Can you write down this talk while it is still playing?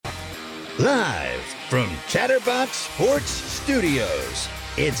Live from Chatterbox Sports Studios,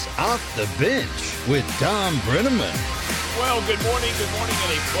 it's Off the Bench with Tom Brenneman. Well, good morning, and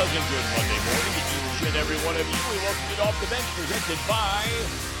a pleasant good Monday morning to each and every one of you. We welcome you to Off the Bench, presented by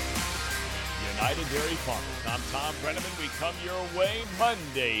United Dairy Farmers. I'm Tom Brenneman. We come your way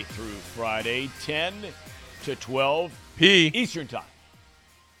Monday through Friday, 10 to 12 Eastern Time.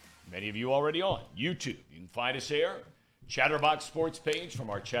 Many of you already on YouTube. You can find us there. Chatterbox Sports page from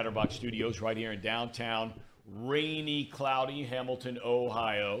our Chatterbox studios right here in downtown rainy, cloudy Hamilton,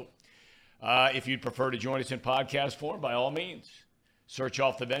 Ohio. If you'd prefer to join us in podcast form, by all means, search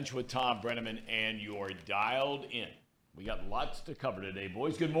Off the Bench with Tom Brenneman and you're dialed in. We got lots to cover today,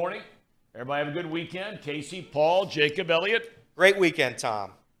 boys. Good morning. Everybody have a good weekend. Casey, Paul, Jacob, Elliott. Great weekend,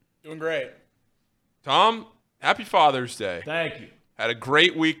 Tom. Doing great. Tom, happy Father's Day. Thank you. Had a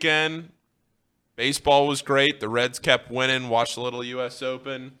great weekend. Baseball was great. The Reds kept winning. Watched a little U.S.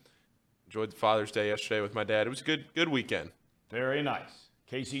 Open. Enjoyed the Father's Day yesterday with my dad. It was a good weekend. Very nice.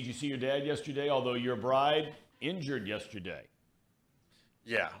 Casey, did you see your dad yesterday, although your bride injured yesterday?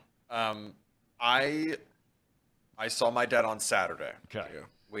 Yeah. I saw my dad on Saturday. Okay.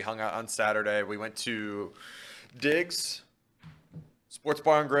 We hung out on Saturday. We went to Diggs Sports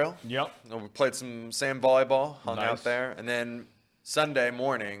Bar and Grill. Yep. We played some sand volleyball, hung Nice. out there. And then Sunday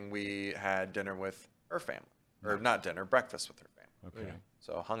morning, we had dinner with her family. Or not dinner, breakfast with her family. Okay.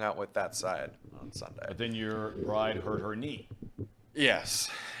 So hung out with that side on Sunday. But then your bride hurt her knee.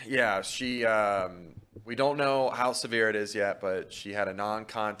 Yes. Yeah, she we don't know how severe it is yet, but she had a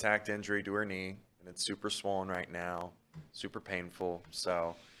non-contact injury to her knee, and it's super swollen right now, super painful.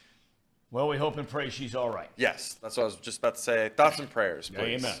 So, Well, we hope and pray she's all right. yes, that's what I was just about to say. Thoughts and prayers,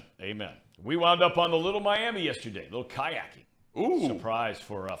 please. Amen. Amen. We wound up on the Little Miami yesterday, a little kayaking. Ooh. Surprise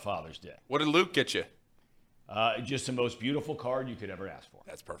for Father's Day. What did Luke get you? Just the most beautiful card you could ever ask for.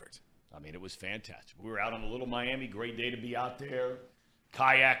 That's perfect. I mean, it was fantastic. We were out on the Little Miami. Great day to be out there,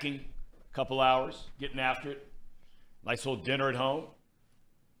 kayaking, a couple hours, getting after it. Nice little dinner at home.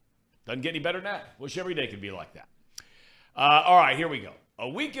 Doesn't get any better than that. Wish every day could be like that. All right, here we go. A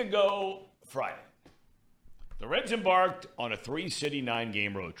week ago, Friday, the Reds embarked on a 3-city,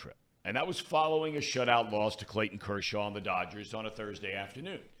 9-game road trip. And that was following a shutout loss to Clayton Kershaw and the Dodgers on a Thursday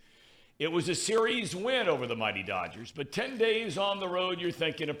afternoon. It was a series win over the mighty Dodgers, but 10 days on the road, you're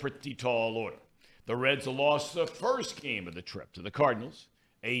thinking a pretty tall order. The Reds lost the first game of the trip to the Cardinals,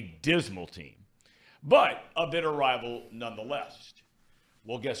 a dismal team, but a bitter rival nonetheless.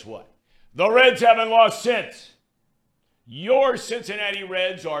 Well, guess what? The Reds haven't lost since. Your Cincinnati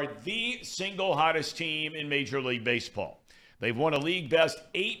Reds are the single hottest team in Major League Baseball. They've won a league-best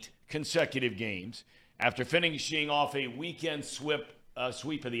 8 consecutive games after finishing off a weekend sweep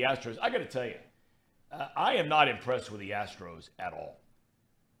of the Astros. I got to tell you, I am not impressed with the Astros at all.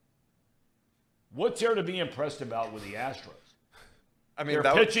 What's there to be impressed about with the Astros? I mean,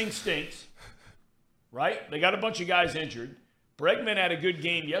 Their pitching stinks, right? They got a bunch of guys injured. Bregman had a good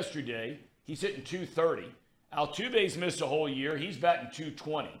game yesterday. He's hitting .230. Altuve's missed a whole year. He's batting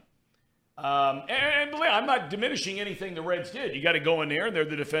 .220. And believe me, I'm not diminishing anything the Reds did. You got to go in there, and they're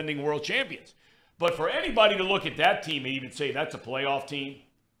the defending world champions. But for anybody to look at that team and even say that's a playoff team,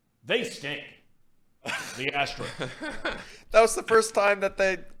 they stink. The Astros. That was the first time that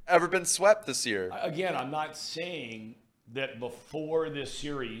they'd ever been swept this year. Again, I'm not saying that before this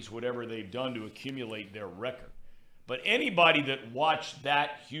series, whatever they've done to accumulate their record. But anybody that watched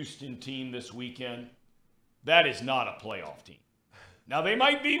that Houston team this weekend, that is not a playoff team. Now, they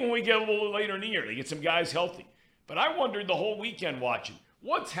might be when we get a little later in the year. They get some guys healthy. But I wondered the whole weekend watching,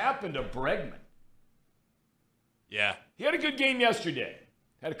 what's happened to Bregman? Yeah. He had a good game yesterday.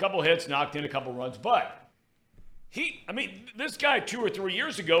 Had a couple hits, knocked in a couple runs. But this guy 2 or 3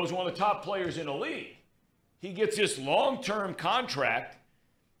 years ago was one of the top players in the league. He gets this long-term contract.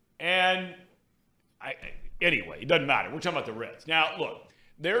 And anyway, it doesn't matter. We're talking about the Reds. Now, look,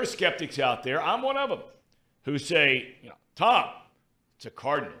 there are skeptics out there. I'm one of them who say, Tom, it's the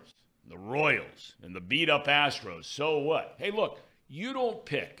Cardinals, the Royals, and the beat-up Astros. So what? Hey, look, you don't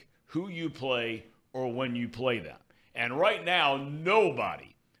pick who you play or when you play them. And right now,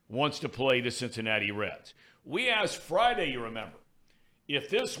 nobody wants to play the Cincinnati Reds. We asked Friday, you remember, if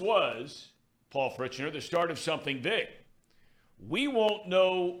this was, Paul Fritchner, the start of something big. We won't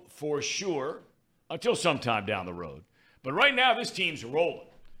know for sure until sometime down the road. But right now, this team's rolling.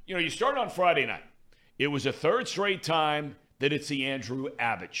 You start on Friday night. It was a third straight time that it's the Andrew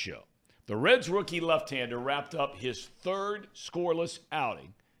Abbott show. The Reds rookie left-hander wrapped up his third scoreless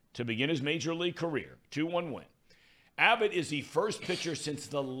outing to begin his major league career, 2-1 win. Abbott is the first pitcher since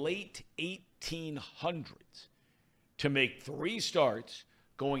the late 1800s to make 3 starts,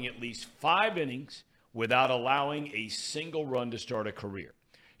 going at least 5 innings without allowing a single run to start a career.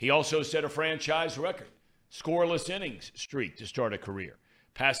 He also set a franchise record, scoreless innings streak to start a career,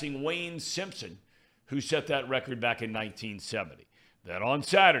 passing Wayne Simpson, who set that record back in 1970. Then on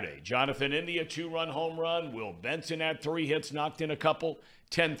Saturday, Jonathan India, 2-run home run. Will Benson had 3 hits, knocked in a couple,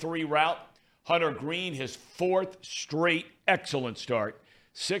 10-3 rout. Hunter Green, his 4th straight excellent start,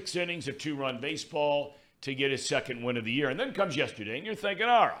 6 innings of 2-run baseball to get his 2nd win of the year. And then comes yesterday, and you're thinking,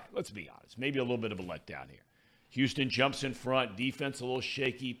 all right, let's be honest, maybe a little bit of a letdown here. Houston jumps in front, defense a little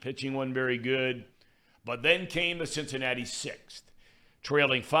shaky, pitching wasn't very good. But then came the Cincinnati 6th.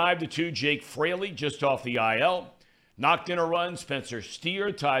 Trailing 5-2, Jake Fraley just off the IL. Knocked in a run, Spencer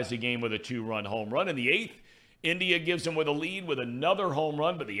Steer ties the game with a 2-run home run. In the 8th, India gives him with a lead with another home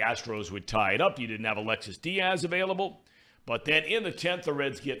run, but the Astros would tie it up. You didn't have Alexis Diaz available. But then in the 10th, the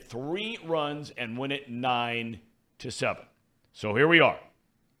Reds get 3 runs and win it 9-7. So here we are.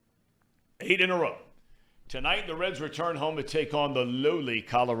 8 in a row. Tonight, the Reds return home to take on the lowly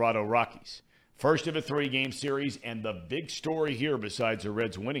Colorado Rockies. First of a 3-game series, and the big story here besides the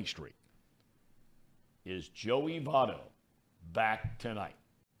Reds' winning streak is Joey Votto back tonight.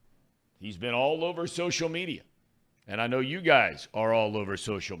 He's been all over social media, and I know you guys are all over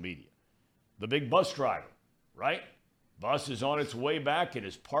social media. The big bus driver, right? Bus is on its way back and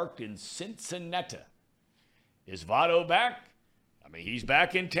is parked in Cincinnati. Is Votto back? I mean, he's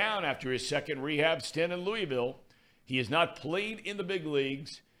back in town after his 2nd rehab stint in Louisville. He has not played in the big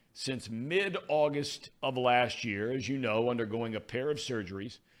leagues since mid-August of last year, as you know, undergoing a pair of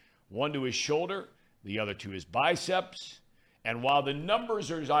surgeries, one to his shoulder, the other to his biceps. And while the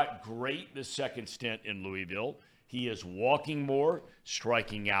numbers are not great this 2nd stint in Louisville, he is walking more,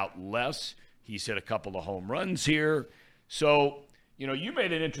 striking out less. He's hit a couple of home runs here. So, you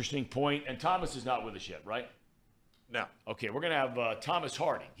made an interesting point, and Thomas is not with us yet, right? No. Okay, we're going to have Thomas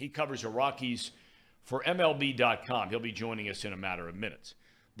Harding. He covers the Rockies for MLB.com. He'll be joining us in a matter of minutes.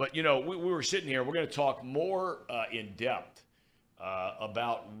 But, we were sitting here. We're going to talk more in depth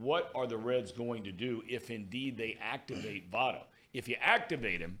about what are the Reds going to do if indeed they activate Votto. If you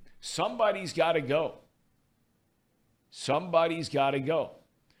activate him, somebody's got to go. Somebody's got to go.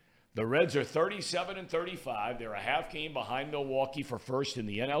 The Reds are 37-35. They're a half game behind Milwaukee for first in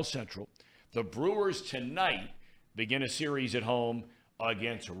the NL Central. The Brewers tonight begin a series at home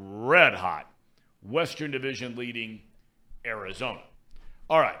against red-hot Western Division leading Arizona.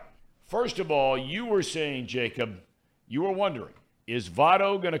 All right. First of all, you were saying, Jacob, you were wondering, is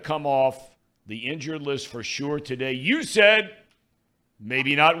Votto going to come off the injured list for sure today? You said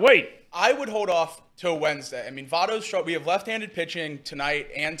maybe not wait. I would hold off till Wednesday. I mean, we have left-handed pitching tonight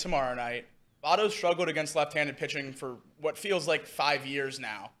and tomorrow night. Votto's struggled against left-handed pitching for what feels like 5 years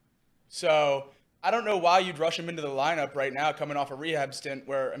now. So I don't know why you'd rush him into the lineup right now coming off a rehab stint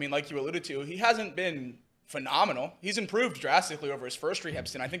where, like you alluded to, he hasn't been phenomenal. He's improved drastically over his first rehab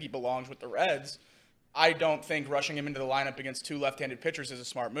stint. I think he belongs with the Reds. I don't think rushing him into the lineup against 2 left-handed pitchers is a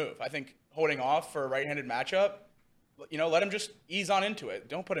smart move. I think holding off for a right-handed matchup, let him just ease on into it.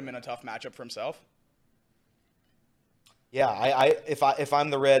 Don't put him in a tough matchup for himself. Yeah, if I'm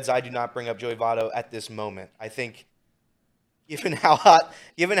the Reds, I do not bring up Joey Votto at this moment. I think given how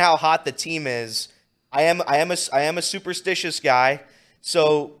hot the team is, I am a superstitious guy,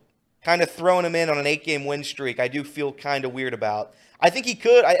 so kind of throwing him in on an 8-game win streak, I do feel kind of weird about. I think he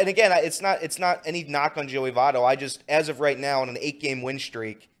could, and again, it's not any knock on Joey Votto. I just, as of right now, on an 8-game win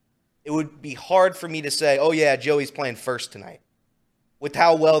streak, it would be hard for me to say, oh yeah, Joey's playing first tonight, with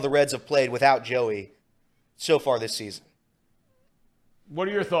how well the Reds have played without Joey so far this season. What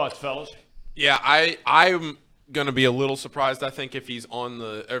are your thoughts, fellas? Yeah, I'm going to be a little surprised, I think, if he's in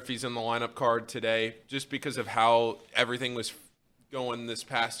the lineup card today, just because of how everything was going this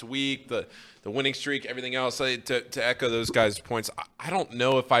past week, the winning streak, everything else. To echo those guys' points, I don't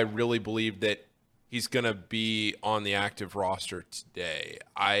know if I really believe that he's going to be on the active roster today.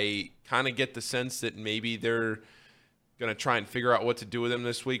 I kind of get the sense that maybe they're going to try and figure out what to do with him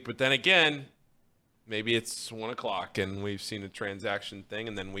this week. But then again, maybe it's 1 o'clock and we've seen a transaction thing,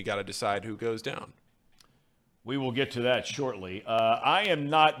 and then we got to decide who goes down. We will get to that shortly. I am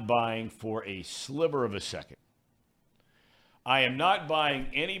not buying for a sliver of a second. I am not buying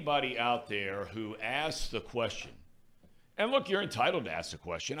anybody out there who asks the question. And look, you're entitled to ask the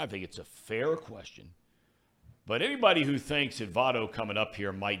question. I think it's a fair question. But anybody who thinks that Votto coming up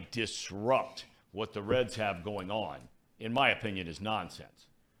here might disrupt what the Reds have going on, in my opinion, is nonsense.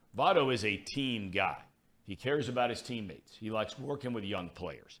 Votto is a team guy. He cares about his teammates. He likes working with young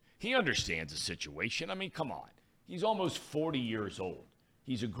players. He understands the situation. I mean, come on. He's almost 40 years old.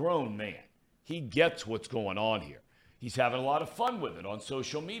 He's a grown man. He gets what's going on here. He's having a lot of fun with it on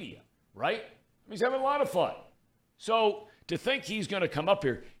social media, right? He's having a lot of fun. So to think he's going to come up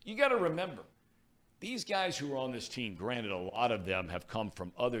here, you got to remember, these guys who are on this team, granted, a lot of them have come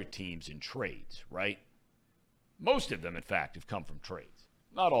from other teams in trades, right? Most of them, in fact, have come from trades.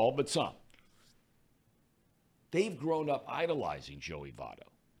 Not all, but some. They've grown up idolizing Joey Votto.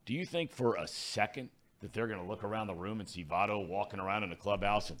 Do you think for a second that they're going to look around the room and see Votto walking around in the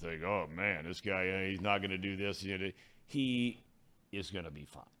clubhouse and think, oh, man, this guy, he's not going to do this. He is going to be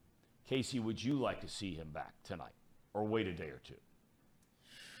fine. Casey, would you like to see him back tonight or wait a day or two?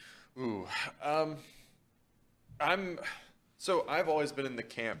 Ooh, I've always been in the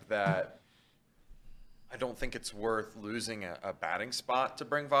camp that I don't think it's worth losing a batting spot to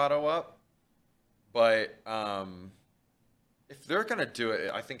bring Votto up. But if they're going to do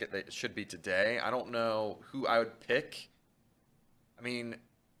it, I think it should be today. I don't know who I would pick. I mean,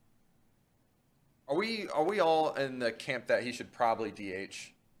 are we all in the camp that he should probably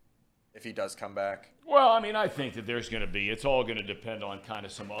DH if he does come back? Well, I mean, I think that there's going to be, it's all going to depend on kind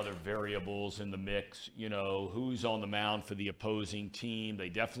of some other variables in the mix. You know, who's on the mound for the opposing team. They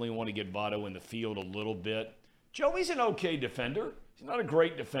definitely want to get Votto in the field a little bit. Joey's an okay defender. He's not a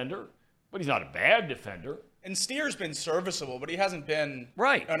great defender, but he's not a bad defender. And Steer's been serviceable, but he hasn't been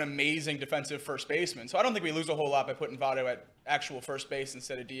an amazing defensive first baseman. So I don't think we lose a whole lot by putting Votto at actual first base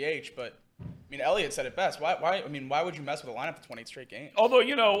instead of DH. But I mean, Elliott said it best. Why would you mess with a lineup for 28 straight games? Although,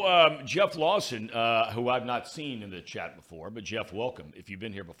 you know, Jeff Lawson, who I've not seen in the chat before, but Jeff, welcome. If you've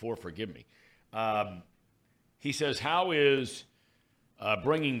been here before, forgive me. He says, how is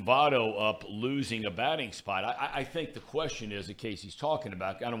bringing Votto up losing a batting spot? I think the question is, that Casey's talking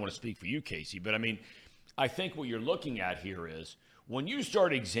about, I don't want to speak for you, Casey, but I mean, I think what you're looking at here is when you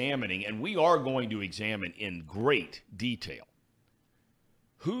start examining, and we are going to examine in great detail,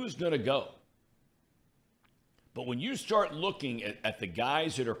 who's going to go? But when you start looking at the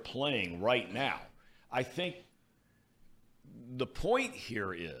guys that are playing right now, I think the point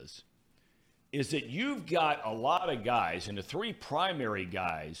here is that you've got a lot of guys, and the three primary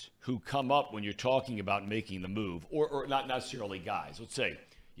guys who come up when you're talking about making the move, or not necessarily guys. Let's say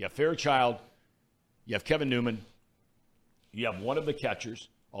you have Fairchild, you have Kevin Newman, you have one of the catchers,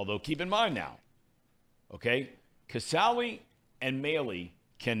 although keep in mind now, okay, Casale and Maile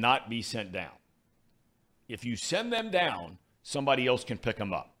cannot be sent down. If you send them down, somebody else can pick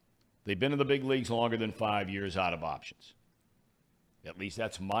them up. They've been in the big leagues longer than 5 years out of options. At least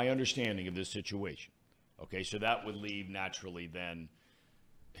that's my understanding of this situation. Okay, so that would leave naturally then,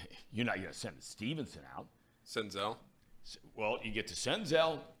 you're not going to send Stevenson out. Senzel. Well, you get to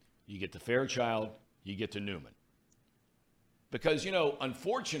Senzel, you get to Fairchild, you get to Newman. Because, you know,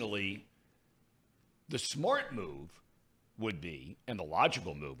 unfortunately, the smart move would be, and the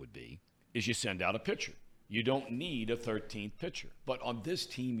logical move would be, is you send out a pitcher. You don't need a 13th pitcher. But on this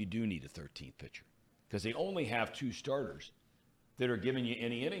team, you do need a 13th pitcher because they only have two starters that are giving you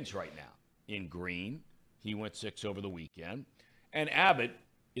any innings right now. In Green, he went 6 over the weekend, and Abbott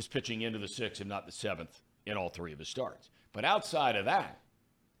is pitching into the 6th and not the 7th in all 3 of his starts. But outside of that,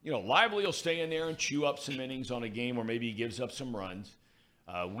 you know, Lively will stay in there and chew up some innings on a game where maybe he gives up some runs.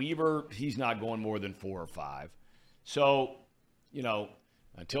 Weaver, he's not going more than 4 or 5. So, you know,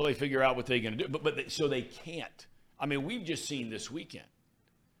 until they figure out what they're going to do. So they can't. I mean, we've just seen this weekend.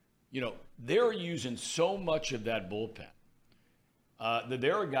 You know, they're using so much of that bullpen that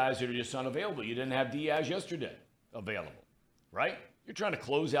there are guys that are just unavailable. You didn't have Diaz yesterday available, right? You're trying to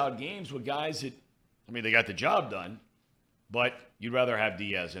close out games with guys that, I mean, they got the job done, but you'd rather have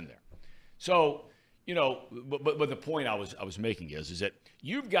Diaz in there. So, you know, but the point I was making is that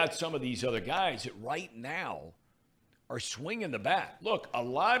you've got some of these other guys that right now are swinging the bat. Look, a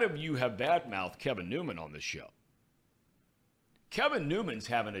lot of you have badmouthed Kevin Newman on this show. Kevin Newman's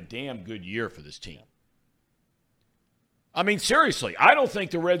having a damn good year for this team. I mean, seriously, I don't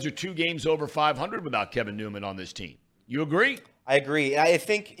think the Reds are 2 games over 500 without Kevin Newman on this team. You agree? I agree. I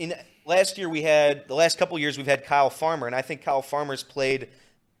think the last couple years we've had Kyle Farmer, and I think Kyle Farmer's played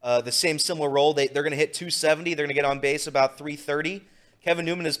the same similar role. They're going to hit 270. They're going to get on base about 330. Kevin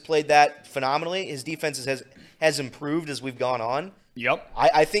Newman has played that phenomenally. His defense has improved as we've gone on. Yep.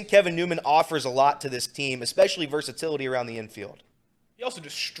 I think Kevin Newman offers a lot to this team, especially versatility around the infield. He also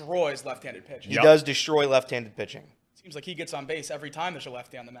destroys left-handed pitching. He does destroy left-handed pitching. Seems like he gets on base every time there's a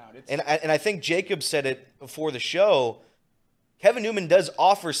lefty on the mound. And I think Jacob said it before the show. Kevin Newman does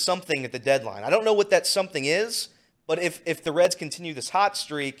offer something at the deadline. I don't know what that something is, but if the Reds continue this hot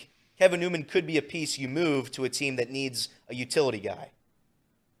streak, Kevin Newman could be a piece you move to a team that needs a utility guy.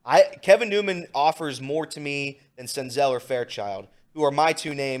 Kevin Newman offers more to me than Senzel or Fairchild, who are my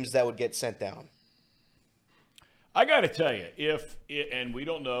 2 names that would get sent down. I got to tell you, and we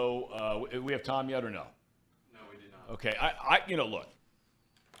don't know, we have Tom yet or no? No, we did not. Okay, look.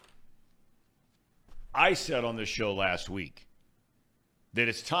 I said on this show last week that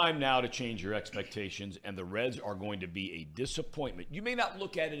it's time now to change your expectations, and the Reds are going to be a disappointment. You may not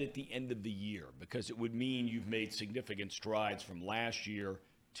look at it at the end of the year because it would mean you've made significant strides from last year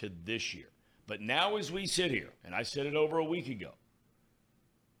to this year. But now as we sit here, and I said it over a week ago,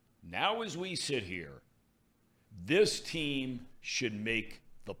 now as we sit here, this team should make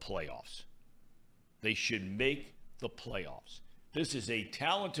the playoffs. They should make the playoffs. This is a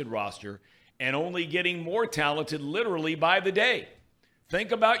talented roster and only getting more talented literally by the day.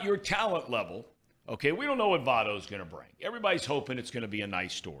 Think about your talent level. Okay, we don't know what Votto's going to bring. Everybody's hoping it's going to be a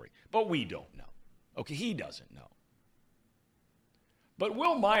nice story, but we don't know. Okay, he doesn't know. But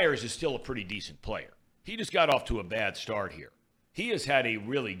Will Myers is still a pretty decent player. He just got off to a bad start here. He has had a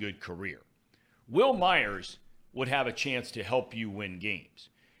really good career. Will Myers would have a chance to help you win games.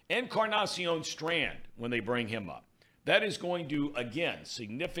 Encarnacion Strand, when they bring him up, that is going to, again,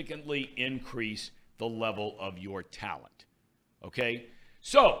 significantly increase the level of your talent. Okay?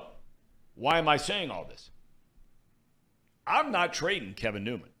 So, why am I saying all this? I'm not trading Kevin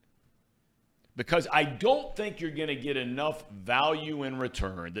Newman because I don't think you're going to get enough value in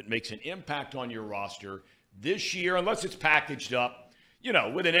return that makes an impact on your roster this year, unless it's packaged up,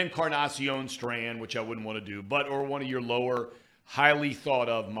 with an Encarnacion Strand, which I wouldn't want to do, or one of your lower, highly thought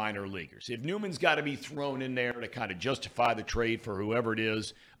of minor leaguers. If Newman's got to be thrown in there to kind of justify the trade for whoever it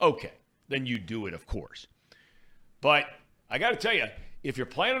is, okay, then you do it, of course. But I got to tell you, if you're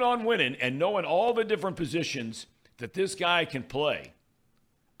planning on winning and knowing all the different positions that this guy can play,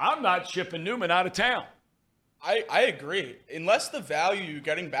 I'm not shipping Newman out of town. I agree. Unless the value you're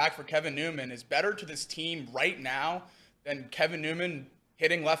getting back for Kevin Newman is better to this team right now than Kevin Newman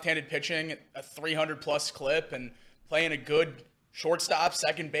hitting left-handed pitching at a 300-plus clip and playing a good shortstop,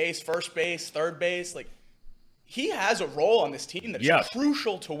 second base, first base, third base. Like, he has a role on this team that's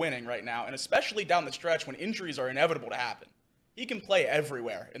crucial to winning right now, and especially down the stretch when injuries are inevitable to happen. He can play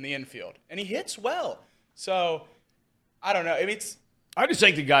everywhere in the infield, and he hits well. So, I don't know. I just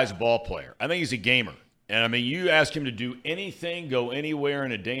think the guy's a ball player. I think he's a gamer. And, you ask him to do anything, go anywhere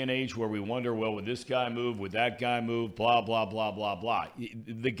in a day and age where we wonder, well, would this guy move? Would that guy move? Blah, blah, blah, blah, blah.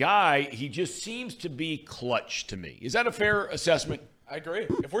 The guy, he just seems to be clutch to me. Is that a fair assessment? I agree.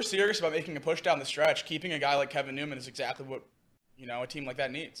 If we're serious about making a push down the stretch, keeping a guy like Kevin Newman is exactly what, a team like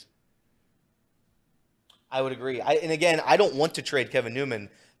that needs. I would agree. And again, I don't want to trade Kevin Newman,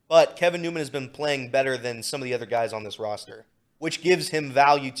 but Kevin Newman has been playing better than some of the other guys on this roster, which gives him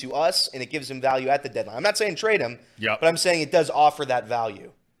value to us, and it gives him value at the deadline. I'm not saying trade him, but I'm saying it does offer that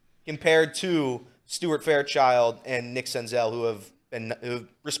value compared to Stuart Fairchild and Nick Senzel, who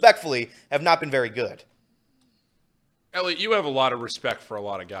respectfully have not been very good. Elliot, you have a lot of respect for a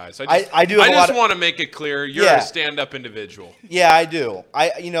lot of guys. I do. I just want to make it clear you're a stand-up individual. Yeah, I do.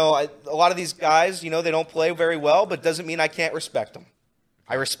 A lot of these guys, they don't play very well, but doesn't mean I can't respect them.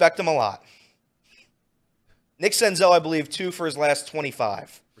 I respect them a lot. Nick Senzel, I believe, 2 for his last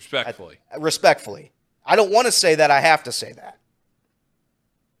 25. Respectfully. I don't want to say that. I have to say that.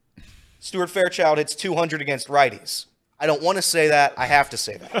 Stuart Fairchild hits 200 against righties. I don't want to say that. I have to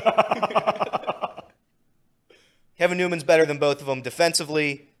say that. Kevin Newman's better than both of them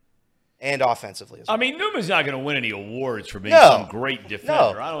defensively and offensively as well. Newman's not going to win any awards for being some great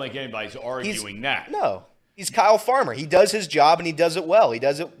defender. No. I don't think anybody's arguing that. No. He's Kyle Farmer. He does his job, and he does it well. He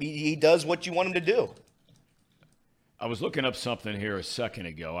does what you want him to do. I was looking up something here a second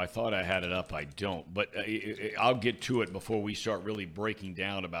ago. I thought I had it up. I don't. But I'll get to it before we start really breaking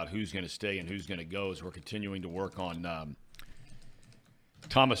down about who's going to stay and who's going to go as we're continuing to work on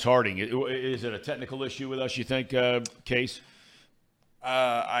Thomas Harding. Is it a technical issue with us, you think, Case?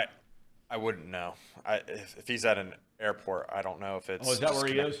 I wouldn't know. If he's at an airport, I don't know if it's... Oh, is that where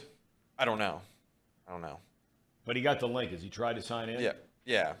he is? I don't know. But he got the link. Has he tried to sign in?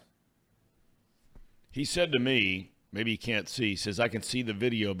 Yeah. He said to me, maybe he can't see, he says, I can see the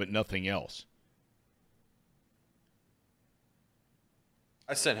video, but nothing else.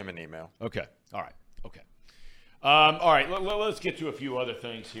 I sent him an email. Okay. All right. Okay. All right. Let's get to a few other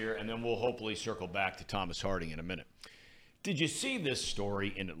things here, and then we'll hopefully circle back to Thomas Harding in a minute. Did you see this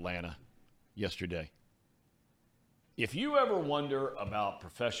story in Atlanta yesterday? If you ever wonder about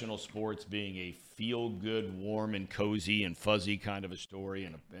professional sports being a feel-good, warm and cozy and fuzzy kind of a story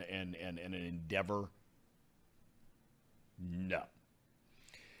and an endeavor, no.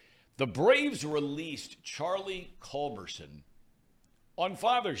 The Braves released Charlie Culberson on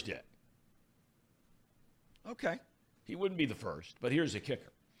Father's Day. Okay. He wouldn't be the first, but here's the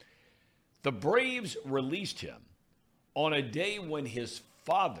kicker. The Braves released him on a day when his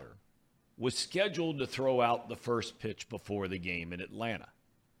father was scheduled to throw out the first pitch before the game in Atlanta.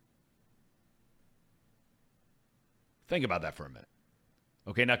 Think about that for a minute.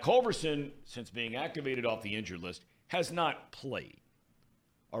 Okay, now Culberson, since being activated off the injured list, has not played.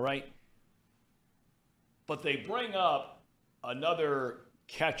 All right? But they bring up another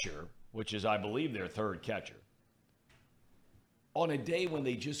catcher, which is, I believe, their third catcher, on a day when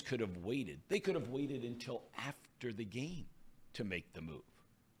they just could have waited. They could have waited until after the game to make the move.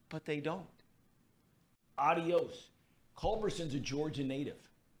 But they don't. Adios. Culberson's a Georgia native.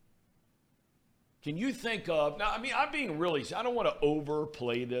 Can you think of, now, I mean, I'm being really, I don't want to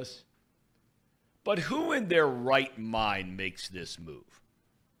overplay this, but who in their right mind makes this move?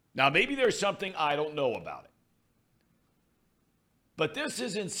 Now, maybe there's something I don't know about it. But this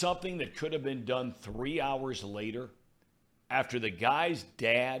isn't something that could have been done 3 hours later after the guy's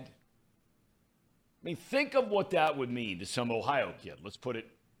dad. I mean, think of what that would mean to some Ohio kid. Let's put it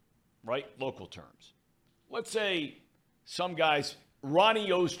right, local terms. Let's say some guys,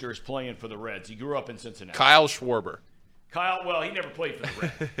 Ronnie Oster's playing for the Reds. He grew up in Cincinnati. Kyle Schwarber. Well, he never played for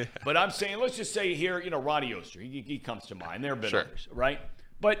the Reds. But I'm saying, let's just say here, Ronnie Oster. He comes to mind. There have been others, right?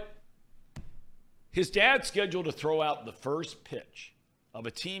 But his dad's scheduled to throw out the first pitch of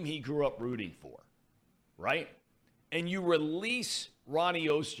a team he grew up rooting for, right? And you release Ronnie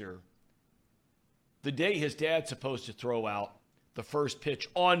Oster the day his dad's supposed to throw out the first pitch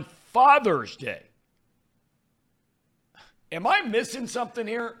on Father's Day. Am I missing something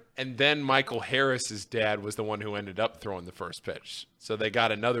here? And then Michael Harris's dad was the one who ended up throwing the first pitch. So they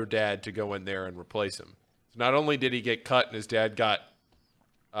got another dad to go in there and replace him. So not only did he get cut and his dad got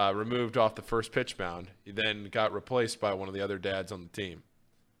removed off the first pitch mound, he then got replaced by one of the other dads on the team.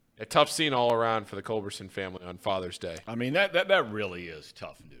 A tough scene all around for the Culberson family on Father's Day. I mean, that really is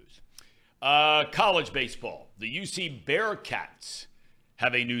tough news. College baseball. The UC Bearcats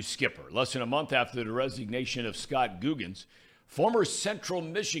have a new skipper. Less than a month after the resignation of Scott Guggens, former Central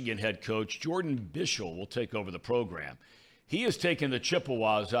Michigan head coach Jordan Bischel will take over the program. He has taken the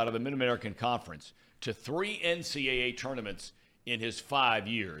Chippewas out of the Mid-American Conference to 3 NCAA tournaments in his 5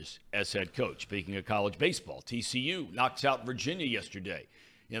 years as head coach. Speaking of college baseball, TCU knocks out Virginia yesterday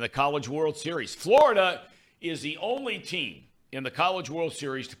in the College World Series. Florida is the only team in the College World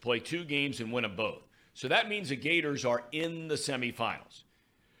Series to play 2 games and win them both. So that means the Gators are in the semifinals.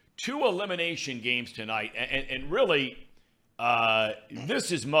 2 elimination games tonight, and really,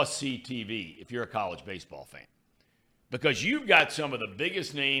 this is must-see TV if you're a college baseball fan, because you've got some of the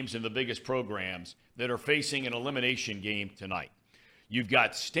biggest names and the biggest programs that are facing an elimination game tonight. You've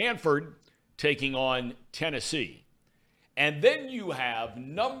got Stanford taking on Tennessee, and then you have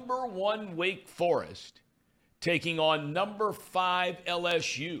number 1 Wake Forest taking on number 5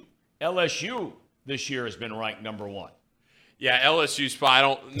 LSU. LSU this year has been ranked number 1. Yeah, LSU spot. I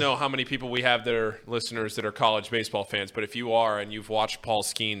don't know how many people we have that are listeners that are college baseball fans, but if you are and you've watched Paul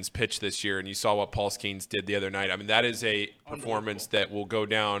Skeens pitch this year and you saw what Paul Skeens did the other night, I mean, that is a performance that will go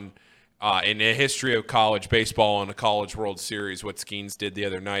down in the history of college baseball and a College World Series, what Skeens did the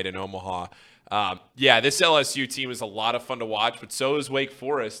other night in Omaha. This LSU team is a lot of fun to watch, but so is Wake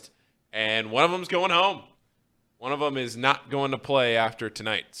Forest, and one of them's going home. One of them is not going to play after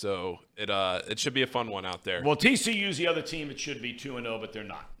tonight, so it should be a fun one out there. Well, TCU's the other team that should be 2-0, but they're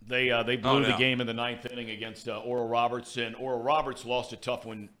not. They blew the game in the 9th inning against Oral Roberts, and Oral Roberts lost a tough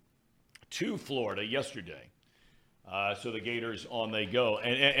one to Florida yesterday. So the Gators on they go.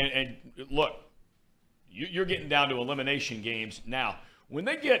 And look, you're getting down to elimination games now. When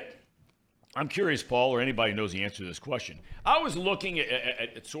they get – I'm curious, Paul, or anybody who knows the answer to this question. I was looking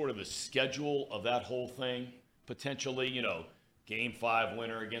at sort of the schedule of that whole thing. Potentially, Game 5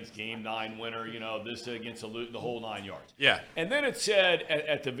 winner against Game 9 winner, this against the whole 9 yards. Yeah. And then it said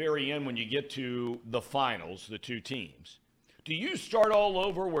at the very end when you get to the finals, the 2 teams, do you start all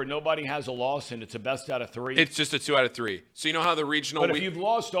over where nobody has a loss and it's a best out of 3? It's just a 2 out of 3. So you know how the regional – But if you've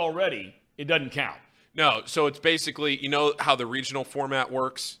lost already, it doesn't count. No, so it's basically – how the regional format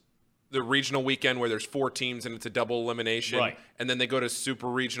works? The regional weekend where there's 4 teams and it's a double elimination. Right. And then they go to super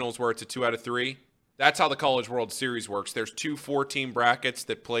regionals where it's a 2 out of 3. That's how the College World Series works. There's 2 4-team brackets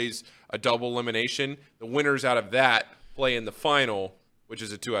that plays a double elimination. The winners out of that play in the final, which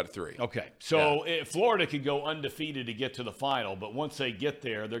is a 2 out of 3. Okay. So Florida could go undefeated to get to the final, but once they get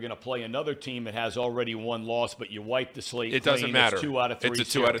there, they're going to play another team that has already 1 loss, but you wipe the slate. It doesn't matter. It's 2 out of 3. It's a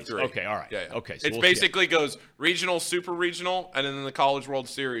 2 out of 3. Okay, all right. Yeah. Okay. So it basically goes regional, super regional, and then in the College World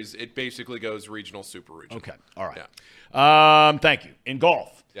Series, it basically goes regional, super regional. Okay. All right. Yeah. Thank you. In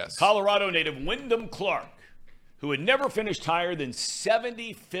golf. Yes. Colorado native Wyndham Clark, who had never finished higher than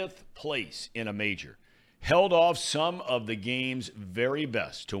 75th place in a major, held off some of the game's very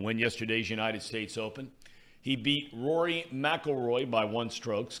best to win yesterday's United States Open. He beat Rory McIlroy by 1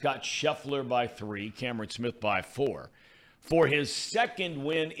 stroke, Scott Scheffler by 3, Cameron Smith by 4, for his second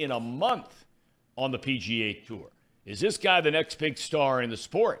win in a month on the PGA Tour. Is this guy the next big star in the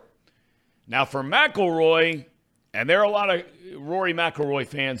sport? Now, for McIlroy, and there are a lot of Rory McIlroy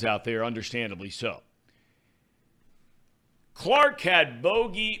fans out there, understandably so. Clark had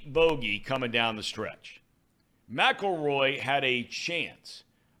bogey coming down the stretch. McIlroy had a chance,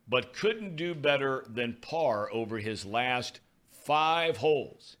 but couldn't do better than par over his last 5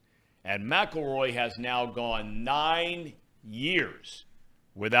 holes. And McIlroy has now gone 9 years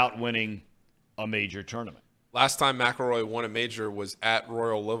without winning a major tournament. Last time McIlroy won a major was at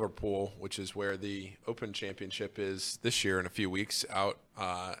Royal Liverpool, which is where the Open Championship is this year in a few weeks out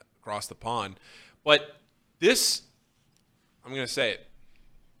across the pond. But this, I'm going to say it,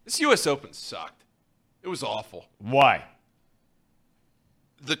 this U.S. Open sucked. It was awful. Why?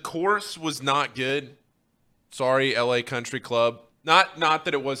 The course was not good. Sorry, LA Country Club. Not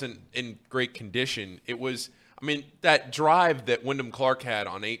that it wasn't in great condition. It was, I mean, that drive that Wyndham Clark had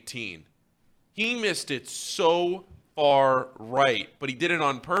on 18, he missed it so far right, but he did it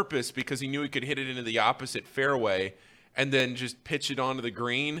on purpose because he knew he could hit it into the opposite fairway and then just pitch it onto the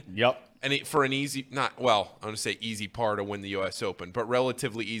green. Yep. And for an easy, I'm going to say easy par to win the U.S. Open, but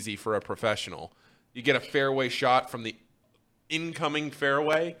relatively easy for a professional. You get a fairway shot from the incoming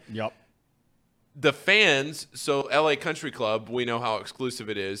fairway. Yep. The fans, so LA Country Club, we know how exclusive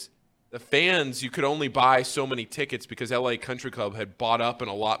it is. The fans, you could only buy so many tickets because LA Country Club had bought up an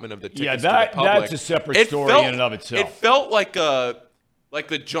allotment of the tickets to the public. That's a separate story in and of itself. It felt like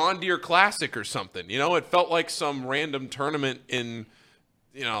the John Deere Classic or something. You know, it felt like some random tournament in,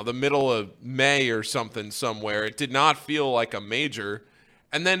 the middle of May or something somewhere. It did not feel like a major.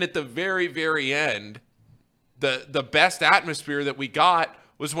 And then at the very, very end, the best atmosphere that we got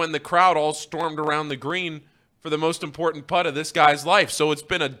was when the crowd all stormed around the green for the most important putt of this guy's life. So it's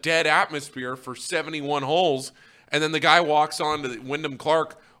been a dead atmosphere for 71 holes, and then the guy Wyndham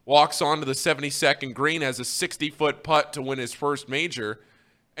Clark walks onto the 72nd green, has a 60-foot putt to win his first major,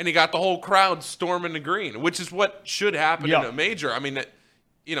 and he got the whole crowd storming the green, which is what should happen in a major. I mean,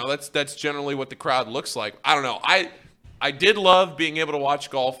 that's generally what the crowd looks like. I don't know. I did love being able to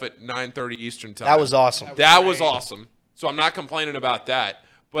watch golf at 9:30 Eastern time. That was awesome. That was awesome. So I'm not complaining about that.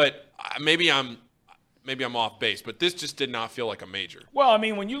 But maybe I'm off base. But this just did not feel like a major. Well, I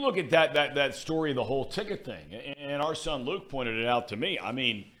mean, when you look at that story, the whole ticket thing, and our son Luke pointed it out to me. I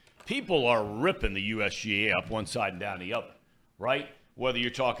mean, people are ripping the USGA up one side and down the other, right? Whether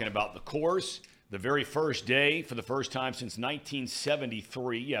you're talking about the course, the very first day, for the first time since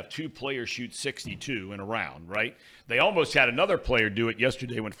 1973, you have 2 players shoot 62 in a round, right? They almost had another player do it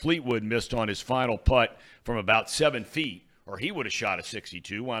yesterday when Fleetwood missed on his final putt from about 7 feet, or he would have shot a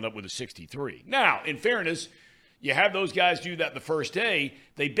 62, wound up with a 63. Now, in fairness, you have those guys do that the first day.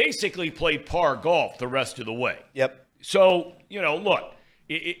 They basically played par golf the rest of the way. Yep. So, look,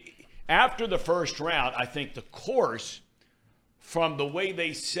 after the first round, I think the course, from the way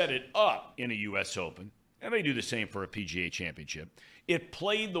they set it up in a U.S. Open, and they do the same for a PGA Championship, it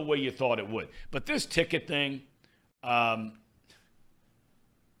played the way you thought it would. But this ticket thing, oh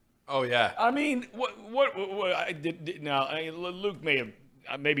yeah. I mean, what I did now? Luke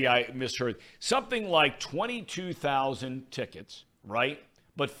maybe I misheard. Something like 22,000 tickets, right?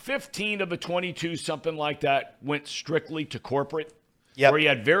 But 15 of the 22, something like that, went strictly to corporate. Yep. Where you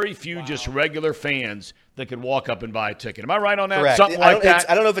had very few just regular fans that could walk up and buy a ticket. Am I right on that? Correct. Something like that?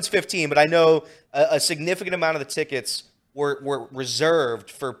 I don't know if it's 15, but I know a significant amount of the tickets were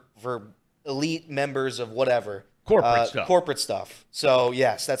reserved for elite members of whatever. Corporate stuff. So,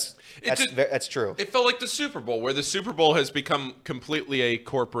 yes, that's true. It felt like the Super Bowl, where the Super Bowl has become completely a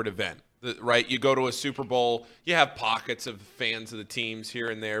corporate event. Right? You go to a Super Bowl, you have pockets of fans of the teams here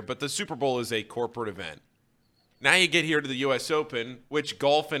and there, but the Super Bowl is a corporate event. Now you get here to the U.S. Open, which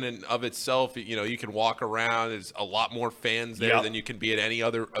golf in and of itself, you can walk around. There's a lot more fans there than you can be at any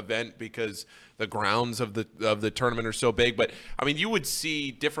other event because the grounds of the tournament are so big. But I mean, you would see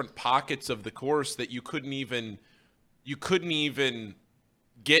different pockets of the course that you couldn't even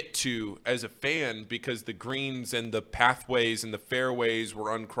get to as a fan because the greens and the pathways and the fairways were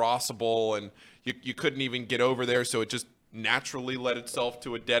uncrossable, and you couldn't even get over there. So it just naturally led itself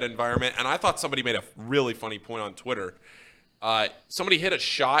to a dead environment. And I thought somebody made a really funny point on Twitter. Somebody hit a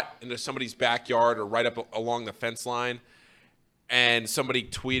shot into somebody's backyard or right up along the fence line, and somebody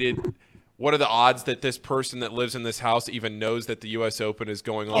tweeted, what are the odds that this person that lives in this house even knows that the U.S. Open is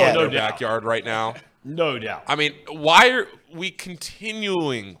going on in their backyard right now? No doubt. I mean, why we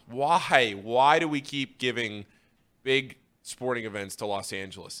continuing. Why do we keep giving big sporting events to Los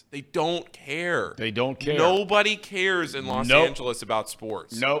Angeles? They don't care. They don't care. Nobody cares in Los Angeles about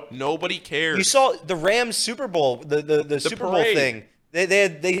sports. Nope. Nobody cares. You saw the Rams Super Bowl, the Super Bowl parade. thing.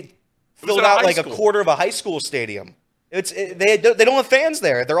 They filled at a out high like school. a quarter of a high school stadium. They don't have fans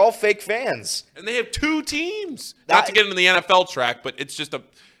there. They're all fake fans. And they have 2 teams. Not to get into the NFL track, but it's just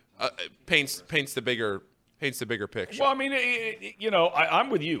paints the bigger picture. Well, I mean, I'm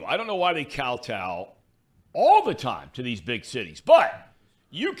with you. I don't know why they kowtow all the time to these big cities, but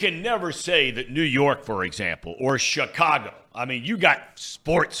you can never say that New York, for example, or Chicago. I mean, you got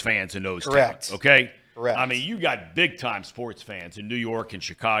sports fans in those Correct. towns, okay? Correct. I mean, you got big-time sports fans in New York and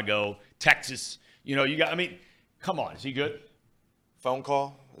Chicago, Texas. Come on. Is he good? Phone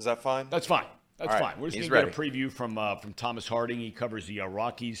call? Is that fine? That's fine. That's All right. fine. We're just He's going to get a preview from Thomas Harding. He covers the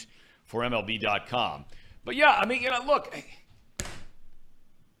Rockies for MLB.com. But, yeah, I mean, look.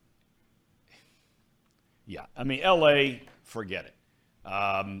 Yeah, I mean, L.A., forget it.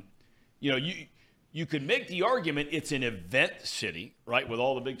 You could make the argument it's an event city, right, with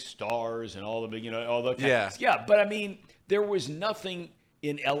all the big stars and all the big, all the yeah. But I mean, there was nothing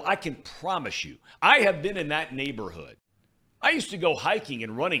in L. I can promise you, I have been in that neighborhood. I used to go hiking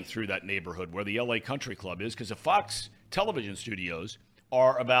and running through that neighborhood where the L.A. Country Club is, because the Fox television studios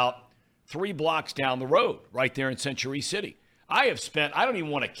are about 3 blocks down the road, right there in Century City. I don't even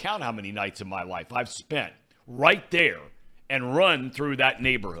want to count how many nights of my life I've spent right there and run through that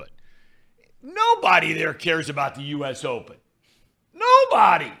neighborhood. Nobody there cares about the U.S. Open.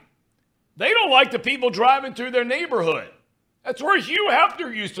 Nobody. They don't like the people driving through their neighborhood. That's where Hugh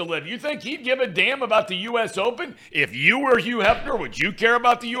Hefner used to live. You think he'd give a damn about the U.S. Open? If you were Hugh Hefner, would you care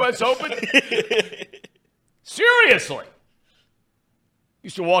about the U.S. Open? Seriously.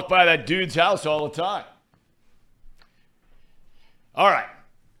 Used to walk by that dude's house all the time. All right.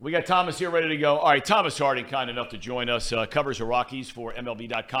 We got Thomas here ready to go. All right, Thomas Harding, kind enough to join us, covers the Rockies for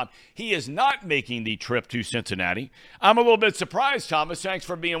MLB.com. He is not making the trip to Cincinnati. I'm a little bit surprised, Thomas. Thanks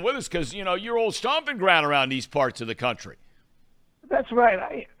for being with us because, you're old stomping ground around these parts of the country. That's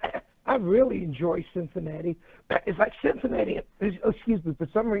right. I really enjoy Cincinnati. It's like Cincinnati. Excuse me. For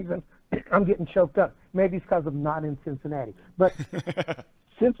some reason, I'm getting choked up. Maybe it's because I'm not in Cincinnati. But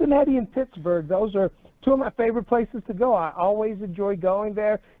Cincinnati and Pittsburgh, those are two of my favorite places to go. I always enjoy going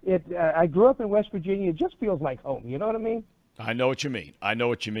there. I grew up in West Virginia. It just feels like home. You know what I mean? I know what you mean.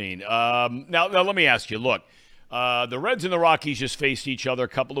 Now, let me ask you. Look, the Reds and the Rockies just faced each other a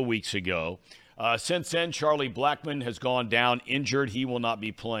couple of weeks ago. Since then, Charlie Blackmon has gone down injured. He will not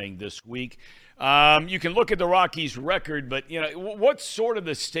be playing this week. You can look at the Rockies' record, but, what's sort of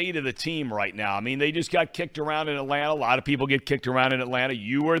the state of the team right now? I mean, they just got kicked around in Atlanta. A lot of people get kicked around in Atlanta.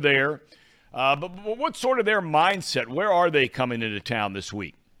 You were there. But what's sort of their mindset? Where are they coming into town this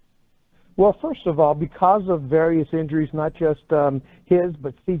week? Well, first of all, because of various injuries, not just his,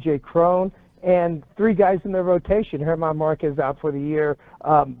 but C.J. Cron, and 3 guys in their rotation, Germán Márquez out for the year,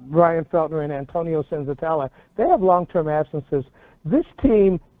 Ryan Feltner and Antonio Senzatella, they have long-term absences. This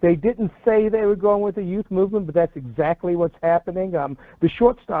team, they didn't say they were going with the youth movement, but that's exactly what's happening. The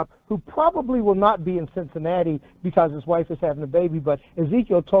shortstop, who probably will not be in Cincinnati because his wife is having a baby, but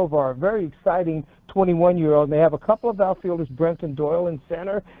Ezequiel Tovar, a very exciting 21-year-old. And they have a couple of outfielders, Brenton Doyle in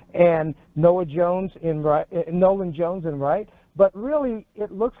center and Nolan Jones in right. But really,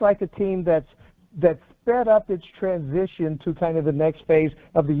 it looks like a team that's sped up its transition to kind of the next phase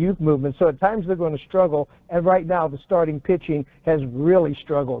of the youth movement. So at times they're going to struggle, and right now the starting pitching has really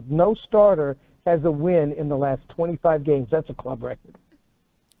struggled. No starter has a win in the last 25 games. That's a club record.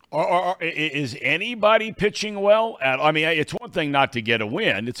 Is anybody pitching well? I mean, it's one thing not to get a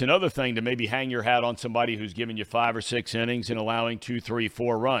win. It's another thing to maybe hang your hat on somebody who's giving you 5 or 6 innings and allowing 2, 3,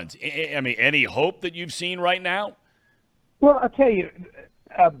 4 runs. I mean, any hope that you've seen right now? Well, I'll tell you,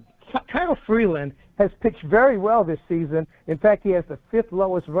 Kyle Freeland has pitched very well this season. In fact, he has the 5th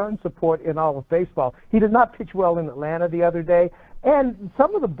lowest run support in all of baseball. He did not pitch well in Atlanta the other day. And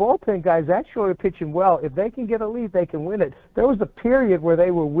some of the bullpen guys actually are pitching well. If they can get a lead, they can win it. There was a period where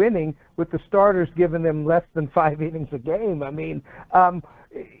they were winning with the starters giving them less than 5 innings a game. I mean,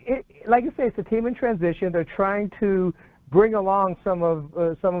 like I say, it's a team in transition. They're trying to bring along some of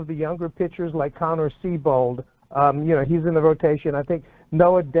the younger pitchers like Connor Seabold. He's in the rotation. I think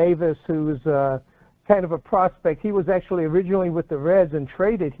Noah Davis, who's kind of a prospect, he was actually originally with the Reds and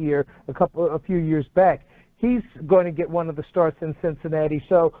traded here a few years back. He's going to get one of the starts in Cincinnati.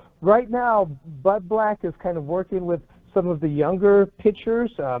 So right now, Bud Black is kind of working with some of the younger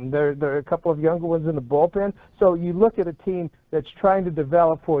pitchers. There are a couple of younger ones in the bullpen. So you look at a team that's trying to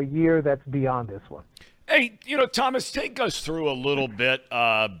develop for a year that's beyond this one. Hey, Thomas, take us through a little bit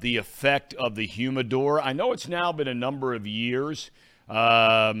the effect of the humidor. I know it's now been a number of years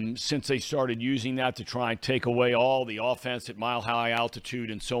since they started using that to try and take away all the offense at mile-high altitude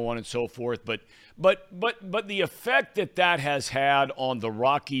and so on and so forth. But the effect that has had on the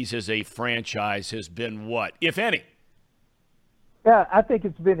Rockies as a franchise has been what, if any? Yeah, I think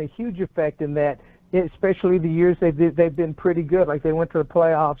it's been a huge effect in that, especially the years they've been pretty good. Like they went to the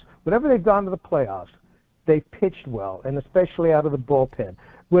playoffs. Whenever they've gone to the playoffs, they've pitched well, and especially out of the bullpen.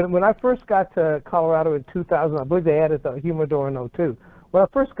 When I first got to Colorado in 2000, I believe they added the humidor in '02. When I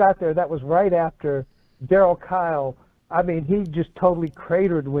first got there, that was right after Darryl Kyle. I mean, he just totally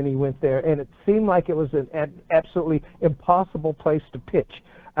cratered when he went there, and it seemed like it was an absolutely impossible place to pitch.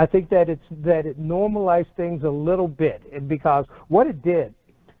 I think that it normalized things a little bit, and because what it did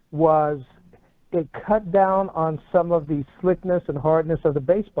was it cut down on some of the slickness and hardness of the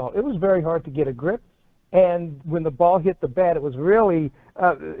baseball. It was very hard to get a grip, and when the ball hit the bat, it was really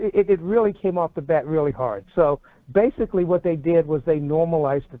it really came off the bat really hard. So basically, what they did was they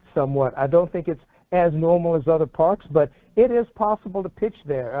normalized it somewhat. I don't think it's as normal as other parks, but it is possible to pitch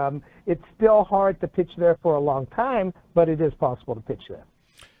there. It's still hard to pitch there for a long time, but it is possible to pitch there.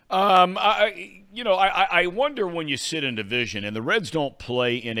 I wonder when you sit in division, and the Reds don't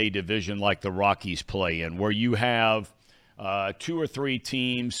play in a division like the Rockies play in, where you have 2 or 3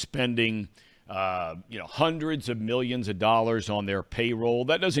 teams spending hundreds of millions of dollars on their payroll.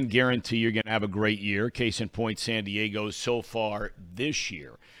 That doesn't guarantee you're going to have a great year. Case in point, San Diego so far this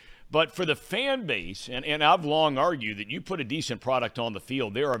year. But for the fan base, and I've long argued that you put a decent product on the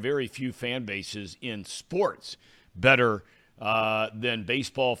field, there are very few fan bases in sports better than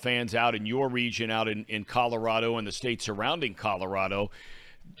baseball fans out in your region, out in Colorado and the states surrounding Colorado.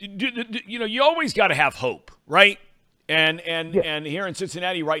 You always got to have hope, right? And here in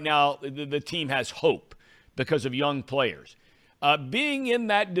Cincinnati right now, the team has hope because of young players. Being in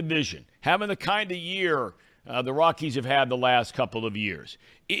that division, having the kind of year the Rockies have had the last couple of years,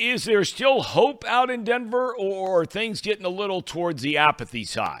 is there still hope out in Denver, or are things getting a little towards the apathy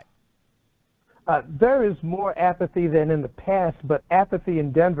side? There is more apathy than in the past, but apathy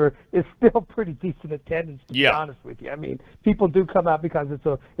in Denver is still pretty decent attendance, to be honest with you. I mean, people do come out because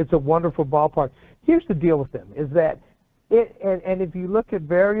it's a wonderful ballpark. Here's the deal with them, is that and if you look at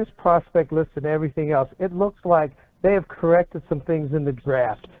various prospect lists and everything else, it looks like they have corrected some things in the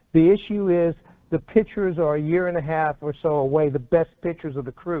draft. The issue is the pitchers are a year and a half or so away, the best pitchers of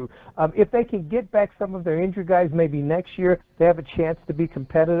the crew. If they can get back some of their injured guys maybe next year, they have a chance to be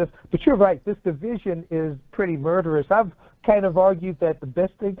competitive. But you're right, this division is pretty murderous. I've kind of argued that the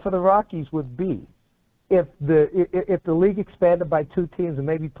best thing for the Rockies would be if the league expanded by 2 teams and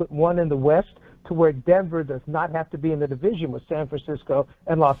maybe put one in the West, to where Denver does not have to be in the division with San Francisco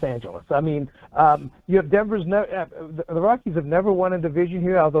and Los Angeles. I mean, the Rockies have never won a division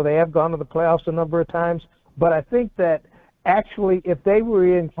here, although they have gone to the playoffs a number of times. But I think that actually, if they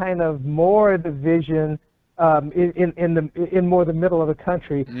were in kind of more division in more the middle of the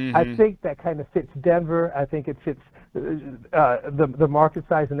country, I think that kind of fits Denver. I think it fits the market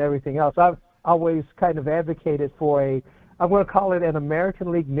size and everything else. I've always kind of advocated for I'm going to call it an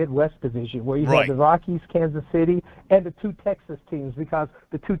American League Midwest division, where you have the Rockies, Kansas City, and the 2 Texas teams, because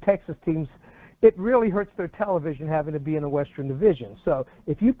the 2 Texas teams, it really hurts their television having to be in a Western division. So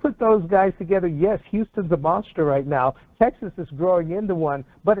if you put those guys together, yes, Houston's a monster right now. Texas is growing into one,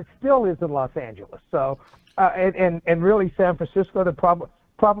 but it still isn't Los Angeles. So, and really San Francisco, they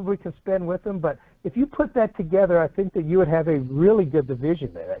probably can spend with them. But if you put that together, I think that you would have a really good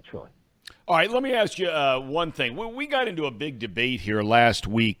division there, actually. All right, let me ask you one thing. We got into a big debate here last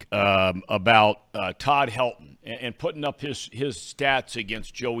week about Todd Helton and putting up his stats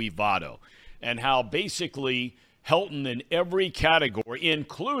against Joey Votto, and how basically Helton in every category,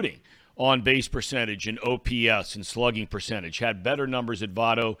 including on base percentage and OPS and slugging percentage, had better numbers at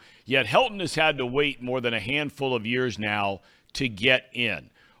Votto, yet Helton has had to wait more than a handful of years now to get in.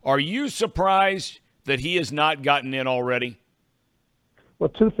 Are you surprised that he has not gotten in already? Well,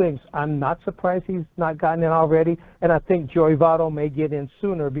 2 things. I'm not surprised he's not gotten in already, and I think Joey Votto may get in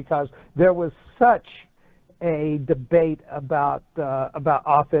sooner, because there was such a debate about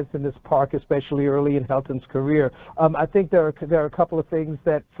offense in this park, especially early in Helton's career. I think there are a couple of things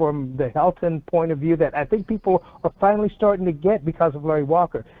that, from the Helton point of view, that I think people are finally starting to get because of Larry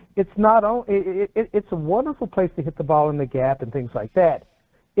Walker. It's not only it's a wonderful place to hit the ball in the gap and things like that.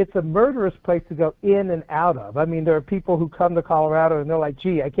 It's a murderous place to go in and out of. I mean, there are people who come to Colorado and they're like,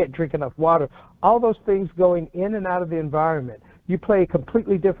 gee, I can't drink enough water. All those things going in and out of the environment you play a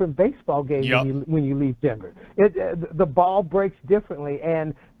completely different baseball game when you leave Denver. The ball breaks differently,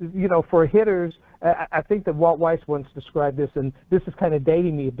 and for hitters, I think that Walt Weiss once described this, and this is kind of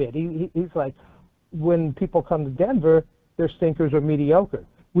dating me a bit. He's like, when people come to Denver, their sinkers are mediocre.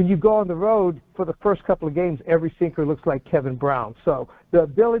 When you go on the road for the first couple of games, every sinker looks like Kevin Brown. So the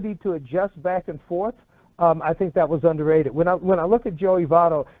ability to adjust back and forth, I think that was underrated. When I look at Joey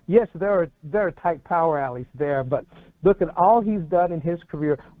Votto, yes, there are tight power alleys there, but look at all he's done in his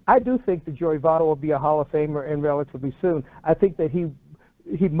career. I do think that Joey Votto will be a Hall of Famer and relatively soon. I think that he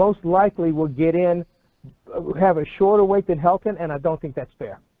most likely will get in, have a shorter wait than Helton, and I don't think that's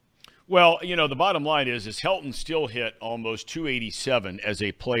fair. Well, the bottom line is Helton still hit almost 287 as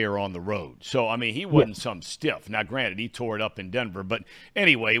a player on the road. So, I mean, he wasn't some stiff. Now, granted, he tore it up in Denver. But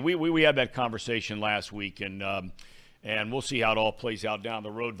anyway, we had that conversation last week, and we'll see how it all plays out down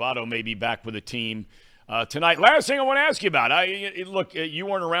the road. Votto may be back with the team tonight. Last thing I want to ask you about, look, you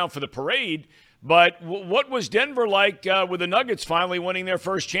weren't around for the parade, but what was Denver like with the Nuggets finally winning their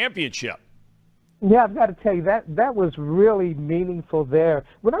first championship? Yeah, I've got to tell you, that was really meaningful there.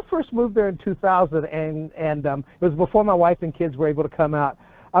 When I first moved there in 2000, and it was before my wife and kids were able to come out,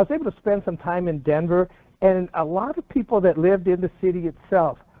 I was able to spend some time in Denver, and a lot of people that lived in the city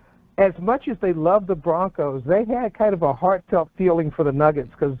itself, as much as they loved the Broncos, they had kind of a heartfelt feeling for the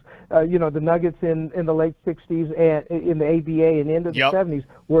Nuggets because, the Nuggets in the late 60s and in the ABA and into the 70s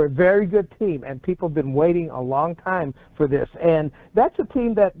were a very good team, and people have been waiting a long time for this. And that's a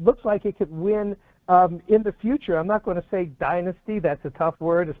team that looks like it could win in the future. I'm not going to say dynasty. That's a tough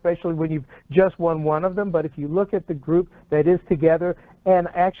word, especially when you've just won one of them. But if you look at the group that is together and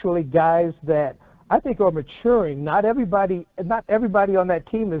actually guys that I think are maturing, not everybody on that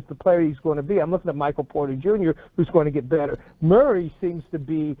team is the player he's going to be. I'm looking at Michael Porter Jr., who's going to get better. Murray seems to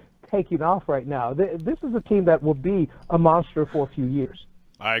be taking off right now. This is a team that will be a monster for a few years.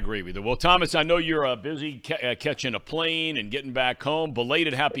 I agree with you. Well, Thomas, I know you're busy catching a plane and getting back home.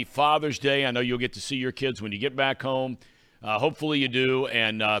 Belated Happy Father's Day. I know you'll get to see your kids when you get back home. Hopefully you do.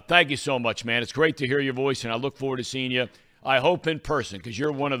 And thank you so much, man. It's great to hear your voice, and I look forward to seeing you, I hope in person, because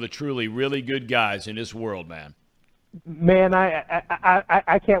you're one of the truly really good guys in this world, man. Man,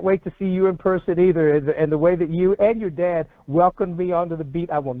 I can't wait to see you in person either. And the way that you and your dad welcomed me onto the beat,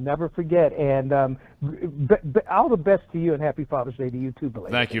 I will never forget. And all the best to you, and happy Father's Day to you too,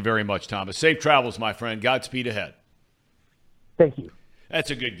 Belated. Thank you very much, Thomas. Safe travels, my friend. Godspeed ahead. Thank you.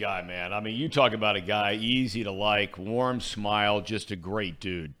 That's a good guy, man. I mean, you talk about a guy easy to like, warm smile, just a great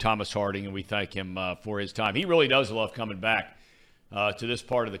dude. Thomas Harding, and we thank him for his time. He really does love coming back to this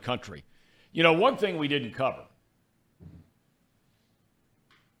part of the country. One thing we didn't cover,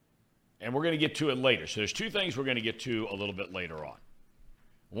 and we're going to get to it later. So there's two things we're going to get to a little bit later on.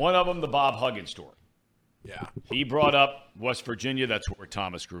 One of them, the Bob Huggins story. Yeah. He brought up West Virginia. That's where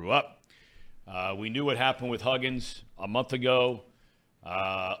Thomas grew up. We knew what happened with Huggins a month ago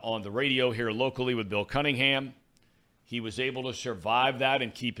on the radio here locally with Bill Cunningham. He was able to survive that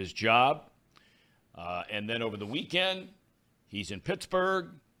and keep his job. And then over the weekend, he's in Pittsburgh.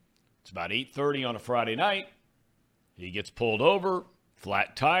 It's about 8:30 on a Friday night. He gets pulled over.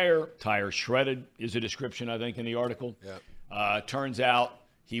 Flat tire shredded is a description, I think, in the article. Yeah. Turns out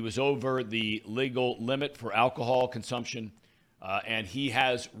he was over the legal limit for alcohol consumption, and he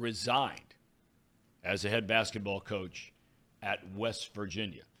has resigned as a head basketball coach at West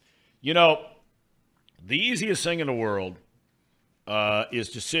Virginia. The easiest thing in the world is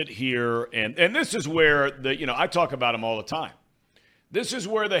to sit here, and this is where I talk about him all the time. This is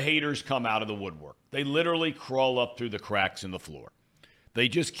where the haters come out of the woodwork. They literally crawl up through the cracks in the floor. They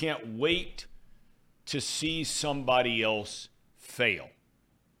just can't wait to see somebody else fail.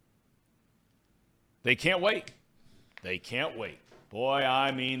 They can't wait. They can't wait. Boy,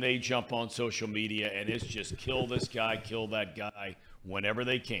 I mean, they jump on social media, and it's just kill this guy, kill that guy whenever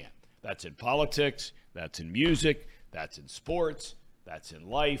they can. That's in politics. That's in music. That's in sports. That's in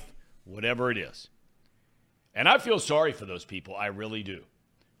life, whatever it is. And I feel sorry for those people. I really do.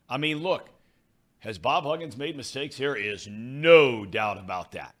 I mean, look. Has Bob Huggins made mistakes? There is no doubt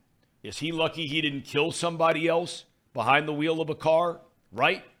about that. Is he lucky he didn't kill somebody else behind the wheel of a car,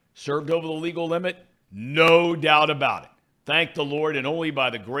 right? Served over the legal limit? No doubt about it. Thank the Lord, and only by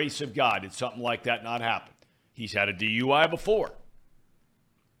the grace of God did something like that not happen. He's had a DUI before.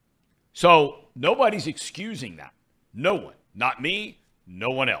 So nobody's excusing that. No one. Not me, no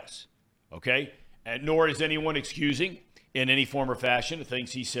one else. Okay? And nor is anyone excusing in any form or fashion the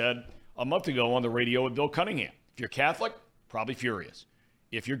things he said a month ago on the radio with Bill Cunningham. If you're Catholic, probably furious.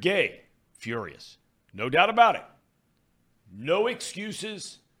 If you're gay, furious. No doubt about it. No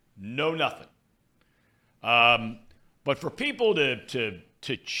excuses, no nothing. But for people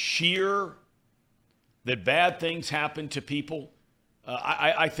to cheer that bad things happen to people,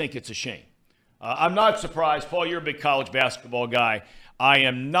 I think it's a shame. I'm not surprised. Paul, you're a big college basketball guy. I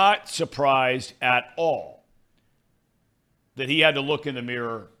am not surprised at all that he had to look in the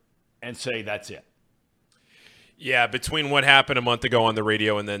mirror and say, that's it. Yeah, between what happened a month ago on the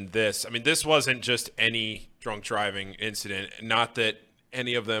radio and then this, I mean, this wasn't just any drunk driving incident. Not that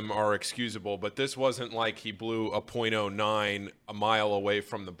any of them are excusable, but this wasn't like he blew a .09 a mile away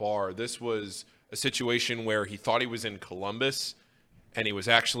from the bar. This was a situation where he thought he was in Columbus and he was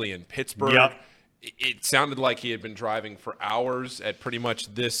actually in Pittsburgh. Yep. It sounded like he had been driving for hours at pretty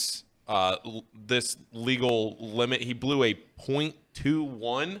much this legal limit. He blew a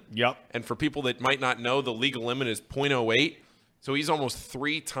 .21. Yep. And for people that might not know, the legal limit is .08. So he's almost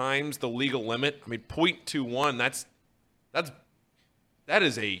 3 times the legal limit. I mean, .21, that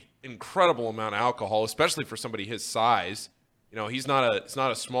is a incredible amount of alcohol, especially for somebody his size. You know, it's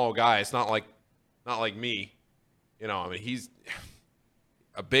not a small guy. It's not like me. You know, I mean, he's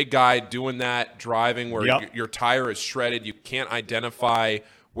a big guy doing that, driving where your tire is shredded. You can't identify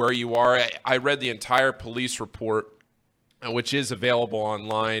where you are. I read the entire police report, which is available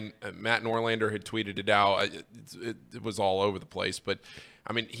online. Matt Norlander had tweeted it out. It was all over the place. But,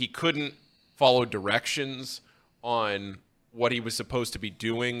 I mean, he couldn't follow directions on what he was supposed to be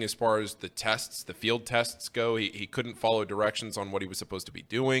doing as far as the tests, the field tests go. He couldn't follow directions on what he was supposed to be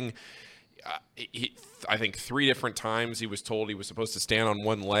doing. I think 3 different times he was told he was supposed to stand on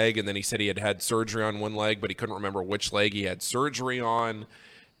one leg, and then he said he had surgery on one leg, but he couldn't remember which leg he had surgery on.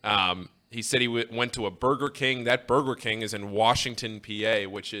 He said he went to a Burger King. That Burger King is in Washington, PA,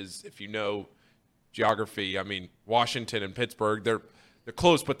 which is, if you know geography, I mean, Washington and Pittsburgh, they're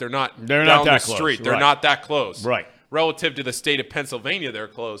close, but they're not down the street. Close. They're not that close. Right. Relative to the state of Pennsylvania, they're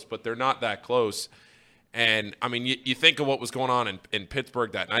close, but they're not that close. And, I mean, you think of what was going on in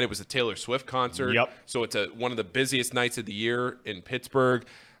Pittsburgh that night. It was a Taylor Swift concert. Yep. So it's one of the busiest nights of the year in Pittsburgh.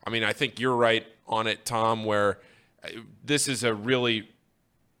 I mean, I think you're right on it, Tom, where this is a really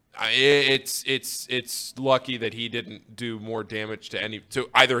it's lucky that he didn't do more damage to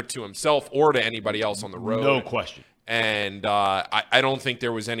either to himself or to anybody else on the road. No question. And I don't think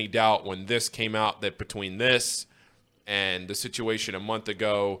there was any doubt when this came out that between this and the situation a month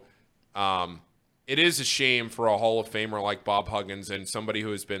ago, it is a shame for a Hall of Famer like Bob Huggins and somebody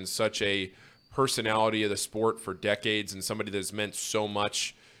who has been such a personality of the sport for decades and somebody that's meant so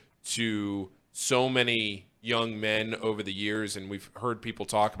much to so many young men over the years. And we've heard people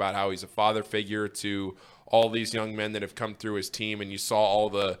talk about how he's a father figure to all these young men that have come through his team. And you saw all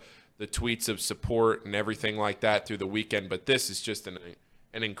the tweets of support and everything like that through the weekend. But this is just an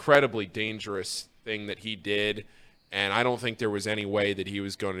incredibly dangerous thing that he did. And I don't think there was any way that he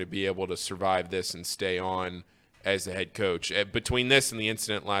was going to be able to survive this and stay on as the head coach. Between this and the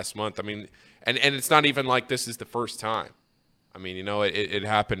incident last month, I mean, and it's not even like this is the first time. I mean, you know, it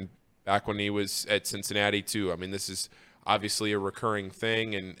happened back when he was at Cincinnati too. I mean, this is obviously a recurring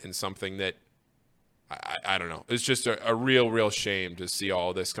thing and something that I don't know. It's just a real shame to see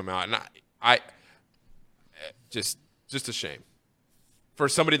all of this come out. And I just a shame for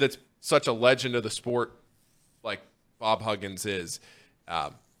somebody that's such a legend of the sport like Bob Huggins is.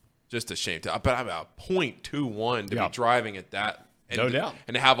 Just a shame. But about .21 to be driving at that. And, no doubt.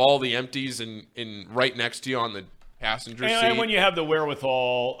 And to have all the empties in right next to you on the passenger seat. And when you have the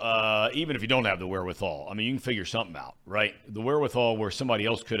wherewithal, even if you don't have the wherewithal, I mean, you can figure something out, right? The wherewithal where somebody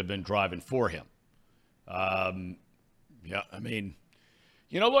else could have been driving for him. Yeah, I mean,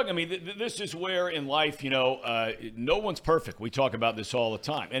 you know, look, I mean, this is where in life, you know, no one's perfect. We talk about this all the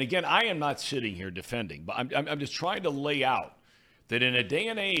time. And again, I am not sitting here defending, but I'm just trying to lay out that in a day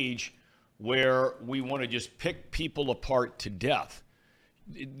and age where we want to just pick people apart to death,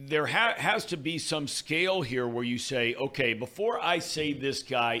 there has to be some scale here where you say, okay, before I say this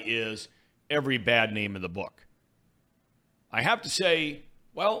guy is every bad name in the book, I have to say,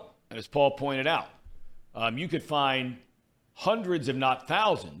 well, as Paul pointed out, you could find hundreds, if not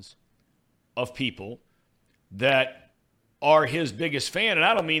thousands, of people that are his biggest fan. And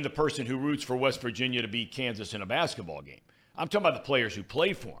I don't mean the person who roots for West Virginia to beat Kansas in a basketball game. I'm talking about the players who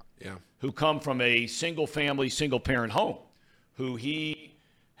play for him, who come from a single-family, single-parent home, who he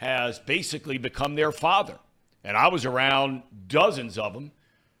has basically become their father. And I was around dozens of them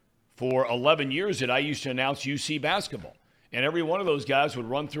for 11 years that I used to announce UC basketball. And every one of those guys would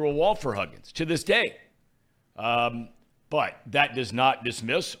run through a wall for Huggins to this day. But that does not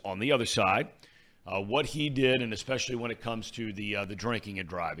dismiss, on the other side, what he did, and especially when it comes to the drinking and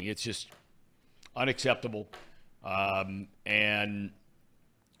driving. It's just unacceptable. And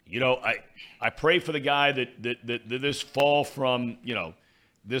I pray for the guy that this fall from,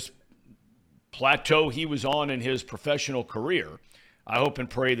 this plateau he was on in his professional career. I hope and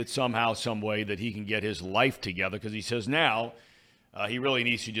pray that somehow, some way, that he can get his life together, because he says now he really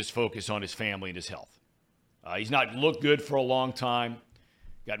needs to just focus on his family and his health. He's not looked good for a long time,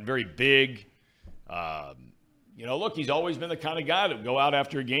 gotten very big. Look, he's always been the kind of guy that would go out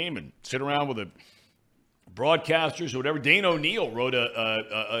after a game and sit around with the broadcasters or whatever. Dane O'Neill wrote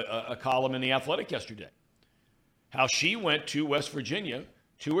a column in The Athletic yesterday, how she went to West Virginia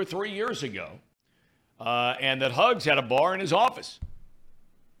 2 or 3 years ago, and that Hugs had a bar in his office.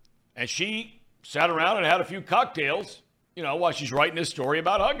 And she sat around and had a few cocktails, while she's writing this story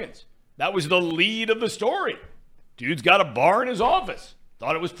about Huggins. That was the lead of the story. Dude's got a bar in his office.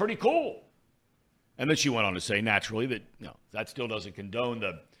 Thought it was pretty cool. And then she went on to say, naturally, that that still doesn't condone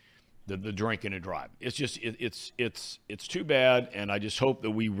the drinking and driving. It's just it's too bad, and I just hope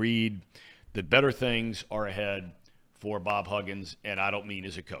that we read that better things are ahead for Bob Huggins, and I don't mean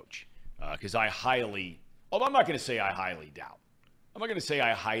as a coach, because although I'm not going to say I highly doubt. I'm not going to say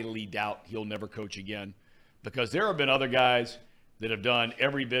I highly doubt he'll never coach again, because there have been other guys that have done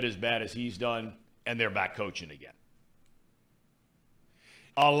every bit as bad as he's done, and they're back coaching again.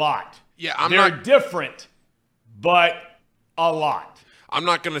 A lot. Yeah, they're different, but a lot. I'm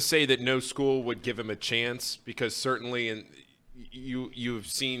not going to say that no school would give him a chance, because certainly you've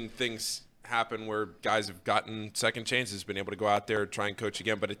seen things happen where guys have gotten second chances, been able to go out there and try and coach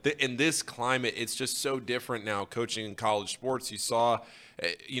again. But in this climate, it's just so different now coaching in college sports. You saw,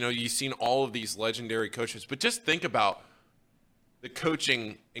 you've seen all of these legendary coaches. But just think about the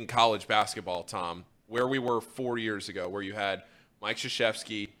coaching in college basketball, Tom, where we were 4 years ago, where you had Mike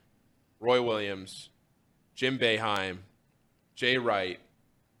Krzyzewski, Roy Williams, Jim Boeheim, Jay Wright,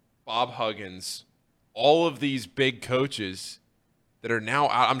 Bob Huggins, all of these big coaches that are now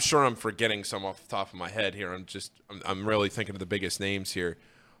out. I'm sure I'm forgetting some off the top of my head here. I'm really thinking of the biggest names here.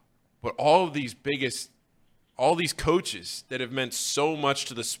 But all these coaches that have meant so much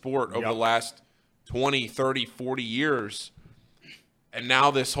to the sport over the last 20, 30, 40 years, and now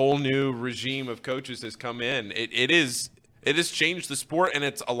this whole new regime of coaches has come in. It has changed the sport, and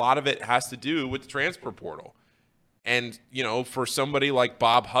a lot of it has to do with the transfer portal. And, for somebody like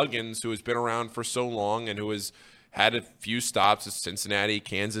Bob Huggins, who has been around for so long and who has had a few stops at Cincinnati,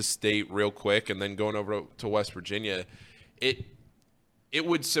 Kansas State real quick, and then going over to West Virginia, it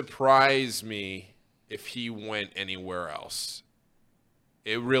would surprise me if he went anywhere else.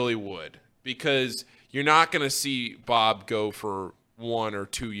 It really would, because you're not going to see Bob go for 1 or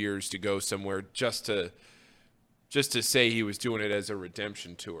 2 years to go somewhere just to say he was doing it as a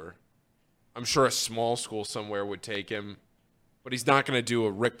redemption tour. I'm sure a small school somewhere would take him, but he's not going to do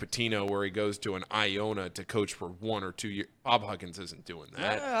a Rick Pitino where he goes to an Iona to coach for 1 or 2 years. Bob Huggins isn't doing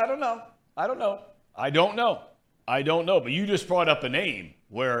that. I don't know. But you just brought up a name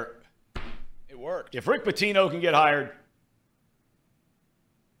where it worked. If Rick Pitino can get hired,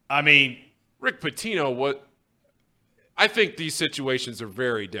 Rick Pitino, I think these situations are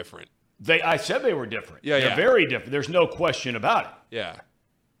very different. I said they were different. They're very different. There's no question about it. Yeah.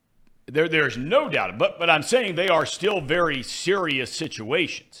 There's no doubt. But I'm saying they are still very serious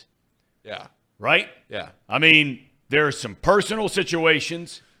situations. Yeah. Right? Yeah. There's some personal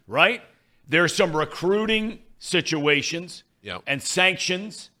situations, right? There's some recruiting situations and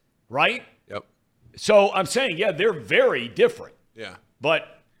sanctions, right? Yep. So I'm saying, they're very different. Yeah.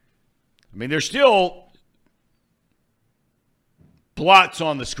 But, there's still blots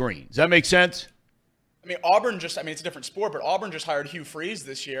on the screen. Does that make sense? Auburn it's a different sport, but Auburn just hired Hugh Freeze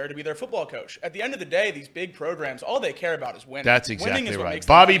this year to be their football coach. At the end of the day, these big programs, all they care about is winning. That's exactly winning is what right. makes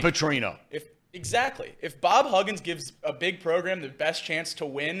them Bobby money. Petrino. If Bob Huggins gives a big program the best chance to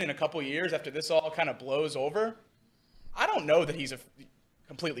win in a couple years after this all kind of blows over, I don't know that he's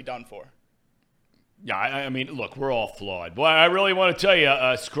completely done for. Yeah, look, we're all flawed. Boy, I really want to tell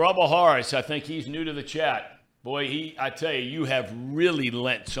you, Scrubble Horace, I think he's new to the chat. Boy, I tell you have really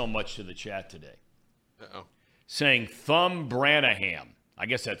lent so much to the chat today. Uh-oh. Saying Thumb Branaham, I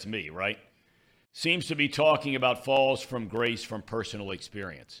guess that's me, right? Seems to be talking about falls from grace from personal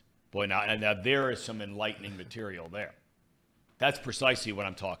experience. Boy, now there is some enlightening material there. That's precisely what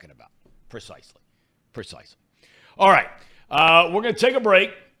I'm talking about. Precisely. All right, we're going to take a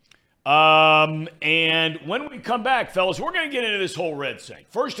break. And when we come back, fellas, we're going to get into this whole Reds thing.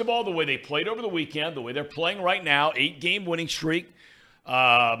 First of all, the way they played over the weekend, the way they're playing right now, 8-game winning streak.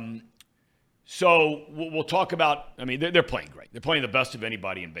 So we'll talk about, they're playing great. They're playing the best of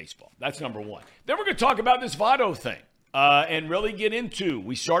anybody in baseball. That's number one. Then we're going to talk about this Votto thing and really get into,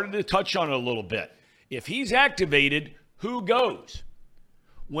 we started to touch on it a little bit. If he's activated, who goes?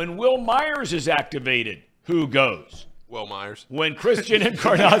 When Will Myers is activated, who goes? Will Myers. When Christian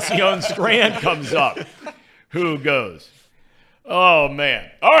Encarnacion Strand comes up, who goes? Oh, man.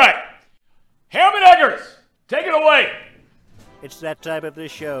 All right. Ham and Eggers, take it away. It's that time of the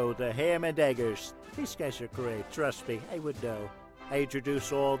show, the Ham and Eggers. These guys are great. Trust me, I would know. I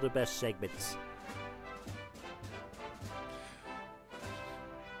introduce all the best segments.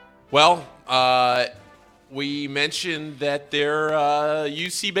 Well, we mentioned that their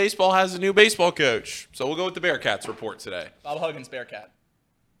UC baseball has a new baseball coach. So we'll go with the Bearcats report today. Bob Huggins, Bearcat.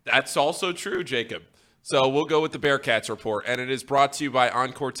 That's also true, Jacob. So we'll go with the Bearcats report, and it is brought to you by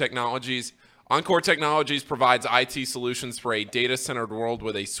Encore Technologies. Encore Technologies provides IT solutions for a data-centered world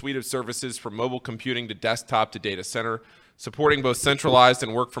with a suite of services from mobile computing to desktop to data center, supporting both centralized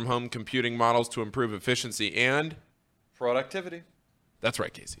and work-from-home computing models to improve efficiency and Productivity. That's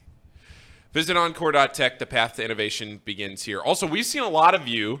right, Casey. Visit Encore.tech. The path to innovation begins here. Also, we've seen a lot of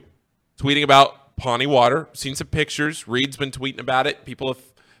you tweeting about Pawnee Water. Seen some pictures. Reed's been tweeting about it. People have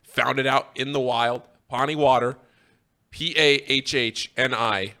found it out in the wild. Pawnee Water,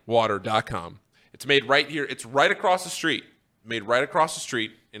 PAHHNI water.com. It's made right here. It's right across the street. Made right across the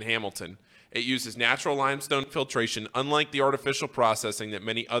street in Hamilton. It uses natural limestone filtration, unlike the artificial processing that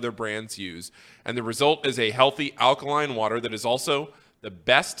many other brands use. And the result is a healthy alkaline water that is also the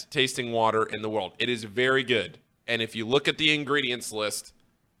best tasting water in the world. It is very good. And if you look at the ingredients list,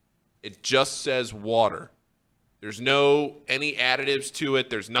 it just says water. There's no any additives to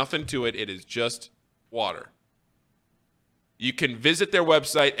it. There's nothing to it. It is just water. You can visit their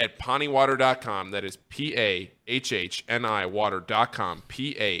website at pawneewater.com. That is PAHHNI water.com.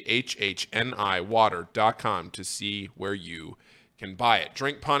 PAHHNI water.com to see where you can buy it.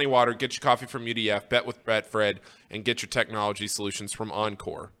 Drink Pawnee Water, get your coffee from UDF, bet with Betfred, and get your technology solutions from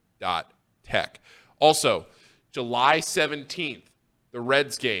Encore.tech. Also, July 17th, the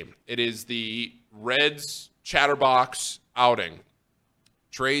Reds game. It is the Reds Chatterbox outing.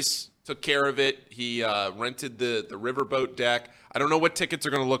 Trace took care of it. He rented the riverboat deck. I don't know what tickets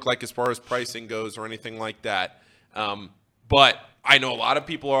are going to look like as far as pricing goes or anything like that. But I know a lot of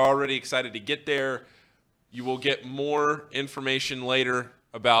people are already excited to get there. You will get more information later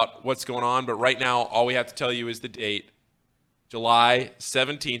about what's going on. But right now, all we have to tell you is the date. July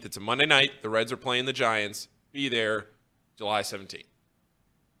 17th. It's a Monday night. The Reds are playing the Giants. Be there July 17th.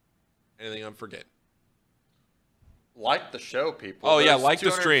 Anything I'm forgetting? Like the show, people. Oh, yeah, There's like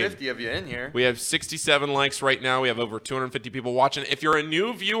the stream. 250 of you in here. We have 67 likes right now. We have over 250 people watching. If you're a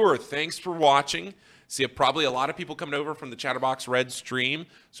new viewer, thanks for watching. See, probably a lot of people coming over from the Chatterbox Red stream.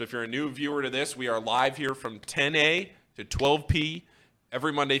 So if you're a new viewer to this, we are live here from 10 a to 12 p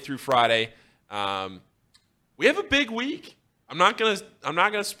every Monday through Friday. We have a big week. I'm not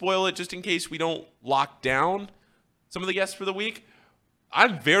gonna spoil it just in case we don't lock down some of the guests for the week.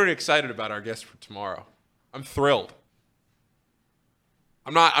 I'm very excited about our guest for tomorrow. I'm thrilled.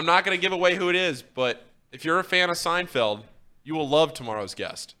 I'm not going to give away who it is, but if you're a fan of Seinfeld, you will love tomorrow's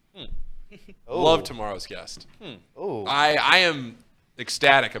guest. Love tomorrow's guest. I am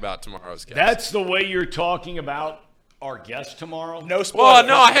ecstatic about tomorrow's guest. That's the way you're talking about our guest tomorrow? No spoilers. Well,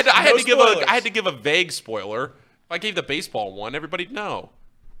 no, I had spoilers. to give a vague spoiler. If I gave the baseball one, everybody'd know.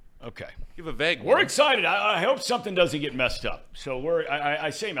 Okay. Give a vague We're one. excited. I hope something doesn't get messed up. So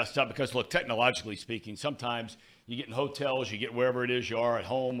I say messed up because, look, technologically speaking, sometimes you get in hotels, you get wherever it is you are, at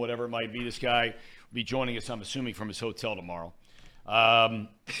home, whatever it might be. This guy will be joining us, I'm assuming, from his hotel tomorrow. But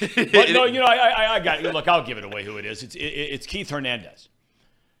no, I got it. Look, I'll give it away who it is. It's Keith Hernandez.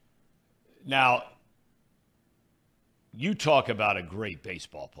 Now, you talk about a great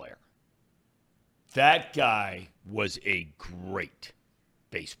baseball player. That guy was a great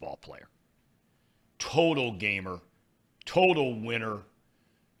baseball player. Total gamer, total winner,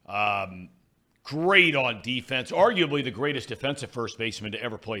 great on defense, arguably the greatest defensive first baseman to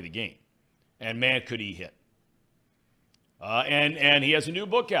ever play the game. And man, could he hit. And he has a new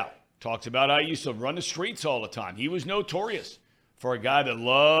book out. Talks about how he used to run the streets all the time. He was notorious for a guy that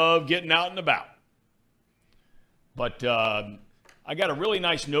loved getting out and about. But I got a really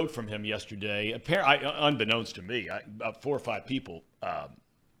nice note from him yesterday. Unbeknownst to me, about 4 or 5 people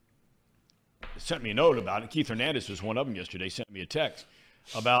sent me a note about it. Keith Hernandez was one of them yesterday, sent me a text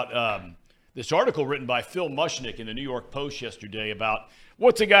about this article written by Phil Mushnick in the New York Post yesterday about,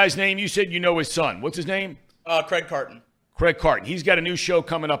 what's the guy's name? You said you know his son. What's his name? Craig Carton. Craig Carton. He's got a new show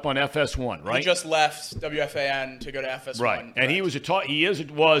coming up on FS1, right? He just left WFAN to go to FS1. Right. And he was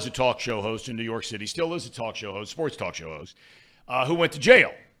was a talk show host in New York City, still is a talk show host, sports talk show host, who went to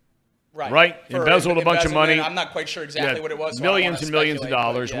jail. Right? Embezzled a bunch of money. I'm not quite sure exactly what it was. So millions and millions of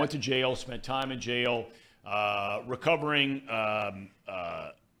dollars. Went to jail, spent time in jail, recovering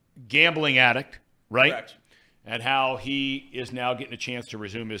gambling addict, right? Correct. And how he is now getting a chance to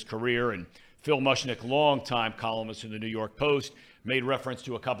resume his career. And Phil Mushnick, longtime columnist in the New York Post, made reference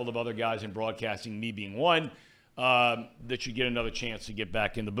to a couple of other guys in broadcasting, me being one, that should get another chance to get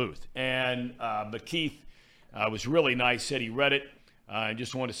back in the booth. And but Keith was really nice, said he read it. I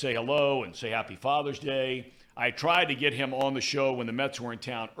just wanted to say hello and say Happy Father's Day. I tried to get him on the show when the Mets were in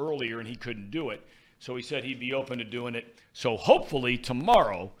town earlier, and he couldn't do it. So he said he'd be open to doing it. So hopefully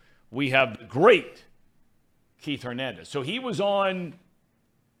tomorrow we have the great Keith Hernandez. So he was on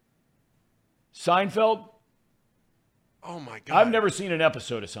Seinfeld. Oh, my God. I've never seen an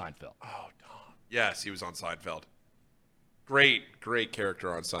episode of Seinfeld. Oh, Tom. Yes, he was on Seinfeld. Great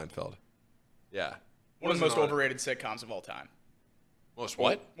character on Seinfeld. Yeah. One of the most overrated sitcoms of all time. Most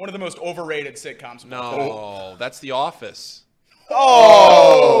what? One of the most overrated sitcoms of all time. No, that's The Office.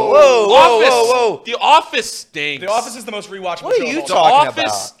 Oh! Whoa! The Office stinks. The Office is the most rewatchable What are show you of all The time. talking Office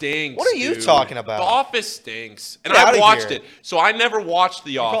about? stinks. What are you dude. talking about? The Office stinks. And Get I've outta watched here. it. So I never watched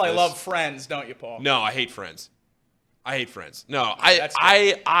The You Office. probably love Friends, don't you, Paul? No, I hate Friends. No, That's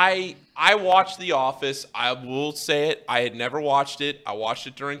I watched The Office. I will say it. I had never watched it. I watched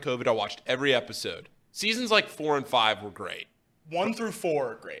it during COVID. I watched every episode. Seasons like 4 and 5 were great. 1 through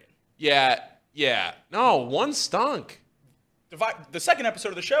 4 are great. Yeah. No, 1 stunk. The second episode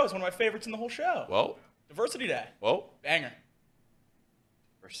of the show is one of my favorites in the whole show. Well, Diversity Day. Banger.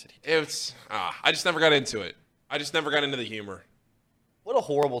 I just never got into it. I just never got into the humor. What a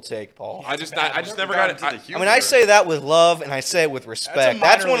horrible take, Paul. I just never got into the humor. I mean, I say that with love and I say it with respect.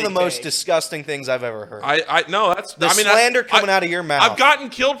 That's one of the minor most league disgusting things I've ever heard. No, that's The slander coming out of your mouth. I've gotten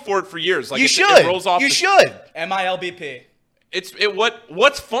killed for it for years. Like you it should. rolls off You the- should. MILBP.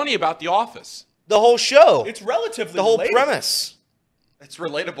 What's funny about The Office? The whole show. It's relatively the whole relatable. premise. It's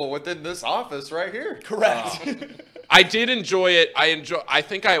relatable within this office right here. Correct. I did enjoy it. I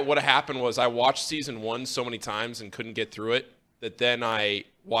think what happened was I watched season 1 so many times and couldn't get through it that then I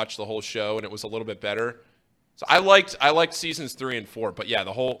watched the whole show and it was a little bit better. So I liked seasons 3 and 4, but yeah,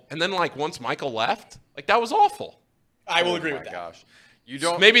 and then like once Michael left, like that was awful. I will agree with that. Gosh. You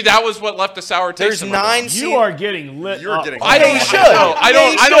don't. Maybe that was what left a sour taste. There's in my 9 mouth. seasons. You are getting lit You're up. getting I don't. you should. No, I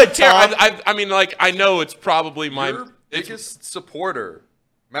don't. Yeah, I you don't should, care. Tom. I mean, like I know it's probably my Your biggest supporter,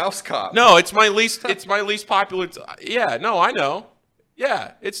 Mouse Cop. No, it's my least. It's my least popular. Yeah, no, I know.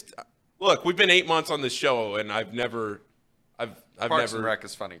 Yeah, look. We've been 8 months on this show, and I've never. Parks and Rec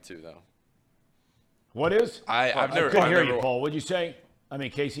is funny too, though. What is? I've I never. couldn't I've hear never- you, Paul. What'd you say? I mean,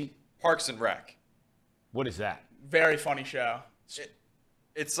 Casey. Parks and Rec. What is that? Very funny show.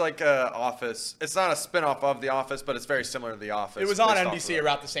 It's like a Office. It's not a spinoff of The Office, but it's very similar to The Office. It was on based off NBC of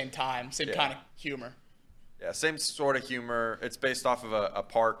around the same time. Same Yeah. kind of humor. Yeah, same sort of humor. It's based off of a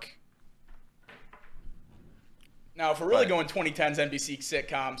park. Now, if we're really Right. going 2010s NBC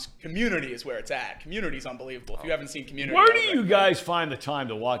sitcoms, Community is where it's at. Community's unbelievable. If you haven't seen Community, Where I do would you recommend guys find the time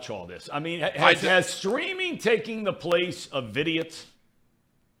to watch all this? I mean, has streaming taking the place of vidiots?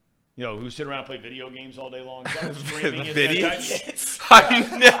 You know, who sit around and play video games all day long? Is that what streaming is? Vidiots?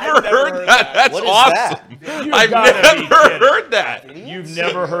 I've never heard that. That's What is awesome. You've I've gotta be never kidding. heard that. You've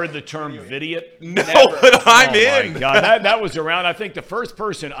never heard the term vidiot? No, but I'm Oh, in. my God. That was around. I think the first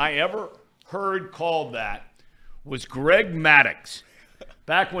person I ever heard called that was Greg Maddux.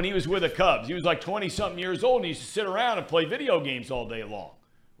 Back when he was with the Cubs. He was like 20-something years old, and he used to sit around and play video games all day long,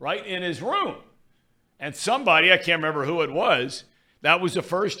 right, in his room. And somebody, I can't remember who it was, that was the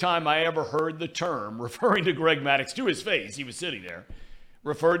first time I ever heard the term, referring to Greg Maddux to his face, he was sitting there,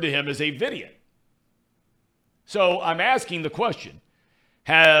 referred to him as a vidiot. So I'm asking the question,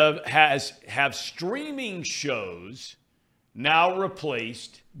 have streaming shows now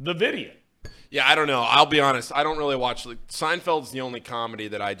replaced the vidiot? Yeah, I don't know. I'll be honest. I don't really watch. Seinfeld's the only comedy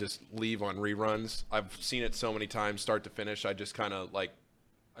that I just leave on reruns. I've seen it so many times, start to finish. I just kind of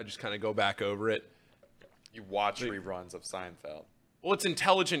go back over it. You watch reruns of Seinfeld. Well, it's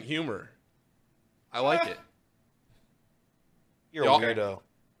intelligent humor. I like it. You're Y'all- a weirdo.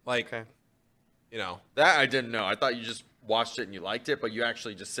 Like, you know. That I didn't know. I thought you just watched it and you liked it, but you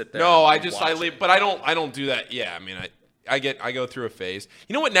actually just sit there. No, and I watch leave, it. but I don't do that. Yeah, I mean, I go through a phase.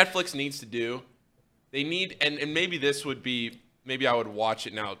 You know what Netflix needs to do? They need, and maybe this would be, maybe I would watch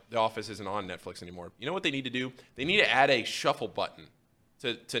it now. The Office isn't on Netflix anymore. You know what they need to do? They need to add a shuffle button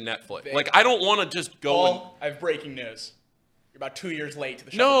to Netflix. Like, I don't want to just go and. Paul, I have breaking news. You're about 2 years late to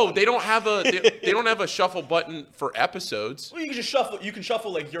the show. No, they don't have they don't have a shuffle button for episodes. Well, you can just shuffle. You can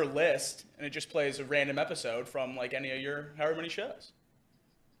shuffle like your list, and it just plays a random episode from like any of your however many shows.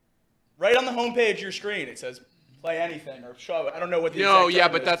 Right on the homepage of your screen, it says play anything or show. I don't know what the No, exact yeah,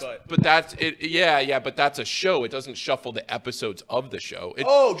 term but is, that's it. Yeah, but that's a show. It doesn't shuffle the episodes of the show.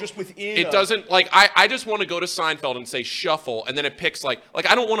 Just within. It doesn't like I just want to go to Seinfeld and say shuffle, and then it picks like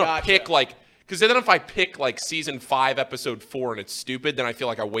I don't want to pick like because then if I pick like season 5 episode 4 and it's stupid, then I feel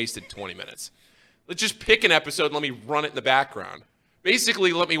like I wasted 20 minutes. Let's just pick an episode and let me run it in the background.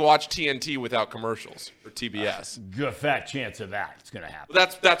 Basically, let me watch TNT without commercials or TBS. Good fat chance of that. It's going to happen.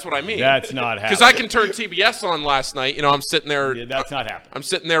 That's what I mean. That's not happening. Because I can turn TBS on last night. You know, I'm sitting there. Yeah, that's not happening. I'm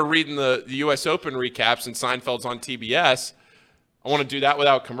sitting there reading the U.S. Open recaps, and Seinfeld's on TBS. I want to do that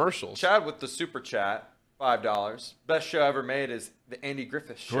without commercials. Chad with the super chat, $5. Best show ever made is the Andy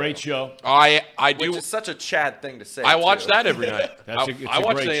Griffith Show. Great show. I do. Which is such a Chad thing to say. I watch too. that every night. I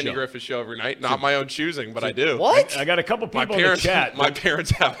watch great the Andy show. Griffith Show every night. Not my own choosing, but I do. What? I got a couple people in the chat. My parents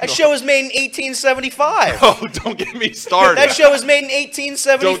have. That show was made in 1875. Oh, don't get me started. That show was made in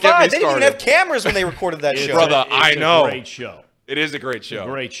 1875. Don't get me They didn't even started. have cameras when they recorded that show. Brother, I know. It's a great show. It is a great show.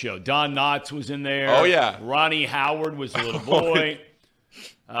 Great show. Don Knotts was in there. Oh, yeah. Ronnie Howard was a little boy.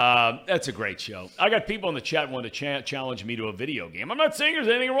 That's a great show. I got people in the chat wanting to challenge me to a video game. I'm not saying there's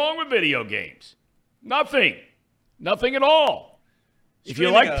anything wrong with video games. Nothing. Nothing at all. If you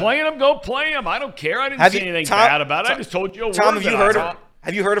like playing them, go play them. I don't care. I didn't say anything bad about it. I just told you a word. Tom,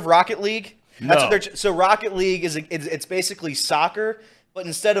 have you heard of Rocket League? No. So Rocket League it's basically soccer, but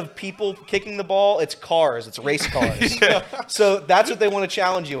instead of people kicking the ball, it's cars. It's race cars. So that's what they want to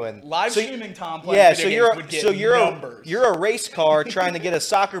challenge you in. Live so, streaming Tom playing video games would get numbers. You're a race car trying to get a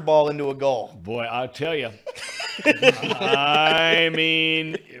soccer ball into a goal. Boy, I'll tell you. I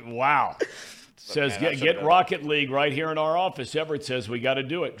mean, wow. Says get Rocket League right here in our office. Everett says we got to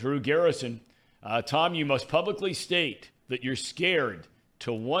do it. Drew Garrison. Tom, you must publicly state that you're scared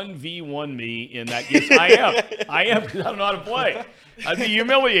to 1v1 me in that. Yes, I am. I am because I don't know how to play. I'd be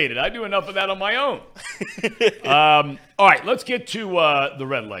humiliated. I do enough of that on my own. All right, let's get to the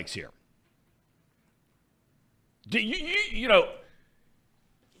Red Legs here. You know,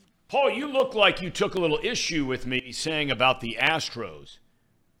 Paul, you look like you took a little issue with me saying about the Astros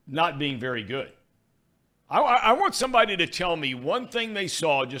not being very good. I want somebody to tell me one thing they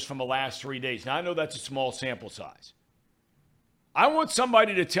saw just from the last 3 days. Now, I know that's a small sample size. I want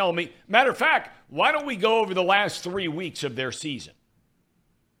somebody to tell me. Matter of fact, why don't we go over the last 3 weeks of their season?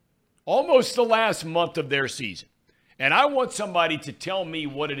 Almost the last month of their season. And I want somebody to tell me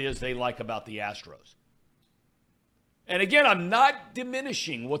what it is they like about the Astros. And again, I'm not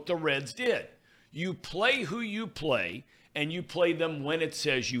diminishing what the Reds did. You play who you play, and you play them when it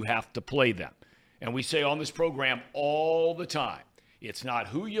says you have to play them. And we say on this program all the time, it's not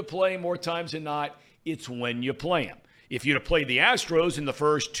who you play more times than not, it's when you play them. If you'd have played the Astros in the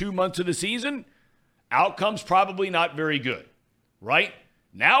first 2 months of the season, outcome's probably not very good, right?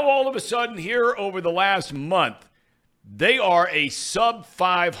 Now, all of a sudden, here over the last month, they are a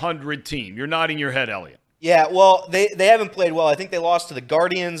sub-500 team. You're nodding your head, Elliot. Yeah, well, they haven't played well. I think they lost to the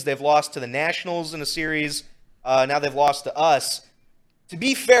Guardians. They've lost to the Nationals in a series. Now they've lost to us. To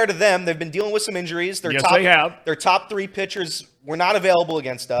be fair to them, they've been dealing with some injuries. They have. Their top 3 pitchers were not available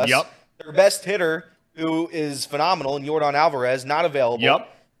against us. Yep. Their best hitter, who is phenomenal, and Yordan Alvarez, not available. Yep.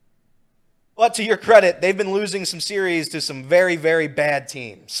 But to your credit, they've been losing some series to some very, very bad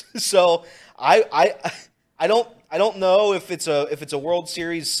teams. So I don't know if it's a World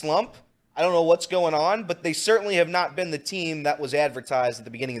Series slump. I don't know what's going on, but they certainly have not been the team that was advertised at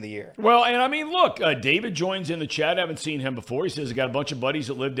the beginning of the year. Well, and I mean, look, David joins in the chat. I haven't seen him before. He says he's got a bunch of buddies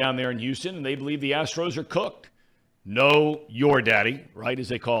that live down there in Houston, and they believe the Astros are cooked. No, your daddy, right, as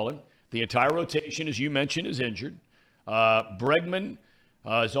they call him. The entire rotation, as you mentioned, is injured. Bregman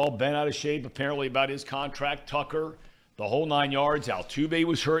is all bent out of shape, apparently, about his contract. Tucker, the whole 9 yards. Altuve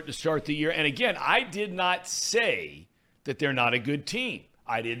was hurt to start the year. And again, I did not say that they're not a good team.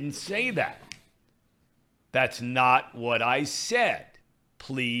 I didn't say that. That's not what I said.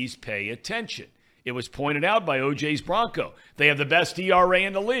 Please pay attention. It was pointed out by OJ's Bronco. They have the best ERA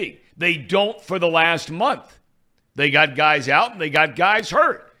in the league. They don't for the last month. They got guys out and they got guys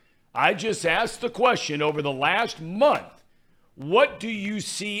hurt. I just asked the question over the last month, what do you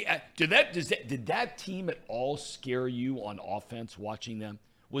see? Did that team at all scare you on offense watching them?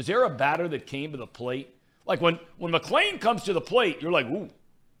 Was there a batter that came to the plate? Like when McClain comes to the plate, you're like, ooh.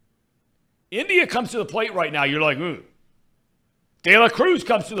 India comes to the plate right now, you're like, ooh. De La Cruz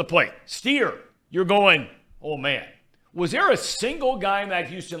comes to the plate. Steer, you're going, oh, man. Was there a single guy in that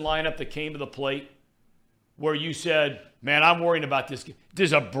Houston lineup that came to the plate where you said, man, I'm worrying about this?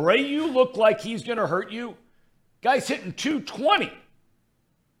 Does Abreu look like he's going to hurt you? Guy's hitting 220.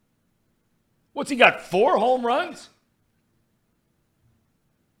 What's he got, 4 home runs?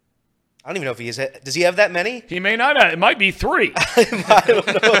 I don't even know if he is. Does he have that many? He may not have. It might be 3. I don't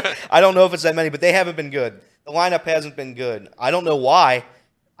know. I don't know if it's that many, but they haven't been good. The lineup hasn't been good. I don't know why.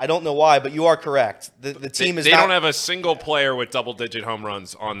 But you are correct. The team is. They don't have a single player with double-digit home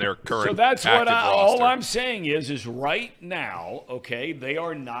runs on their current. So that's what roster. all I'm saying is right now, okay, they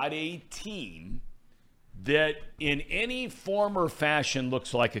are not a team that in any form or fashion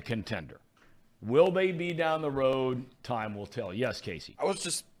looks like a contender. Will they be down the road? Time will tell. Yes, Casey.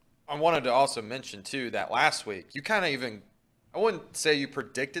 I wanted to also mention too that last week you kind of even, I wouldn't say you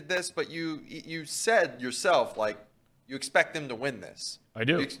predicted this, but you said yourself, like, you expect them to win this. I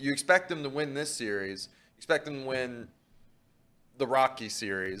do. You expect them to win this series. You expect them to win the Rockies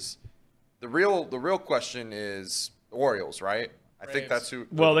series. The real question is the Orioles, right? I think that's who.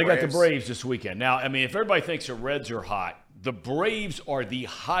 Well, they got the Braves this weekend. Now, I mean, if everybody thinks the Reds are hot, the Braves are the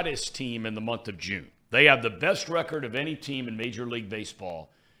hottest team in the month of June. They have the best record of any team in Major League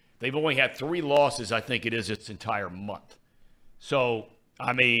Baseball. They've only had 3 losses, I think it is, its entire month. So,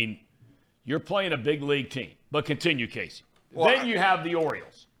 I mean, you're playing a big league team. But continue, Casey. Well, then you have the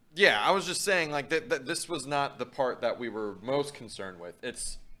Orioles. Yeah, I was just saying, like, that this was not the part that we were most concerned with.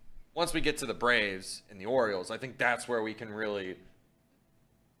 It's once we get to the Braves and the Orioles, I think that's where we can really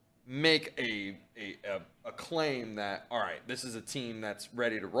make a claim that, all right, this is a team that's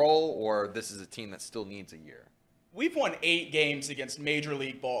ready to roll, or this is a team that still needs a year. We've won 8 games against major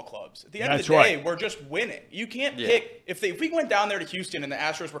league ball clubs. At the end That's of the day, right. we're just winning. You can't pick if we went down there to Houston and the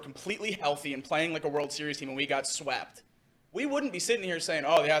Astros were completely healthy and playing like a World Series team and we got swept. We wouldn't be sitting here saying,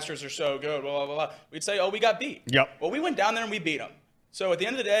 "Oh, the Astros are so good." Blah blah blah. We'd say, "Oh, we got beat." Yep. Well, we went down there and we beat them. So at the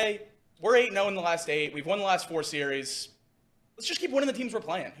end of the day, we're 8-0 in the last 8. We've won the last 4 series. Let's just keep winning the teams we're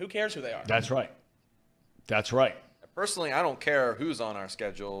playing. Who cares who they are? That's right. That's right. Personally, I don't care who's on our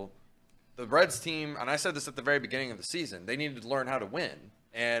schedule. The Reds team, and I said this at the very beginning of the season, they needed to learn how to win.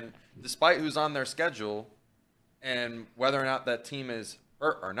 And despite who's on their schedule and whether or not that team is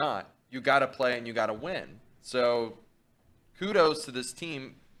hurt or not, you got to play and you got to win. So kudos to this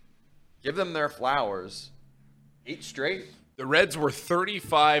team. Give them their flowers. 8 straight. The Reds were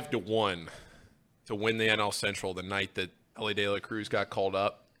 35-1 to win the NL Central the night that Elly De La Cruz got called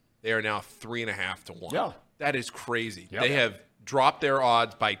up. They are now 3.5-1. Yeah. That is crazy. Yep. They have dropped their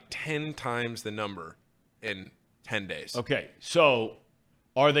odds by 10 times the number in 10 days. Okay, so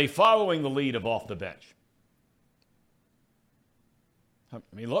are they following the lead of off the bench? I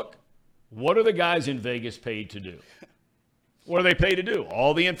mean, look, what are the guys in Vegas paid to do? What are they paid to do?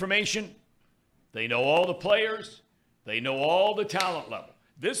 All the information. They know all the players. They know all the talent level.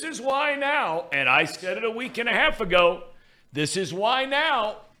 This is why now, and I said it a week and a half ago, this is why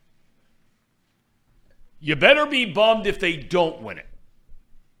now you better be bummed if they don't win it.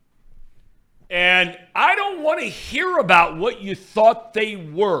 And I don't want to hear about what you thought they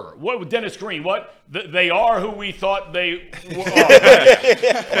were. What, Dennis Green, what? They are who we thought they were. Okay,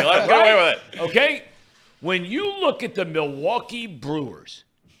 let's get away with it. Okay? When you look at the Milwaukee Brewers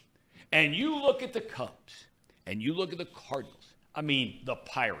and you look at the Cubs and you look at the Cardinals, I mean, the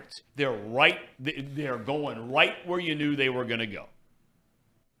Pirates, they're going right where you knew they were going to go.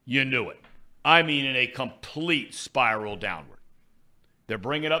 You knew it. I mean, in a complete spiral downward. They're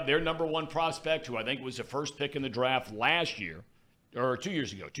bringing up their number 1 prospect, who I think was the first pick in the draft last year, or 2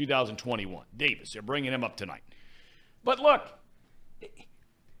 years ago, 2021, Davis. They're bringing him up tonight. But look,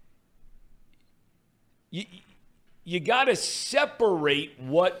 you got to separate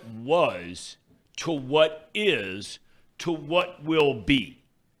what was to what is to what will be.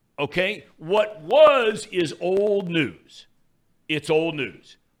 Okay? What was is old news. It's old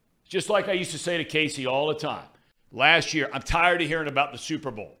news. Just like I used to say to Casey all the time. Last year, I'm tired of hearing about the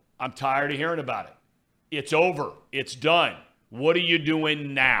Super Bowl. I'm tired of hearing about it. It's over. It's done. What are you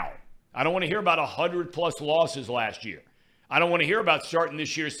doing now? I don't want to hear about 100-plus losses last year. I don't want to hear about starting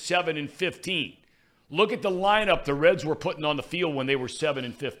this year 7-15. Look at the lineup the Reds were putting on the field when they were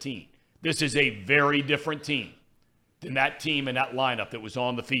 7-15. This is a very different team than that team and that lineup that was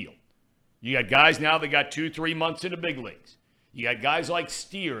on the field. You got guys now that got 2-3 months in the big leagues. You got guys like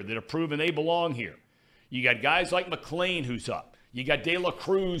Steer that have proven they belong here. You got guys like McLean who's up. You got De La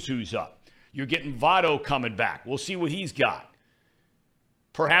Cruz who's up. You're getting Votto coming back. We'll see what he's got.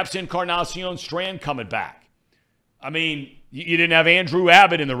 Perhaps Encarnacion Strand coming back. I mean, you didn't have Andrew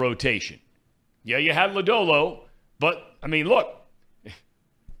Abbott in the rotation. Yeah, you had Lodolo, but, I mean, look,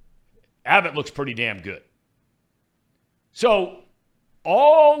 Abbott looks pretty damn good. So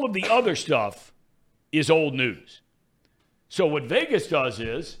all of the other stuff is old news. So what Vegas does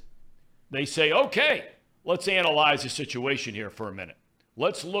is they say, okay, let's analyze the situation here for a minute.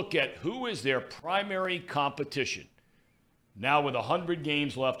 Let's look at who is their primary competition. Now with 100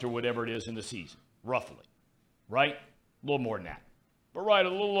 games left or whatever it is in the season, roughly, right? A little more than that. But right, a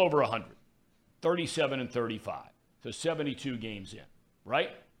little over 100. 37 and 35. So 72 games in,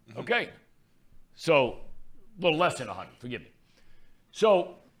 right? Mm-hmm. Okay. So a little less than 100, forgive me.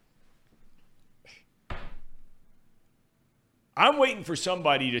 So I'm waiting for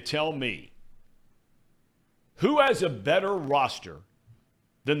somebody to tell me who has a better roster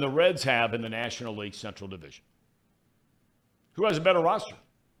than the Reds have in the National League Central Division. Who has a better roster?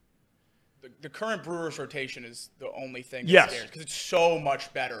 The current Brewers rotation is the only thing Yes. because it's so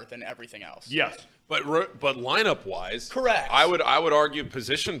much better than everything else. Yes. But lineup-wise, correct. I would argue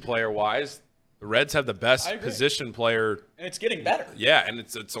position player-wise, the Reds have the best position player. And it's getting better. Yeah, and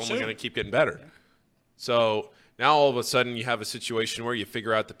it's only going to keep getting better. Yeah. So now all of a sudden you have a situation where you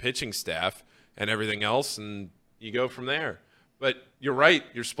figure out the pitching staff and everything else, and you go from there. But you're right.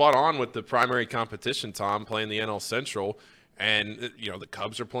 You're spot on with the primary competition, Tom, playing the NL Central. And, the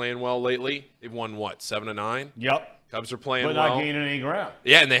Cubs are playing well lately. They've won, 7-9? Yep. Cubs are playing well. But not gaining any ground.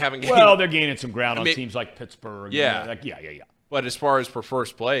 Yeah, and they haven't gained. Well, they're gaining some ground on teams like Pittsburgh. Yeah. Yeah. But as far as for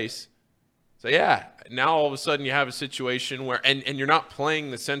first place, so now all of a sudden you have a situation where, and you're not playing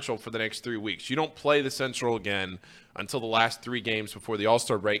the Central for the next 3 weeks. You don't play the Central again until the last 3 games before the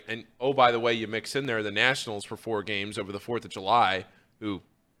All-Star break. And, by the way, you mix in there the Nationals for 4 games over the 4th of July, who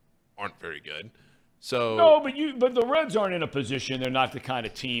aren't very good. So no, but the Reds aren't in a position. They're not the kind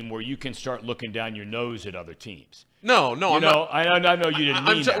of team where you can start looking down your nose at other teams. No, I'm not. I know you didn't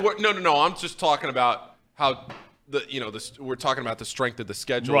mean that. No. I'm just talking about how we're talking about the strength of the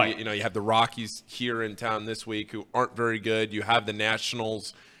schedule. Right. You have the Rockies here in town this week who aren't very good. You have the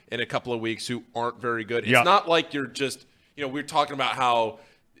Nationals in a couple of weeks who aren't very good. It's not like you're just we're talking about how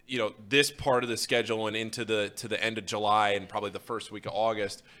this part of the schedule and into the end of July and probably the first week of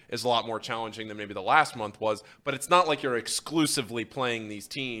August is a lot more challenging than maybe the last month was. But it's not like you're exclusively playing these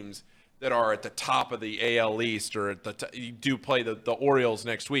teams that are at the top of the AL East or you do play the Orioles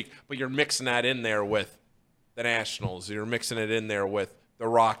next week, but you're mixing that in there with the Nationals. You're mixing it in there with the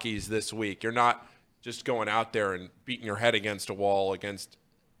Rockies this week. You're not just going out there and beating your head against a wall against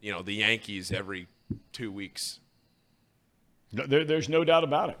the Yankees every 2 weeks. There's no doubt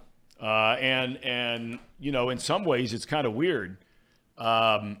about it. And in some ways it's kind of weird.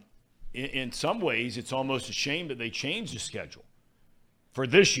 In some ways it's almost a shame that they changed the schedule for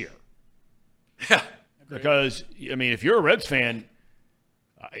this year. Yeah. Because, if you're a Reds fan,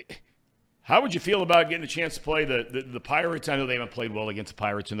 how would you feel about getting a chance to play the Pirates? I know they haven't played well against the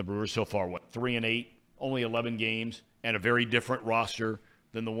Pirates and the Brewers so far. 3-8, only 11 games, and a very different roster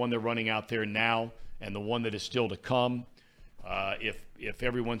than the one they're running out there now and the one that is still to come. If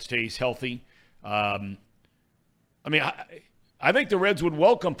everyone stays healthy. I think the Reds would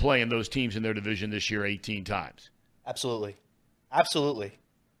welcome playing those teams in their division this year 18 times. Absolutely.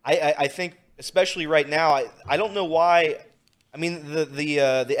 I think, especially right now, I don't know why.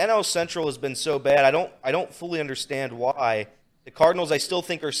 The NL Central has been so bad. I don't fully understand why. The Cardinals I still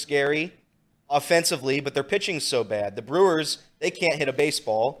think are scary offensively, but their pitching's so bad. The Brewers, they can't hit a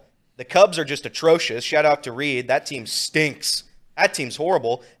baseball. The Cubs are just atrocious. Shout out to Reed. That team stinks. That team's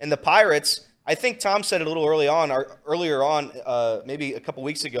horrible. And the Pirates, I think Tom said it a little earlier on, maybe a couple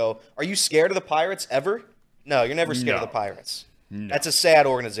weeks ago. Are you scared of the Pirates ever? No, you're never scared of the Pirates. No. That's a sad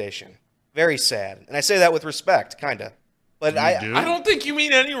organization. Very sad. And I say that with respect, kind of. But I don't think you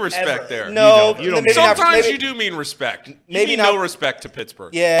mean any respect there. No, you don't. Sometimes you do mean respect. Maybe no respect to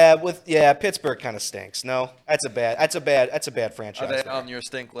Pittsburgh. Yeah, Pittsburgh kind of stinks. No, that's a bad franchise. Are they on your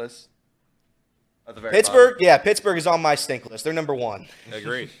stink list? At the very Pittsburgh, bottom? yeah, Pittsburgh is on my stink list. They're number 1.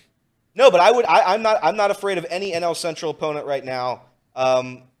 Agreed. No, but I'm not afraid of any NL Central opponent right now,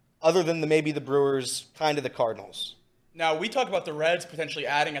 other than maybe the Brewers, kind of the Cardinals. Now, we talked about the Reds potentially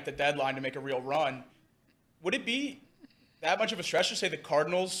adding at the deadline to make a real run. Would it be that much of a stretch to say the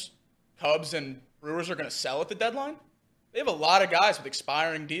Cardinals, Cubs, and Brewers are going to sell at the deadline? They have a lot of guys with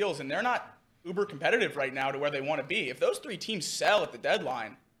expiring deals, and they're not uber competitive right now to where they want to be. If those 3 teams sell at the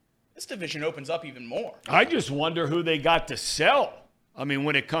deadline, this division opens up even more. I just wonder who they got to sell.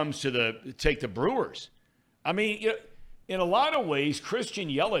 When it comes to take the Brewers. In a lot of ways, Christian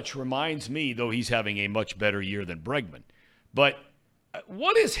Yelich reminds me, though he's having a much better year than Bregman. But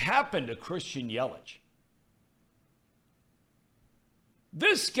what has happened to Christian Yelich?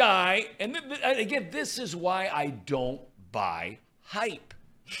 This guy, and again, this is why I don't buy hype.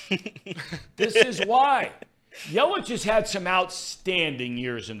 This is why. Yelich has had some outstanding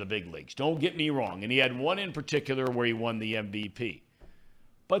years in the big leagues. Don't get me wrong. And he had one in particular where he won the MVP.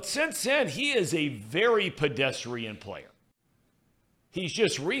 But since then, he is a very pedestrian player. He's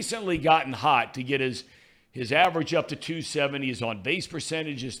just recently gotten hot to get his His average up to 270. His on-base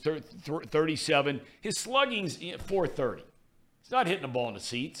percentage is 37. His slugging's 430. He's not hitting the ball in the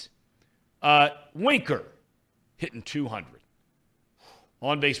seats. Winker hitting 200.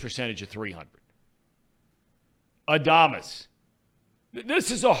 On-base percentage of 300. Adames.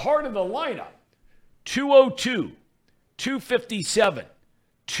 This is the heart of the lineup. 202, 257,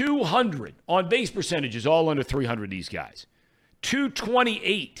 200. On-base percentages all under 300, these guys.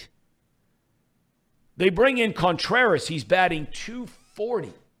 228. They bring in Contreras. He's batting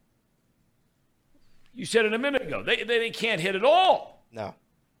 240. You said it a minute ago. They can't hit at all. No.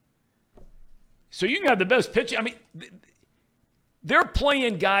 So you can have the best pitch. I mean, they're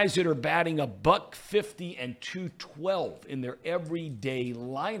playing guys that are batting $150 and 212 in their everyday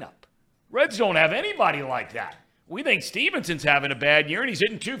lineup. Reds don't have anybody like that. We think Stevenson's having a bad year and he's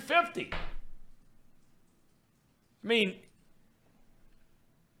hitting 250. I mean,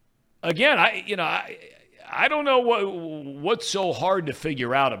 again, I don't know what's so hard to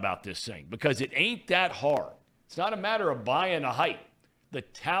figure out about this thing because it ain't that hard. It's not a matter of buying a hype. The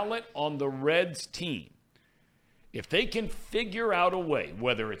talent on the Reds team, if they can figure out a way,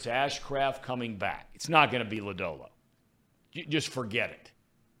 whether it's Ashcraft coming back, it's not going to be Lodolo. Just forget it.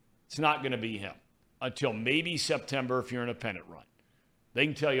 It's not going to be him until maybe September if you're in a pennant run. They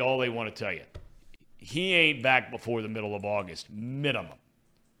can tell you all they want to tell you. He ain't back before the middle of August, minimum.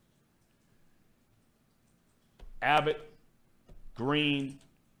 Abbott, Green,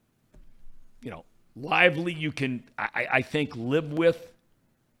 Lively you can, I think, live with.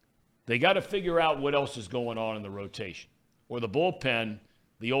 They got to figure out what else is going on in the rotation. Or the bullpen,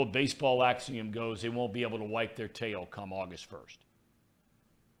 the old baseball axiom goes, they won't be able to wipe their tail come August 1st.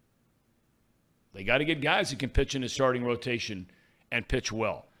 They got to get guys who can pitch in the starting rotation and pitch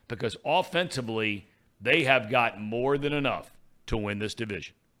well. Because offensively, they have got more than enough to win this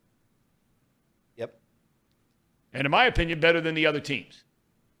division. Yep. And in my opinion, better than the other teams.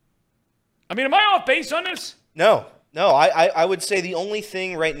 I mean, am I off base on this? No, I would say the only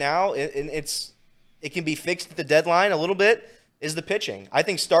thing right now, and it can be fixed at the deadline a little bit, is the pitching. I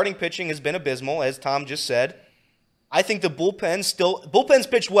think starting pitching has been abysmal, as Tom just said. I think the bullpen's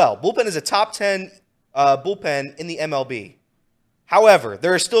pitched well. Bullpen is a top 10 bullpen in the MLB. However,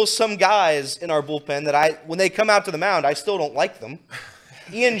 there are still some guys in our bullpen that when they come out to the mound, I still don't like them.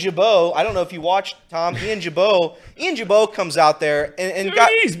 Ian Jabot, I don't know if you watched, Tom. Ian Jabot comes out there and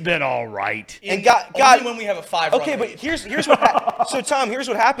he's been all right. And got only when we have a 5-run Okay, lead. but here's what so Tom, here's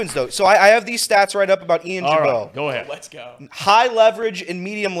what happens though. So I have these stats right up about Ian All Jabot. right, go ahead. Let's go. High leverage and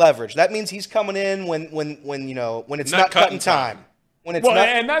medium leverage. That means he's coming in when it's not cutting time. When it's not,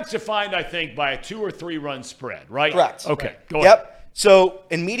 and that's defined, I think, by a 2 or 3 run spread, right? Correct. Okay, go ahead. Yep. So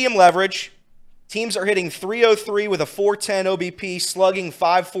in medium leverage, teams are hitting 303 with a 410 OBP, slugging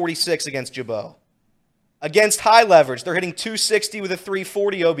 546 against Jabot. Against high leverage, they're hitting 260 with a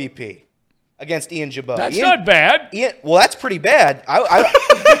 340 OBP against Ian Jabot. That's not bad. Well, that's pretty bad.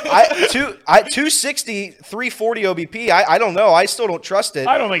 260, 340 OBP. I don't know. I still don't trust it.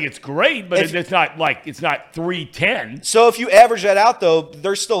 I don't think it's great, but it's not 310. So if you average that out, though,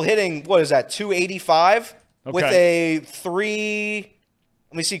 they're still hitting, what is that, 285 with a 3...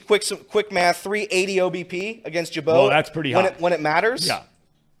 Let me see, quick math, 380 OBP against Jabot. Well, that's pretty high. When it matters. Yeah.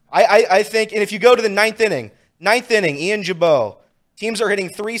 I think, and if you go to the ninth inning, Ian Jabot, teams are hitting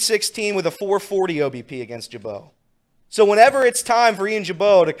 316 with a 440 OBP against Jabot. So whenever it's time for Ian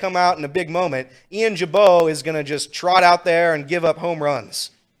Jabot to come out in a big moment, Ian Jabot is going to just trot out there and give up home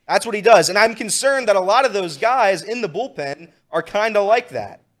runs. That's what he does. And I'm concerned that a lot of those guys in the bullpen are kind of like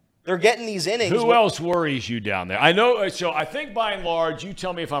that. They're getting these innings. Who else worries you down there? I know. So I think by and large, you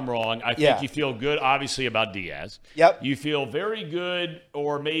tell me if I'm wrong. I think you feel good, obviously, about Diaz. Yep. You feel very good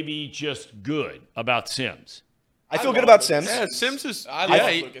or maybe just good about Sims. I feel good about Sims. Yeah, Sims is. I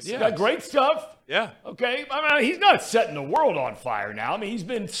love Lucas. He's got great stuff. Yeah. Okay. I mean, he's not setting the world on fire now. I mean, he's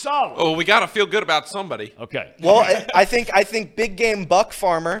been solid. Oh, we got to feel good about somebody. Okay. Well, I think big game Buck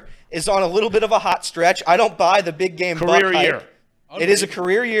Farmer is on a little bit of a hot stretch. I don't buy the big game Buck Career hype. year. It is a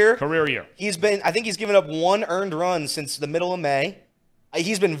career year. Career year. I think he's given up 1 earned run since the middle of May.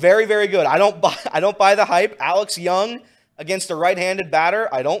 He's been very, very good. I don't buy the hype. Alex Young against a right-handed batter,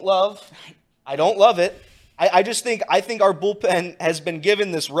 I don't love it. I think our bullpen has been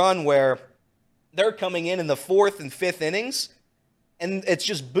given this run where they're coming in the 4th and 5th innings, and it's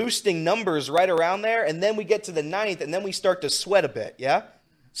just boosting numbers right around there, and then we get to the 9th, and then we start to sweat a bit, yeah?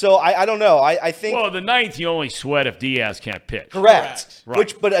 So I don't know. I think. Well, the 9th you only sweat if Diaz can't pitch. Correct.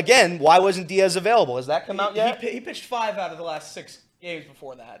 Right. But again, why wasn't Diaz available? Has that come out yet? He pitched 5 out of the last 6 games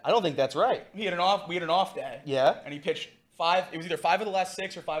before that. I don't think that's right. We had an off day. Yeah. And he pitched It was either 5 of the last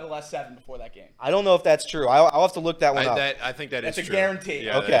 6 or 5 of the last 7 before that game. I don't know if that's true. I'll have to look that one up. I think that is That's true. a guarantee.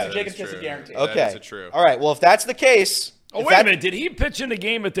 Yeah, Okay. It's a Jacob Kiss a guarantee. Okay. That is true. All right. Well, if that's the case. Oh, if wait a that- minute. Did he pitch in the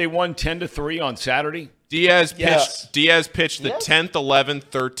game that they won 10-3 on Saturday? Diaz Yes. pitched the Yes. 10th,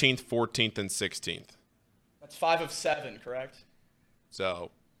 11th, 13th, 14th, and 16th. That's 5 of 7, correct?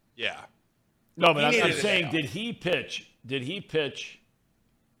 So, yeah. No, but I'm needed a saying, day off. did he pitch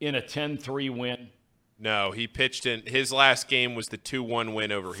in a 10-3 win No, he pitched in his last game was the 2-1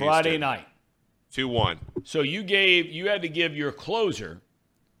 win over Friday Houston. night? 2-1. So you had to give your closer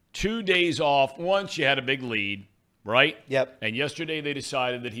 2 days off. Once you had a big lead, right? Yep. And yesterday they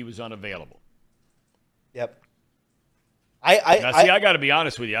decided that he was unavailable. Yep. Now, see, I got to be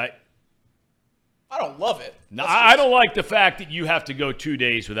honest with you. I don't love it. No, I don't like the fact that you have to go 2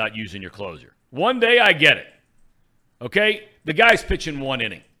 days without using your closer. 1 day, I get it. Okay? The guy's pitching 1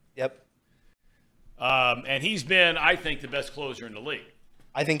 inning. Yep. And he's been, I think, the best closer in the league.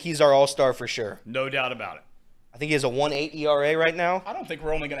 I think he's our all-star for sure. No doubt about it. I think he has a 1.8 ERA right now. I don't think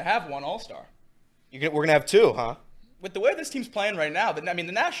we're only going to have one All-Star. We're going to have 2, huh? With the way this team's playing right now, the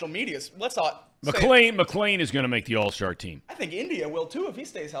national media, let's not say it. McLean is going to make the All-Star team. I think India will too if he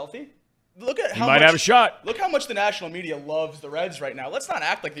stays healthy. Look at He how might much, have a shot. Look how much the national media loves the Reds right now. Let's not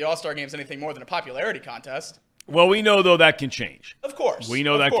act like the All-Star game is anything more than a popularity contest. Well, we know, though, that can change. Of course. We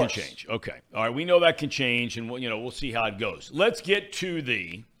know Of that course. can change. Okay. All right. We know that can change, and we'll see how it goes. Let's get to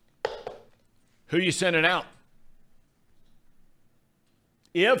who you sending out.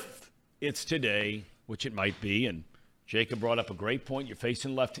 If it's today, which it might be, and Jacob brought up a great point, you're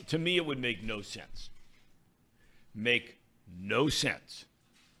facing left. To me, it would make no sense. Make no sense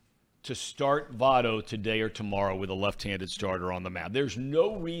to start Votto today or tomorrow with a left-handed starter on the mound. There's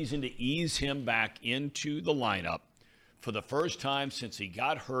no reason to ease him back into the lineup for the first time since he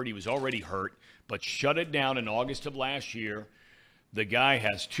got hurt. He was already hurt, but shut it down in August of last year. The guy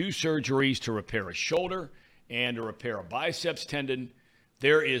has 2 surgeries to repair a shoulder and to repair a biceps tendon.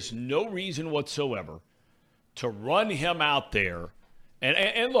 There is no reason whatsoever to run him out there.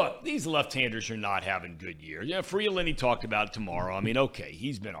 And look, these left-handers are not having good years. Yeah, Freeland, he talked about it tomorrow. I mean, okay,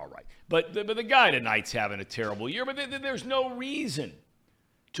 he's been all right. But the guy tonight's having a terrible year. But there's no reason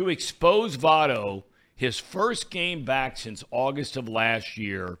to expose Votto, his first game back since August of last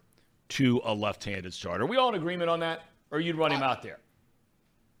year, to a left-handed starter. Are we all in agreement on that? Or you'd run him out there?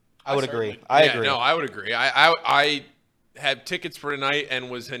 I would agree. I agree. No, I would agree. I had tickets for tonight and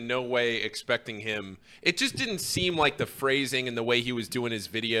was in no way expecting him. It just didn't seem like the phrasing and the way he was doing his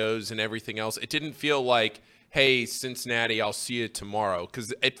videos and everything else. It didn't feel like, hey, Cincinnati, I'll see you tomorrow.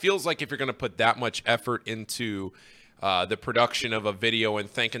 Because it feels like if you're going to put that much effort into the production of a video and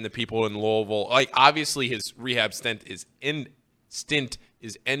thanking the people in Louisville, like obviously his rehab stint is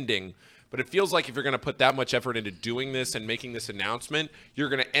ending. But it feels like if you're going to put that much effort into doing this and making this announcement, you're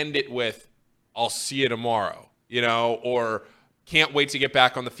going to end it with, I'll see you tomorrow. Or can't wait to get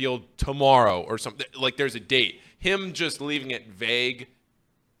back on the field tomorrow or something. Like there's a date. Him just leaving it vague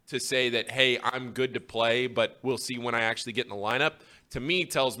to say that, hey, I'm good to play, but we'll see when I actually get in the lineup, to me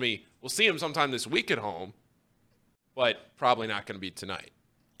tells me we'll see him sometime this week at home, but probably not going to be tonight.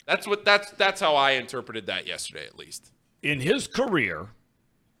 That's how I interpreted that yesterday, at least. In his career,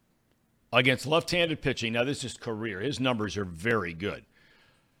 against left-handed pitching, now this is career, his numbers are very good.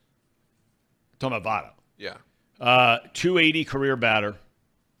 Talking about Votto. Yeah. 280 career batter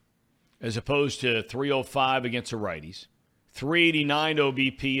as opposed to 305 against the righties. 389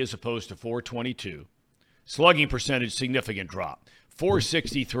 OBP as opposed to 422. Slugging percentage, significant drop.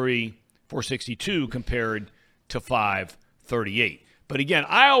 462 compared to 538. But again,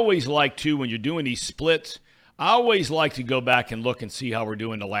 I always like to, when you're doing these splits, I always like to go back and look and see how we're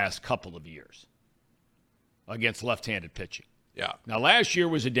doing the last couple of years against left-handed pitching. Yeah. Now, last year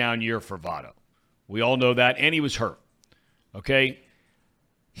was a down year for Votto. We all know that, and he was hurt. Okay?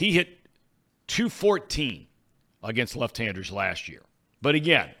 He hit 214 against left-handers last year. But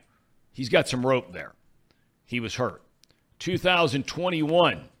again, he's got some rope there. He was hurt.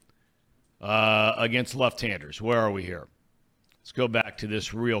 2021 against left-handers. Where are we here? Let's go back to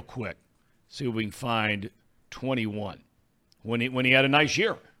this real quick. See if we can find 21 when he had a nice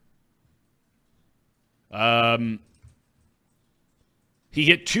year. He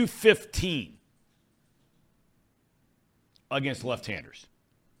hit 215 against left-handers.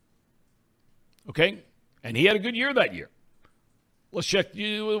 Okay? And he had a good year that year. Let's check.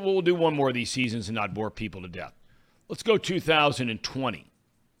 We'll do one more of these seasons and not bore people to death. Let's go 2020.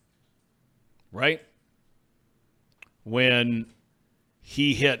 Right? When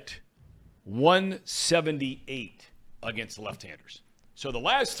he hit 178 against left-handers. So the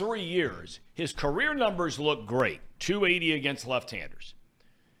last 3 years, his career numbers look great. 280 against left-handers.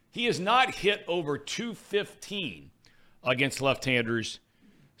 He has not hit over 215 against left-handers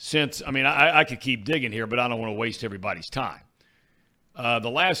since, I could keep digging here, but I don't want to waste everybody's time. The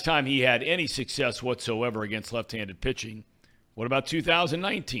last time he had any success whatsoever against left-handed pitching, what about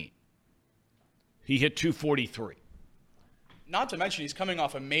 2019? He hit 243. Not to mention he's coming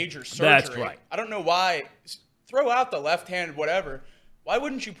off a major surgery. That's right. I don't know why. Throw out the left-handed whatever. Why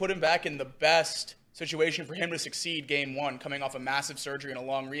wouldn't you put him back in the best situation for him to succeed game one, coming off a massive surgery and a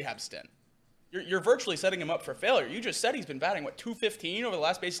long rehab stint? You're virtually setting him up for failure. You just said he's been batting, 215 over the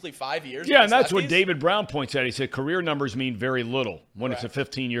last basically 5 years? Yeah, and that's what David Brown points out. He said career numbers mean very little when Correct. it's a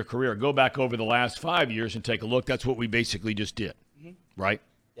 15-year career. Go back over the last 5 years and take a look. That's what we basically just did, right?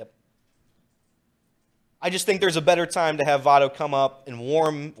 Yep. I just think there's a better time to have Votto come up and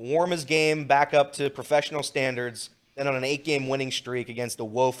warm his game back up to professional standards than on an 8-game winning streak against a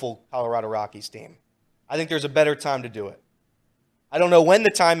woeful Colorado Rockies team. I think there's a better time to do it. I don't know when the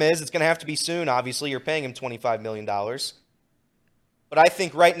time is. It's going to have to be soon, obviously. You're paying him $25 million. But I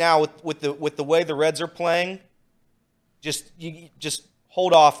think right now, with the way the Reds are playing, just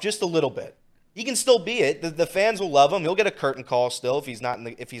hold off just a little bit. He can still be it. The fans will love him. He'll get a curtain call still if he's not in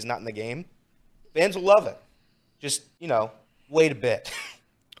the game. Fans will love it. Just, wait a bit.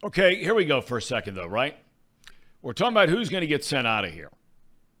 Okay, here we go for a second, though, right? We're talking about who's going to get sent out of here.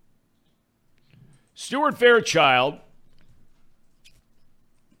 Stuart Fairchild,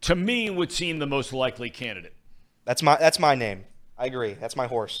 to me, would seem the most likely candidate. That's my name. I agree. That's my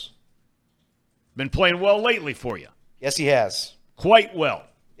horse. Been playing well lately for you. Yes, he has. Quite well.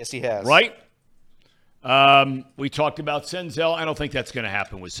 Yes, he has. Right? We talked about Senzel. I don't think that's going to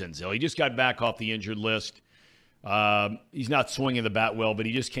happen with Senzel. He just got back off the injured list. He's not swinging the bat well, but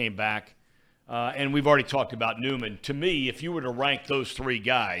he just came back. And we've already talked about Newman. To me, if you were to rank those three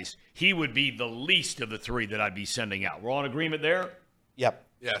guys, he would be the least of the three that I'd be sending out. We're all in agreement there? Yep.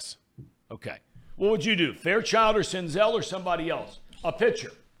 Yes. Okay. What would you do? Fairchild or Senzel or somebody else? A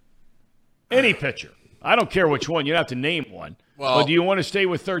pitcher. Any pitcher. I don't care which one. You don't have to name one. Well, but do you want to stay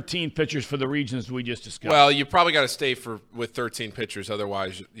with 13 pitchers for the regions we just discussed? Well, you probably got to stay with 13 pitchers.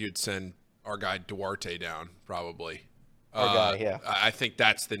 Otherwise, you'd send our guy Duarte down, probably. Our guy, yeah. I think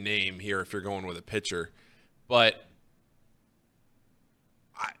that's the name here if you're going with a pitcher. But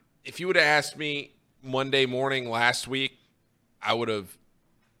if you would have asked me Monday morning last week, I would have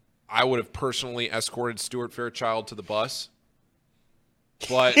personally escorted Stuart Fairchild to the bus.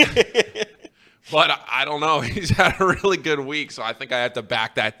 But but I don't know. He's had a really good week, so I think I have to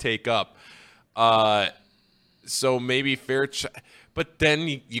back that take up. So maybe Fairchild. But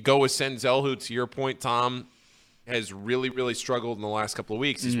then you go with Senzel, who, to your point, Tom, has really, really struggled in the last couple of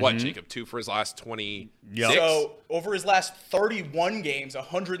weeks. He's what, Jacob? 2 for his last 26? Yep. So over his last 31 games,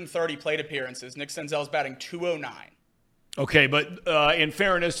 130 plate appearances, Nick Senzel's batting .209. Okay, but in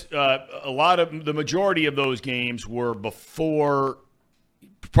fairness, the majority of those games were before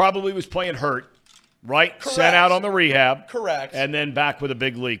probably was playing hurt, right? Correct. Sent out on the rehab. Correct. And then back with a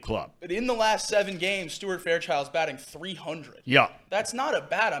big league club. But in the last 7 games, Stuart Fairchild's batting .300. Yeah. That's not a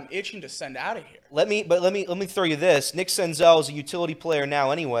bat I'm itching to send out of here. Let me throw you this. Nick Senzel is a utility player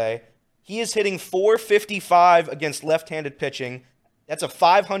now anyway. He is hitting .455 against left-handed pitching. That's a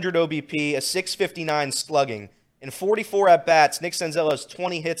 500 OBP, a 659 slugging. In 44 at-bats, Nick Senzel has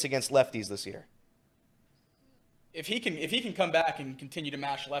 20 hits against lefties this year. If he can come back and continue to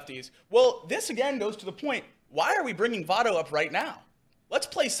mash lefties, well, this again goes to the point. Why are we bringing Votto up right now? Let's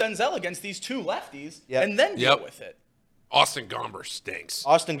play Senzel against these 2 lefties and then deal with it. Austin Gomber stinks.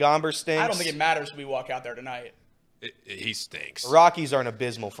 Austin Gomber stinks. I don't think it matters if we walk out there tonight. He stinks. The Rockies are an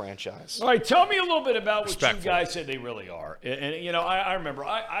abysmal franchise. All right, tell me a little bit about what Respectful. you guys said they really are. And I remember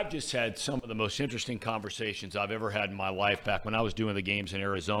I've just had some of the most interesting conversations I've ever had in my life back when I was doing the games in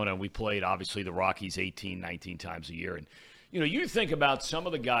Arizona. And we played, obviously, the Rockies 18, 19 times a year. And, you think about some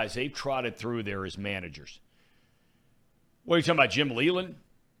of the guys they've trotted through there as managers. What are you talking about, Jim Leland?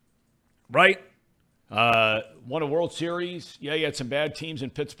 Right? Won a World Series. Yeah, he had some bad teams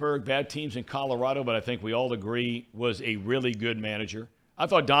in Pittsburgh, bad teams in Colorado, but I think we all agree was a really good manager. I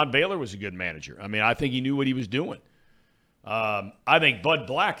thought Don Baylor was a good manager. I think he knew what he was doing. I think Bud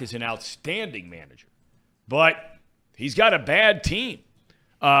Black is an outstanding manager, but he's got a bad team.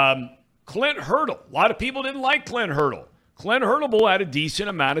 Clint Hurdle. A lot of people didn't like Clint Hurdle. Clint Hurdle had a decent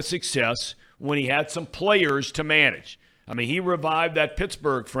amount of success when he had some players to manage. He revived that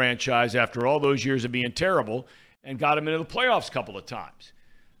Pittsburgh franchise after all those years of being terrible and got him into the playoffs a couple of times.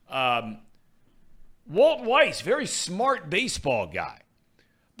 Walt Weiss, very smart baseball guy.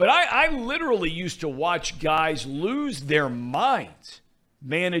 But I literally used to watch guys lose their minds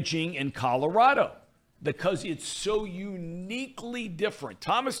managing in Colorado because it's so uniquely different.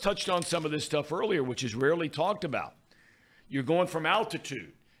 Thomas touched on some of this stuff earlier, which is rarely talked about. You're going from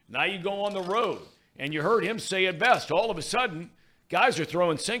altitude. Now you go on the road. And you heard him say it best. All of a sudden, guys are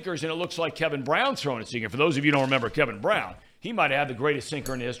throwing sinkers, and it looks like Kevin Brown's throwing a sinker. For those of you who don't remember Kevin Brown, he might have had the greatest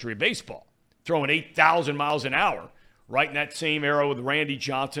sinker in the history of baseball, throwing 8,000 miles an hour, right in that same era with Randy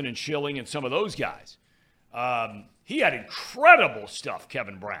Johnson and Schilling and some of those guys. He had incredible stuff,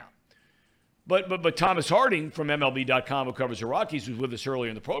 Kevin Brown. But Thomas Harding from MLB.com, who covers the Rockies, was with us earlier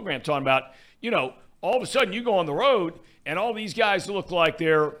in the program talking about, all of a sudden you go on the road, and all these guys look like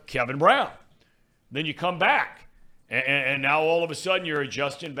they're Kevin Brown. Then you come back, and now all of a sudden you're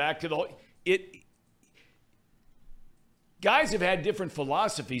adjusting back to the whole guys have had different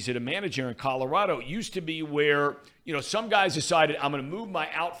philosophies at a manager in Colorado. It used to be where, some guys decided I'm going to move my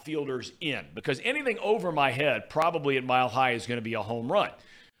outfielders in because anything over my head, probably at Mile High, is going to be a home run.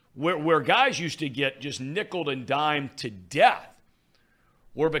 Where guys used to get just nickeled and dimed to death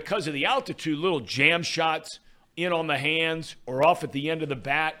were because of the altitude, little jam shots in on the hands or off at the end of the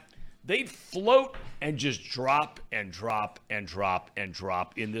bat. They'd float and just drop and drop and drop and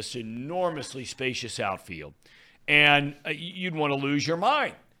drop in this enormously spacious outfield. And you'd want to lose your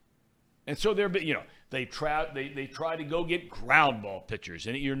mind. And so they try to go get ground ball pitchers.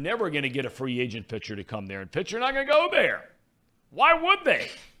 And you're never going to get a free agent pitcher to come there and pitch. You're not going to go there. Why would they?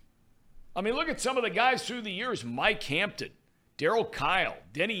 I mean, look at some of the guys through the years. Mike Hampton, Darryl Kyle,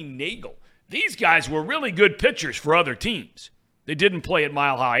 Denny Nagel. These guys were really good pitchers for other teams. They didn't play at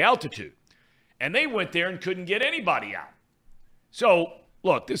Mile High altitude. And they went there and couldn't get anybody out. So,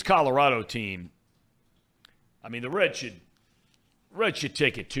 look, this Colorado team, I mean, the Reds should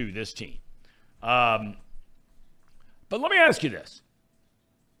take it to this team. But let me ask you this.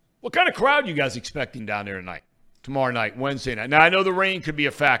 What kind of crowd you guys expecting down there tonight? Tomorrow night, Wednesday night. Now, I know the rain could be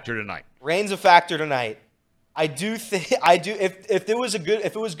a factor tonight. Rain's a factor tonight. If it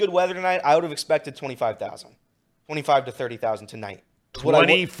was good weather tonight, I would have expected 25,000. 25 to 30,000 tonight.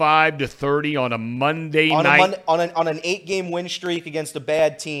 25 to 30 on a Monday night? On an 8-game win streak against a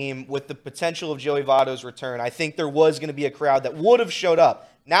bad team with the potential of Joey Votto's return, I think there was going to be a crowd that would have showed up.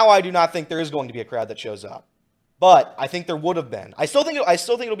 Now I do not think there is going to be a crowd that shows up. But I think there would have been. I still think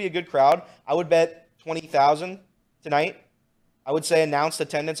it'll be a good crowd. I would bet 20,000 tonight. I would say announced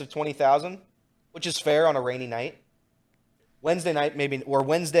attendance of 20,000, which is fair on a rainy night. Wednesday night, maybe, or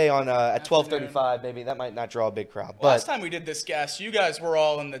Wednesday on at 12:35, maybe that might not draw a big crowd. But last time we did this guest, you guys were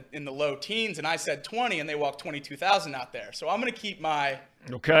all in the low teens, and I said 20, and they walked 22,000 out there. So I'm going to keep I'm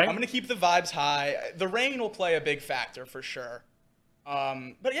going to keep the vibes high. The rain will play a big factor for sure.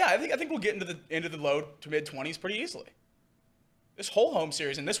 But yeah, I think we'll get into the low to mid 20s pretty easily. This whole home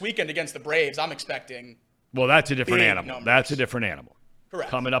series and this weekend against the Braves, I'm expecting. Well, that's a different animal. Numbers. That's a different animal. Correct.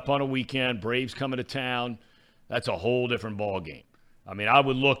 Coming up on a weekend, Braves coming to town. That's a whole different ball game. I mean, I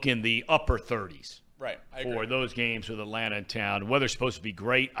would look in the upper 30s for those games with Atlanta in town. Weather's supposed to be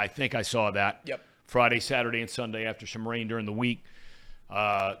great. I think I saw that. Yep. Friday, Saturday, and Sunday after some rain during the week.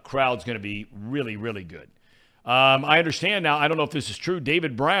 Crowd's going to be really, really good. I understand now, I don't know if this is true,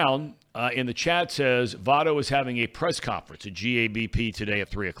 David Brown in the chat says Votto is having a press conference at GABP today at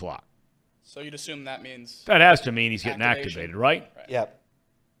 3 o'clock. So you'd assume that means... That has to mean he's getting activated, right? Yep.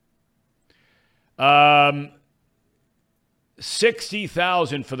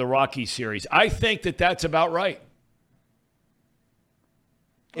 60,000 for the Rockies series. I think that's about right.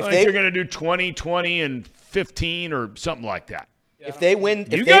 I think you're going to do 20, 20, and 15 or something like that. If they win...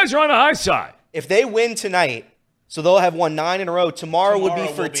 You guys are on the high side. If they win tonight, so they'll have won 9 in a row. Tomorrow would be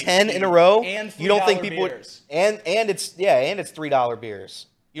for 10 in a row. And you don't think people beers. And it's $3 beers.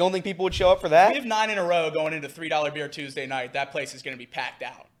 You don't think people would show up for that? We have 9 in a row going into $3 beer Tuesday night. That place is going to be packed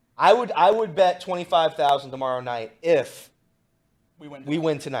out. I would bet 25,000 tomorrow night if we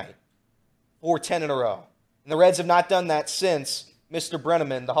win tonight. Or 10 in a row. And the Reds have not done that since Mr.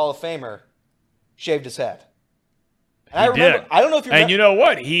 Brenneman, the Hall of Famer, shaved his head. And he did. I don't know if you remember. And you know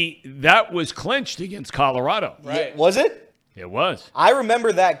what? That was clinched against Colorado. Right. Was it? It was. I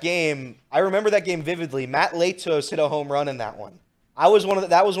remember that game. Vividly. Matt Latos hit a home run in that one. That was one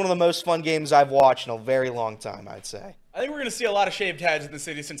of the most fun games I've watched in a very long time, I'd say. I think we're going to see a lot of shaved heads in the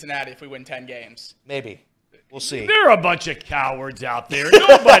city of Cincinnati if we win 10 games. Maybe. We'll see. There are a bunch of cowards out there.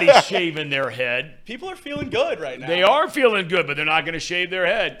 Nobody's shaving their head. People are feeling good right now. They are feeling good, but they're not going to shave their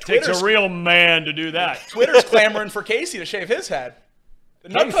head. It takes a real man to do that. Twitter's clamoring for Casey to shave his head. The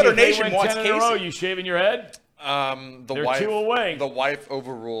Nutcutter Nation wants 10 Casey. in a row, you shaving your head? They're 2 away. The wife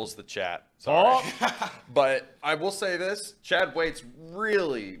overrules the chat. Sorry. But I will say this. Chad Waits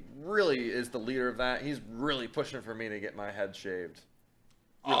really is the leader of that. He's really pushing for me to get my head shaved.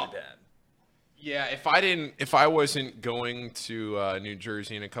 really bad. Yeah, if I wasn't going to New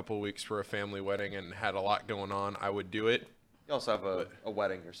Jersey in a couple of weeks for a family wedding and had a lot going on, I would do it. You also have a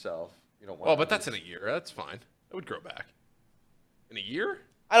wedding yourself. You don't want. Well, but that's in a year. That's fine. It would grow back. In a year?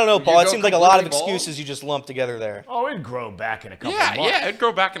 I don't know, Would Paul. you It go seems like a lot of completely bald? excuses you just lumped together there. Oh, it'd grow back in a couple Yeah, of months. yeah, it'd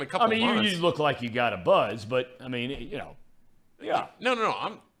grow back in a couple I mean, of months. you look like you got a buzz, but, I mean, yeah. No.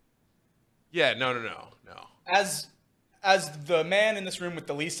 No. As the man in this room with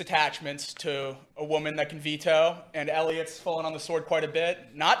the least attachments to a woman that can veto, and Elliot's fallen on the sword quite a bit,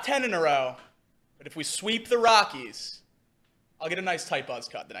 not 10 in a row, but if we sweep the Rockies, I'll get a nice tight buzz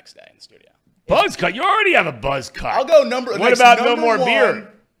cut the next day in the studio. Buzz cut? You already have a buzz cut. I'll go number. What about no more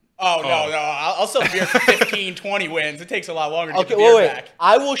beer? Oh, no. I'll sell beer for 15, 20 wins. It takes a lot longer to get the Okay, beer wait. back.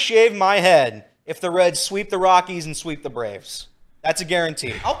 I will shave my head if the Reds sweep the Rockies and sweep the Braves. That's a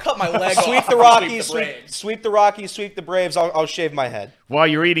guarantee. I'll cut my leg off. Sweep the and Rockies, sweep the Braves. sweep the Rockies, sweep the Braves. I'll shave my head While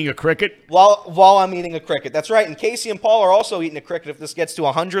you're eating a cricket? while I'm eating a cricket. That's right. And Casey and Paul are also eating a cricket if this gets to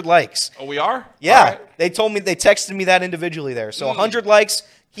 100 likes. Oh, we are? Yeah, All right. they texted me that individually there. So 100 likes.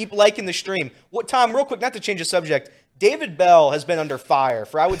 Keep liking the stream. What, Tom? Real quick, not to change the subject. David Bell has been under fire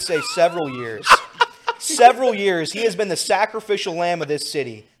for, I would say, several years. Several years. He has been the sacrificial lamb of this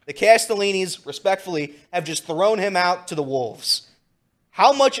city. The Castellinis, respectfully, have just thrown him out to the wolves.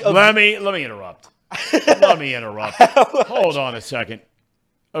 How much of Let me interrupt. Let me interrupt. Hold on a second.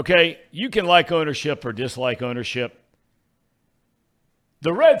 Okay, you can like ownership or dislike ownership.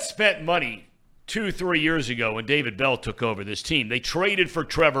 The Reds spent money 2-3 years ago when David Bell took over this team. They traded for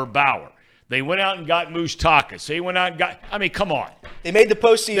Trevor Bauer. They went out and got Moustakas. They went out and got – I mean, come on. They made the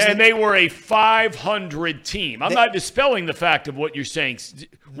postseason. And they were a 500 team. I'm not dispelling the fact of what you're saying,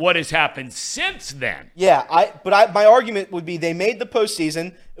 what has happened since then. Yeah, my argument would be they made the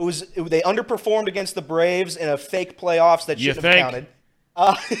postseason. They underperformed against the Braves in a fake playoffs that You shouldn't have think?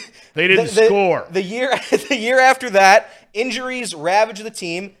 counted. They didn't score. The year after that, injuries ravaged the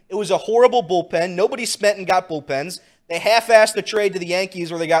team. It was a horrible bullpen. Nobody spent and got bullpens. They half-assed the trade to the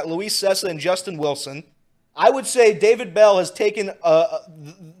Yankees where they got Luis Sessa and Justin Wilson. I would say David Bell has taken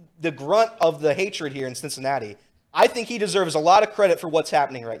the grunt of the hatred here in Cincinnati. I think he deserves a lot of credit for what's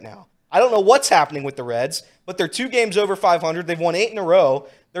happening right now. I don't know what's happening with the Reds, but they're 2 games over 500. They've won 8 in a row.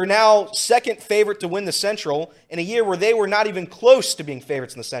 They're now second favorite to win the Central in a year where they were not even close to being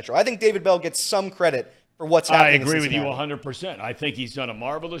favorites in the Central. I think David Bell gets some credit for what's happening in I agree Cincinnati. with you 100%. I think he's done a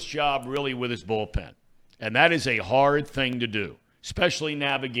marvelous job really with his bullpen. And that is a hard thing to do, especially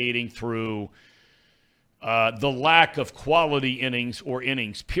navigating through the lack of quality innings or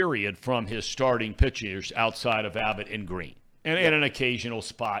innings, period, from his starting pitchers outside of Abbott and Green. And an occasional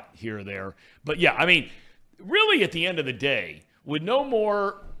spot here or there. But, yeah, I mean, really at the end of the day, with no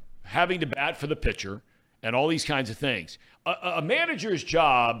more having to bat for the pitcher and all these kinds of things, a manager's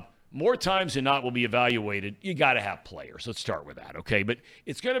job more times than not will be evaluated. You got to have players. Let's start with that, okay? But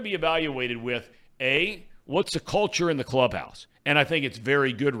it's going to be evaluated with, A, what's the culture in the clubhouse? And I think it's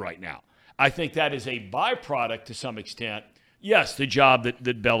very good right now. I think that is a byproduct to some extent. Yes, the job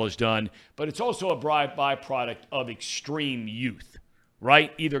that Bell has done, but it's also a byproduct of extreme youth,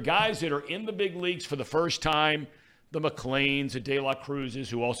 right? Either guys that are in the big leagues for the first time, the McLeans, the De La Cruzes,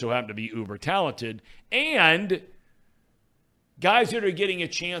 who also happen to be uber talented, and guys that are getting a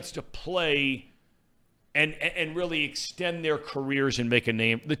chance to play and really extend their careers and make a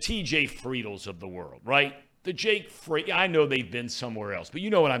name. The TJ Friedels of the world, right? The Jake Friedel. I know they've been somewhere else, but you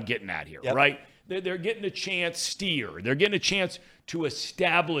know what I'm getting at here, right? They're getting a chance, they're getting a chance to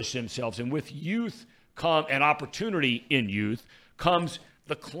establish themselves. And with youth and opportunity in youth comes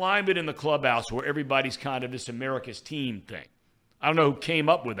the climate in the clubhouse where everybody's kind of this America's team thing. I don't know who came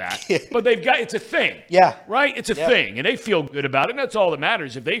up with that, but it's a thing. Yeah. Right? It's a thing. And they feel good about it. And that's all that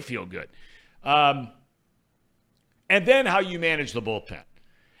matters if they feel good. And then how you manage the bullpen.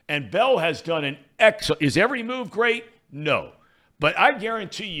 And Bell has done an excellent. Is every move great? No. But I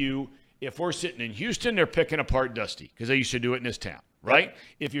guarantee you, if we're sitting in Houston, they're picking apart Dusty because they used to do it in this town, right? Yep.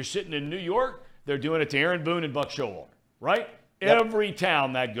 If you're sitting in New York, they're doing it to Aaron Boone and Buck Showalter, right? Yep. Every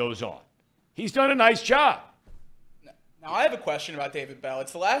town that goes on. He's done a nice job. Now, I have a question about David Bell.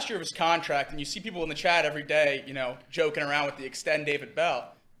 It's the last year of his contract, and you see people in the chat every day, joking around with the extend David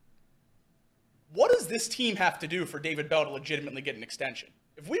Bell. What does this team have to do for David Bell to legitimately get an extension?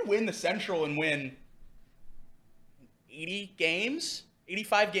 If we win the Central and win 80 games,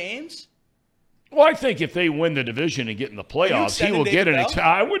 85 games? Well, I think if they win the division and get in the playoffs, he will get an extension.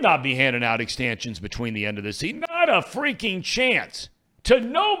 I would not be handing out extensions between the end of the season. Not a freaking chance. To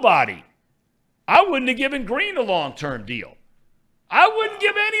nobody. I wouldn't have given Green a long-term deal. I wouldn't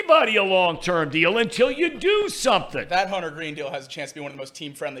give anybody anybody a long-term deal until you do something. That Hunter Green deal has a chance to be one of the most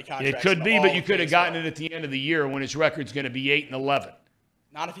team-friendly contracts. It could be, in but all you of could have gotten baseball. it at the end of the year when his record's going to be 8-11.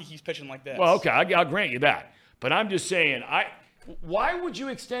 Not if he keeps pitching like this. Well, okay, I'll grant you that. But I'm just saying, why would you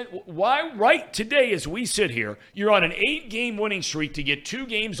extend? Why right today as we sit here, you're on an 8-game winning streak to get 2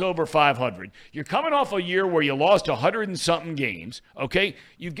 games over 500. You're coming off a year where you lost 100 and something games, okay?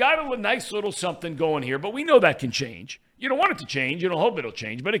 You've got a nice little something going here, but we know that can change. You don't want it to change. You don't hope it'll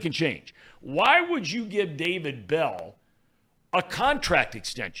change, but it can change. Why would you give David Bell a contract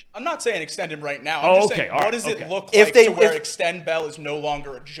extension? I'm not saying extend him right now. I'm just saying, what does it look like to where extend Bell is no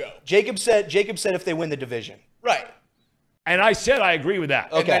longer a joke? Jacob said if they win the division. Right. And I said I agree with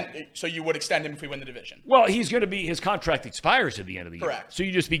that. Okay. Then, so you would extend him if we win the division? Well, his contract expires at the end of the year. Correct. So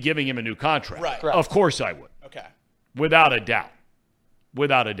you just be giving him a new contract. Right. Correct. Of course I would. Okay. Without a doubt.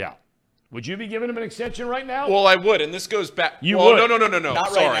 Without a doubt. Would you be giving him an extension right now? Well, I would, and this goes back. You would? would? No.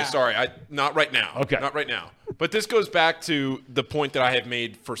 Not right now. Sorry. Not right now. Okay. Not right now. But this goes back to the point that I have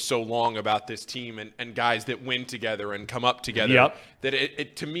made for so long about this team and guys that win together and come up together. Yep.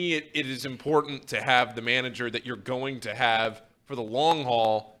 That to me, it is important to have the manager that you're going to have for the long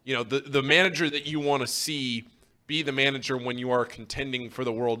haul. You know, the manager that you want to see be the manager when you are contending for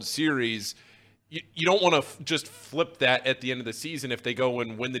the World Series. You don't want to just flip that at the end of the season if they go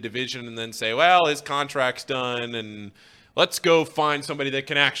and win the division and then say, well, his contract's done and let's go find somebody that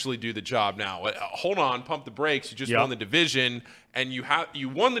can actually do the job now. Hold on, pump the brakes. You just won the division, and you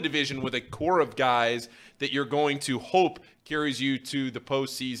won the division with a core of guys that you're going to hope carries you to the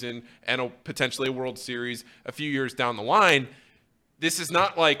postseason and potentially a World Series a few years down the line. This is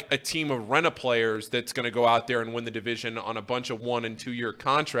not like a team of rent-a players that's going to go out there and win the division on a bunch of 1- and 2-year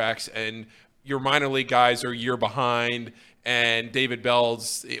contracts, and your minor league guys are a year behind, and David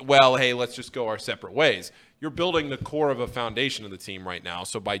Bell's, well, hey, let's just go our separate ways. You're building the core of a foundation of the team right now.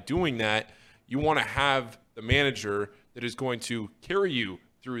 So by doing that, you want to have the manager that is going to carry you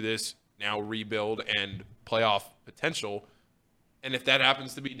through this now rebuild and playoff potential. And if that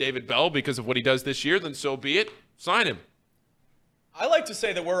happens to be David Bell because of what he does this year, then so be it. Sign him. I like to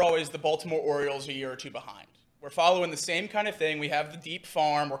say that we're always the Baltimore Orioles a year or two behind. We're following the same kind of thing. We have the deep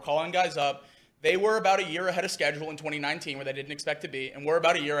farm. We're calling guys up. They were about a year ahead of schedule in 2019 where they didn't expect to be, and we're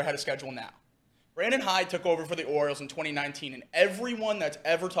about a year ahead of schedule now. Brandon Hyde took over for the Orioles in 2019, and everyone that's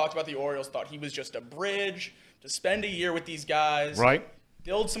ever talked about the Orioles thought he was just a bridge to spend a year with these guys, right?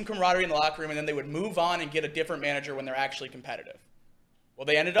 Build some camaraderie in the locker room, and then they would move on and get a different manager when they're actually competitive. Well,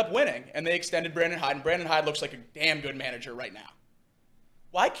 they ended up winning, and they extended Brandon Hyde, and Brandon Hyde looks like a damn good manager right now.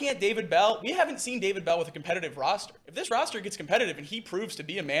 Why can't David Bell? We haven't seen David Bell with a competitive roster. If this roster gets competitive and he proves to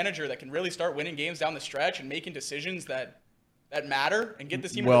be a manager that can really start winning games down the stretch and making decisions that matter and get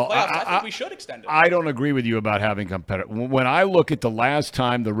this team into the playoffs, I think we should extend it. I don't agree with you about having competitive. When I look at the last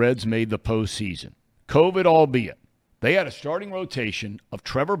time the Reds made the postseason, COVID albeit, they had a starting rotation of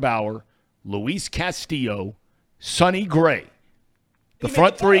Trevor Bauer, Luis Castillo, Sonny Gray. The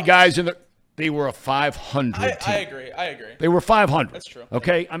front 3 guys they were a 500 team. I agree. They were 500. That's true.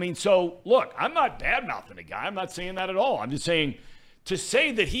 Okay? I mean, so, look, I'm not bad-mouthing a guy. I'm not saying that at all. I'm just saying to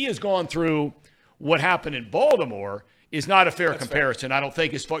say that he has gone through what happened in Baltimore is not a fair comparison. Fair. I don't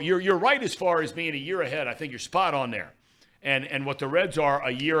think as far – you're right as far as being a year ahead. I think you're spot on there. And what the Reds are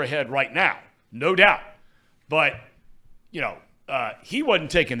a year ahead right now, no doubt. But, he wasn't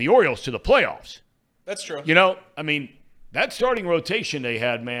taking the Orioles to the playoffs. That's true. I mean, that starting rotation they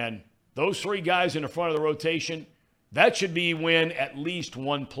had, man – those 3 guys in the front of the rotation, that should be win at least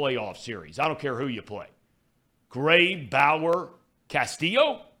one playoff series. I don't care who you play. Gray, Bauer,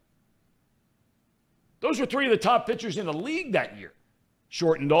 Castillo. Those were 3 of the top pitchers in the league that year.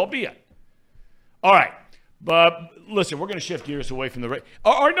 Shortened albeit. All right. But listen, we're going to shift gears away from the Reds.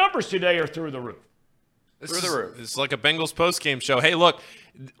 Our numbers today are through the roof. Through the roof. It's like a Bengals postgame show. Hey, look,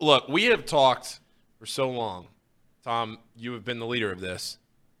 we have talked for so long. Tom, you have been the leader of this.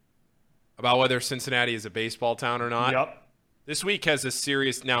 About whether Cincinnati is a baseball town or not. Yep. This week has a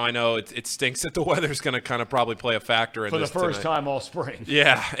serious – now I know it stinks that the weather's going to kind of probably play a factor in this for the first tonight. time all spring.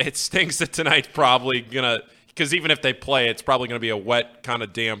 Yeah, it stinks that tonight's probably going to – because even if they play, it's probably going to be a wet, kind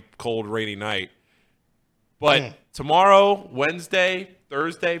of damp, cold, rainy night. But tomorrow, Wednesday,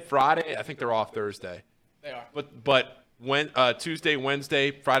 Thursday, Friday – I think they're off Thursday. They are. But when Tuesday,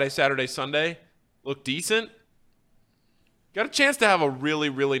 Wednesday, Friday, Saturday, Sunday look decent. Got a chance to have a really,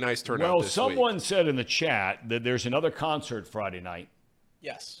 really nice turnout this week. Well, someone said in the chat that there's another concert Friday night.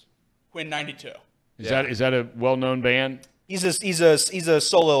 Yes. Quinn 92. Is that a well-known band? He's a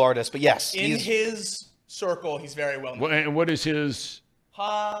solo artist, but yes. In his circle, he's very well known. And what is his?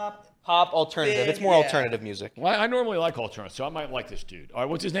 Pop, Pop alternative. It's more alternative music. Well, I normally like alternative, so I might like this dude. All right,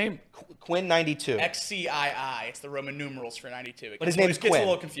 what's his name? Quinn 92. XCII. It's the Roman numerals for 92. But his name is Quinn. It gets a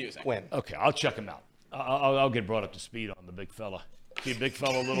little confusing. Quinn. Okay, I'll check him out. I'll get brought up to speed on the big fella. See a big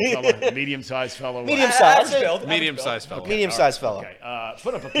fella, little fella, medium-sized fella. Medium-sized. Medium-sized fella. Medium-sized fella. Okay,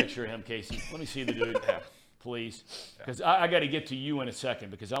 put up a picture of him, Casey. Let me see the dude, please. Because I got to get to you in a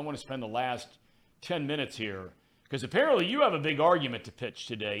second because I want to spend the last 10 minutes here. Because apparently you have a big argument to pitch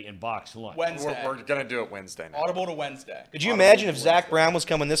today in Box Lunch. Wednesday. We're going to do it Wednesday night. Audible to Wednesday. Could you imagine if Zach Brown was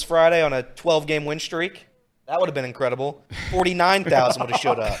coming this Friday on a 12-game win streak? That would have been incredible. 49,000 would have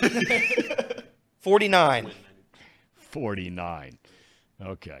showed up. 49. 49.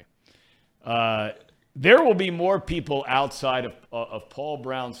 Okay. There will be more people outside of Paul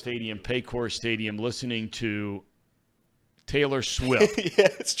Brown Stadium, Paycor Stadium, listening to Taylor Swift Yeah,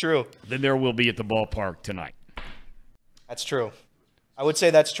 it's true. than there will be at the ballpark tonight. That's true. I would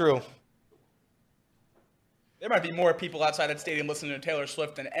say that's true. There might be more people outside that stadium listening to Taylor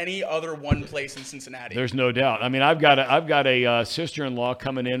Swift than any other one place in Cincinnati. There's no doubt. I mean, I've got a sister-in-law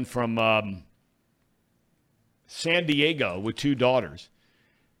coming in from San Diego with 2 daughters,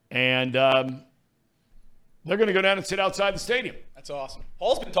 and they're going to go down and sit outside the stadium. That's awesome.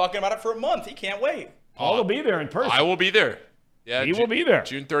 Paul's been talking about it for a month. He can't wait. Paul will be there in person. I will be there. Yeah, He will be there.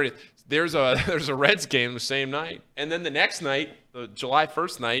 June 30th. There's a Reds game the same night, and then the next night, the July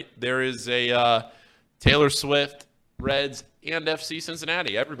 1st night, there is a Taylor Swift, Reds, and FC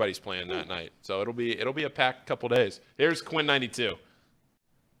Cincinnati. Everybody's playing that night, so it'll be a packed couple days. Here's Quinn 92.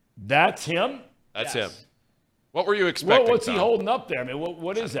 That's him? That's Yes. him. What were you expecting? What's he Tom? holding up there? I mean,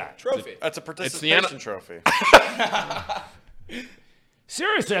 what is that? Trophy. That's a the participation trophy.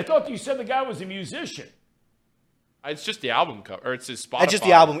 Seriously, I thought you said the guy was a musician. It's just the album cover, or it's his Spotify. That's just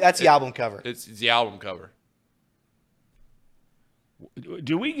the album. That's the album cover. It's the album cover.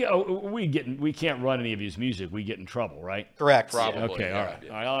 Do we get? We can't run any of his music. We get in trouble, right? Correct. Probably. Okay, yeah, all right. yeah.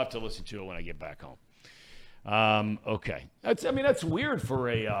 All right, I'll have to listen to it when I get back home. Okay. That's weird for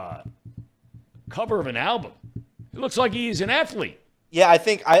a cover of an album. It looks like he's an athlete. Yeah, I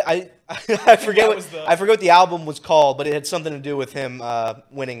think I forget I forget what the album was called, but it had something to do with him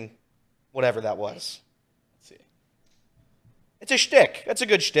winning whatever that was. Let's see. It's a shtick. That's a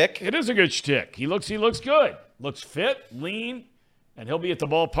good shtick. It is a good shtick. He looks good. Looks fit, lean, and he'll be at the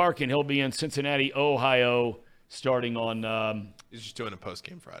ballpark, and he'll be in Cincinnati, Ohio, starting on. He's just doing a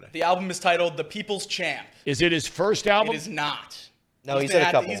post-game Friday. The album is titled "The People's Champ." Is it his first album? It is not. No, he's at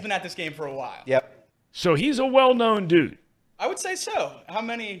a couple. He's been at this game for a while. Yep. So he's a well-known dude. I would say so. How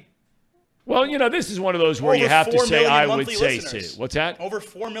many? Well, this is one of those where Over you have to 4 say, million I would monthly say, listeners. what's that? Over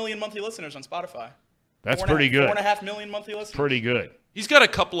 4 million monthly listeners on Spotify. That's pretty good. 4.5 million monthly listeners. Pretty good. He's got a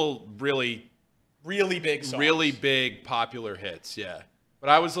couple of really big songs. really big popular hits, yeah. But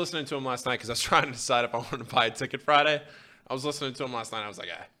I was listening to him last night because I was trying to decide if I wanted to buy a ticket Friday. I was listening to him last night. I was like,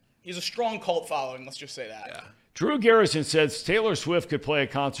 He's a strong cult following. Let's just say that. yeah. Drew Garrison says, Taylor Swift could play a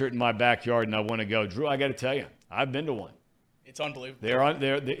concert in my backyard and I want to go. Drew, I got to tell you, I've been to one. It's unbelievable. They're on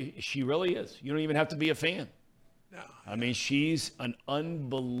there. She really is. You don't even have to be a fan. No. I mean, she's an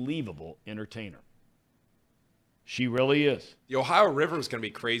unbelievable entertainer. She really is. The Ohio River is going to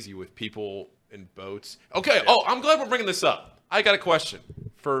be crazy with people in boats. Okay. Oh, I'm glad we're bringing this up. I got a question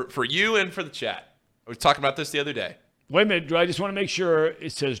for you and for the chat. I was talking about this the other day. Wait a minute, Drew. I just want to make sure.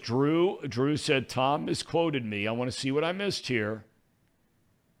 It says Drew. Drew said, Tom misquoted me. I want to see what I missed here.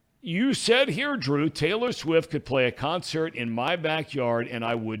 You said here, Drew, Taylor Swift could play a concert in my backyard and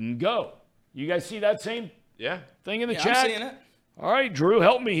I wouldn't go. You guys see that same thing in the chat? I'm seeing it. All right, Drew,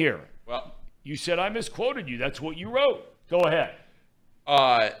 help me here. Well, You said I misquoted you. That's what you wrote. Go ahead.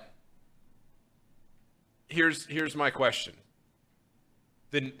 Here's my question.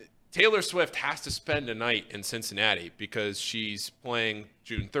 Then Taylor Swift has to spend a night in Cincinnati because she's playing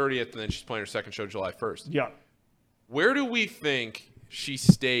June 30th and then she's playing her second show July 1st. Yeah. Where do we think she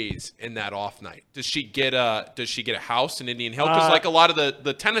stays in that off night? Does she get a house in Indian Hill? Because like a lot of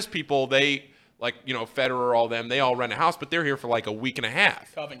the tennis people, they Federer, all them, they all rent a house, but they're here for like a week and a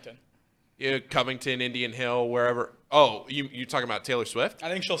half. Covington. Yeah, Covington, Indian Hill, wherever. Oh, you talking about Taylor Swift? I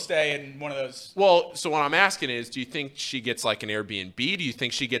think she'll stay in one of those. Well, so what I'm asking is, do you think she gets like an Airbnb? Do you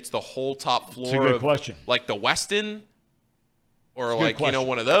think she gets the whole top floor? It's a good of question. Like the Westin, or It's a good like question.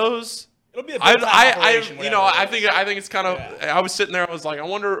 one of those? It'll be a built-out operation, I think it's kind of. Yeah. I was sitting there. I was like, I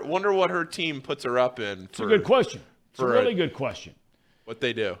wonder what her team puts her up in. It's a good question. It's a really good question. What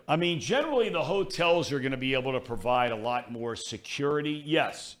they do. I mean, generally the hotels are going to be able to provide a lot more security.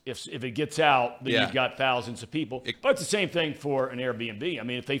 Yes, if it gets out, then you've got thousands of people. But it's the same thing for an Airbnb. I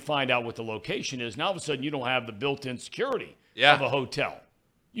mean, if they find out what the location is, now all of a sudden you don't have the built-in security of a hotel.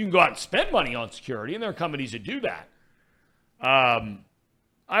 You can go out and spend money on security, and there are companies that do that. I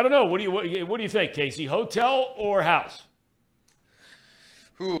don't know. What do you think, Casey? Hotel or house?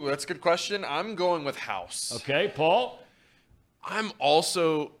 Ooh, that's a good question. I'm going with house. Okay, Paul. I'm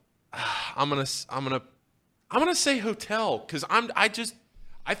also. I'm gonna say hotel because I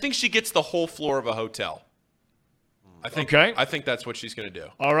think she gets the whole floor of a hotel. I think that's what she's gonna do.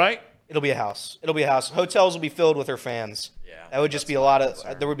 All right. It'll be a house. Hotels will be filled with her fans. Yeah, that would just be a lot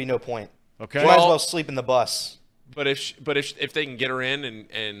of. There would be no point. Okay. She might as well sleep in the bus. But if they can get her in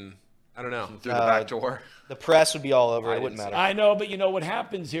and I don't know through the back door, the press would be all over. It wouldn't matter. I know, but you know what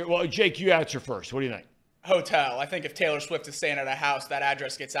happens here? Well, Jake, you answer first. What do you think? Hotel. I think if Taylor Swift is staying at a house, that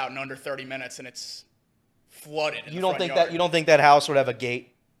address gets out in under 30 minutes and it's flooded. You don't think that house would have a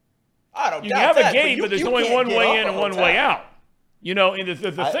gate? I don't. You have that, a gate, but there's only one way in and one way out. You know, and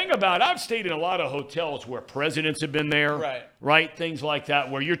the thing about I've stayed in a lot of hotels where presidents have been there, right? Things like that,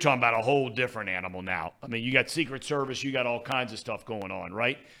 where you're talking about a whole different animal now. I mean, you got Secret Service, you got all kinds of stuff going on,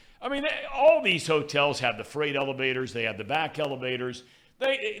 right? I mean, all these hotels have the freight elevators, they have the back elevators.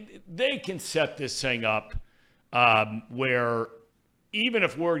 They can set this thing up where even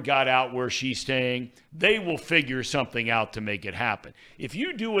if word got out where she's staying, they will figure something out to make it happen. If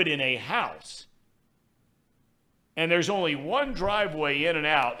you do it in a house, and there's only one driveway in and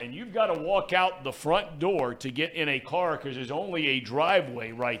out, and you've got to walk out the front door to get in a car because there's only a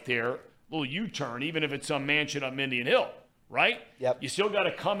driveway right there, little U-turn, even if it's some mansion up Indian Hill, right? Yep. You still got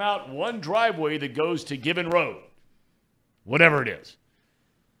to come out one driveway that goes to Gibbon Road, whatever it is.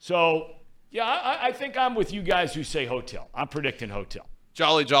 So, yeah, I think I'm with you guys who say hotel. I'm predicting hotel.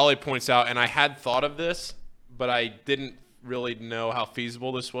 Jolly points out, and I had thought of this, but I didn't really know how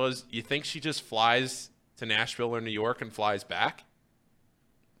feasible this was. You think she just flies to Nashville or New York and flies back?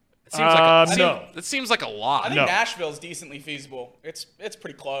 It seems no. It seems like a lot. I think Nashville's decently feasible. It's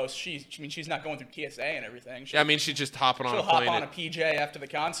pretty close. She's not going through TSA and everything. She's just hopping on a plane. She'll hop on a PJ after the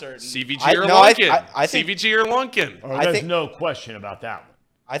concert. CVG or Lunkin. CVG or Lunkin. There's no question about that one.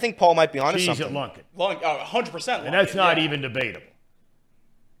 I think Paul might be onto something. She's at Lunkin. 100% Lunkin. And that's not even debatable.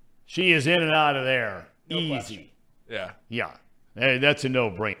 She is in and out of there easy. Question. Yeah. Hey, that's a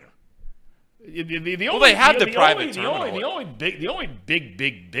no-brainer. The only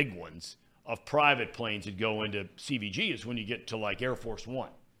big ones of private planes that go into CVG is when you get to like Air Force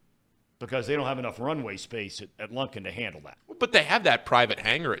One, because they don't have enough runway space at Lunkin to handle that. But they have that private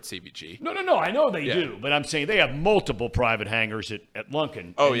hangar at CVG. No, I know they do, but I'm saying they have multiple private hangars at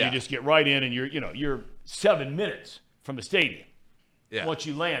Lunkin. Oh, and yeah. You just get right in, and you're 7 minutes from the stadium. Yeah. Once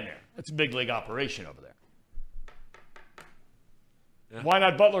you land there, that's a big league operation over there. Yeah. Why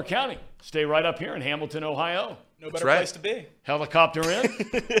not Butler County? Stay right up here in Hamilton, Ohio. No better place to be. Helicopter in.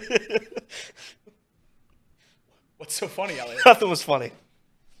 What's so funny, Elliot? Nothing was funny.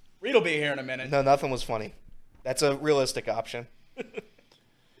 Reed will be here in a minute. No, nothing was funny. That's a realistic option.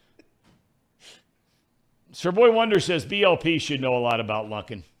 Sir Boy Wonder says BLP should know a lot about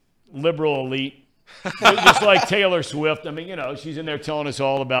Lunkin. Liberal elite. Just like Taylor Swift. I mean, she's in there telling us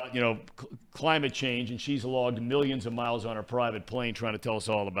all about, climate change, and she's logged millions of miles on her private plane trying to tell us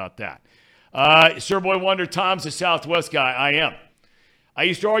all about that. Sir Boy Wonder, Tom's a Southwest guy. I am. I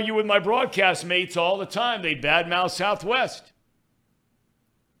used to argue with my broadcast mates all the time. They badmouth Southwest.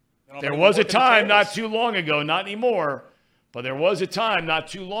 There was a time not too long ago, not anymore, but there was a time not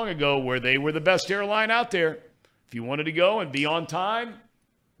too long ago where they were the best airline out there. If you wanted to go and be on time,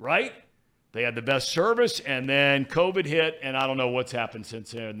 right? They had the best service, and then COVID hit, and I don't know what's happened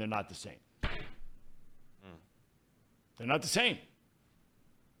since then, and they're not the same. They're not the same.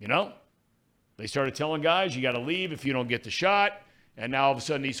 They started telling guys, you got to leave if you don't get the shot, and now all of a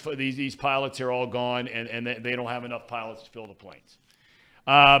sudden these pilots are all gone, and they don't have enough pilots to fill the planes.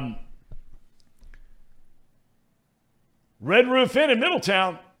 Red Roof Inn in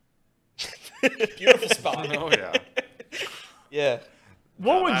Middletown. Beautiful spot. Oh, yeah. Yeah.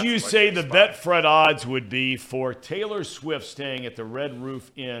 What would you say the Betfred odds would be for Taylor Swift staying at the Red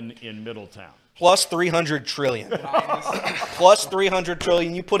Roof Inn in Middletown? Plus 300 trillion. Plus 300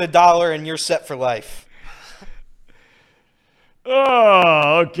 trillion. You put $1 and you're set for life.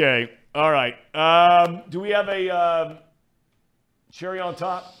 Oh, okay. All right. Do we have a cherry on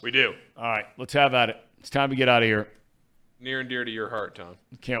top? We do. All right. Let's have at it. It's time to get out of here. Near and dear to your heart, Tom.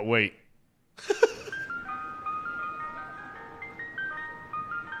 Can't wait.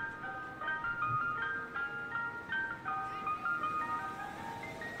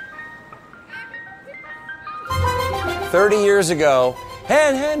 "30 years ago,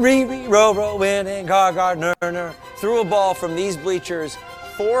 Henry Rowe and Gardner threw a ball from these bleachers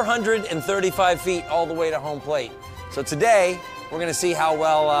 435 feet all the way to home plate. So today, We're going to see how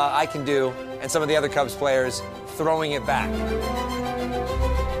well I can do and some of the other Cubs players throwing it back.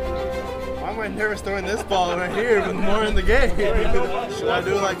 Why am I nervous throwing this ball right here, but more in the game? Should I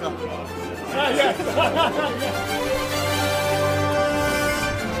do like a...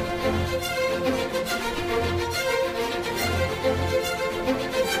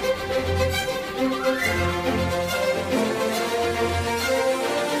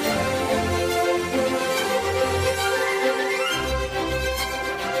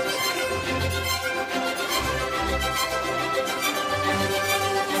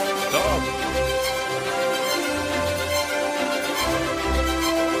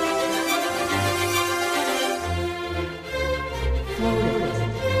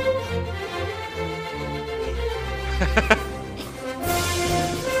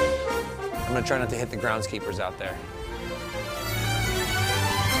 I'm going to try not to hit the groundskeepers out there.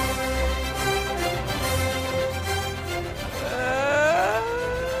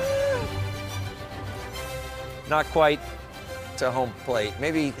 Not quite to home plate.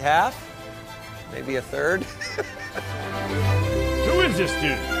 Maybe half? Maybe a third? Who is this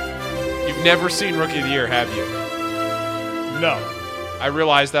dude? You've never seen Rookie of the Year, have you? No. I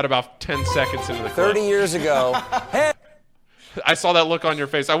realized that about 10 seconds into the clip. 30 years ago. I saw that look on your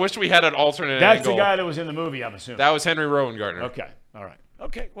face. I wish we had an alternate That's angle. the guy that was in the movie, I'm assuming. That was Henry Rowengartner. Okay. All right.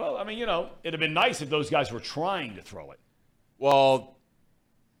 Okay. Well, I mean, it'd have been nice if those guys were trying to throw it. Well,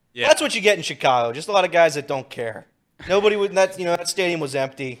 yeah. That's what you get in Chicago. Just a lot of guys that don't care. Nobody would. That stadium was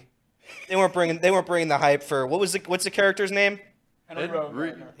empty. They weren't bringing the hype for what's the character's name?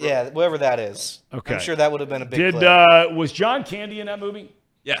 Yeah, whatever that is. Okay. I'm sure that would have been a big clip. Was John Candy in that movie?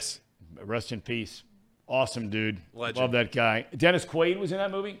 Yes. Rest in peace. Awesome dude. Legend. Love that guy. Dennis Quaid was in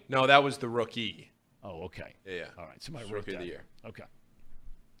that movie? No, that was the Rookie. Oh, okay. Yeah. All right. Somebody wrote Rookie of that. the Year. Okay.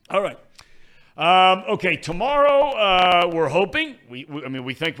 All right. Okay, tomorrow we're hoping,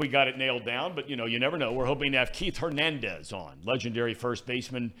 we think we got it nailed down, but, you never know. We're hoping to have Keith Hernandez on, legendary first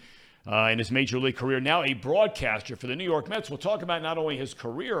baseman in his major league career, now a broadcaster for the New York Mets. We'll talk about not only his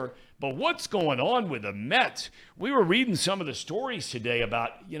career, but what's going on with the Mets. We were reading some of the stories today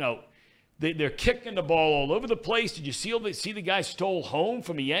about, they're kicking the ball all over the place. Did you see the guy stole home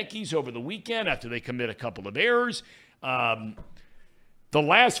from the Yankees over the weekend after they commit a couple of errors? The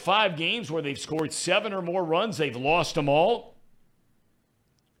last 5 games where they've scored 7 or more runs, they've lost them all.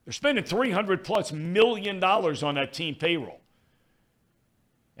 They're spending $300+ million on that team payroll.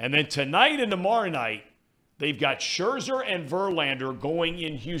 And then tonight and tomorrow night, they've got Scherzer and Verlander going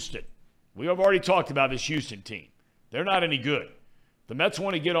in Houston. We have already talked about this Houston team. They're not any good. The Mets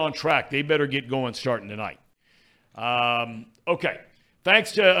want to get on track. They better get going starting tonight. Okay.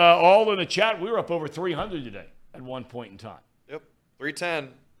 Thanks to all in the chat. We were up over 300 today at one point in time. 310.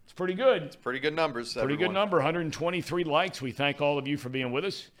 It's pretty good. It's pretty good numbers. Pretty good number. 123 likes. We thank all of you for being with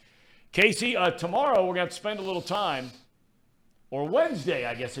us. Casey, tomorrow we're going to have to spend a little time, or Wednesday,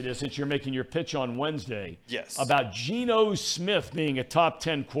 I guess it is, since you're making your pitch on Wednesday. Yes. About Geno Smith being a top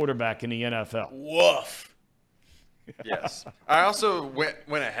 10 quarterback in the NFL. Woof. Yes. I also went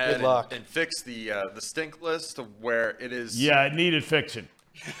ahead Good luck. and fixed the stink list to where it is. Yeah, it needed fixing.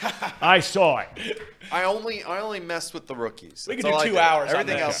 I saw it. I only messed with the rookies. We That's can do all I 2 did. hours on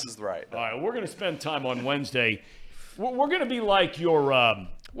Everything that. else is right. All right, we're going to spend time on Wednesday. We're going to be like your,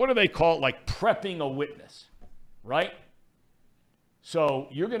 what do they call it, like prepping a witness, right? So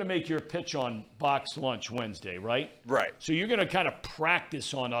you're going to make your pitch on Box Lunch Wednesday, right? Right. So you're going to kind of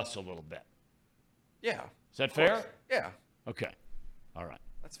practice on us a little bit. Yeah. Is that fair? Yeah. Okay. All right.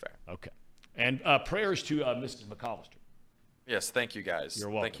 That's fair. Okay. And prayers to Mrs. McAllister. Yes. Thank you, guys. You're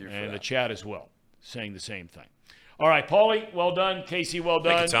welcome. Thank you for and that. the chat as well, saying the same thing. All right, Paulie, well done. Casey, well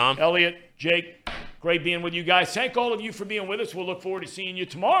done. Thank you, Tom. Elliot, Jake, great being with you guys. Thank all of you for being with us. We'll look forward to seeing you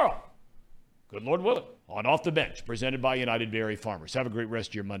tomorrow. Good Lord willing, on Off the Bench, presented by United Dairy Farmers. Have a great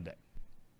rest of your Monday.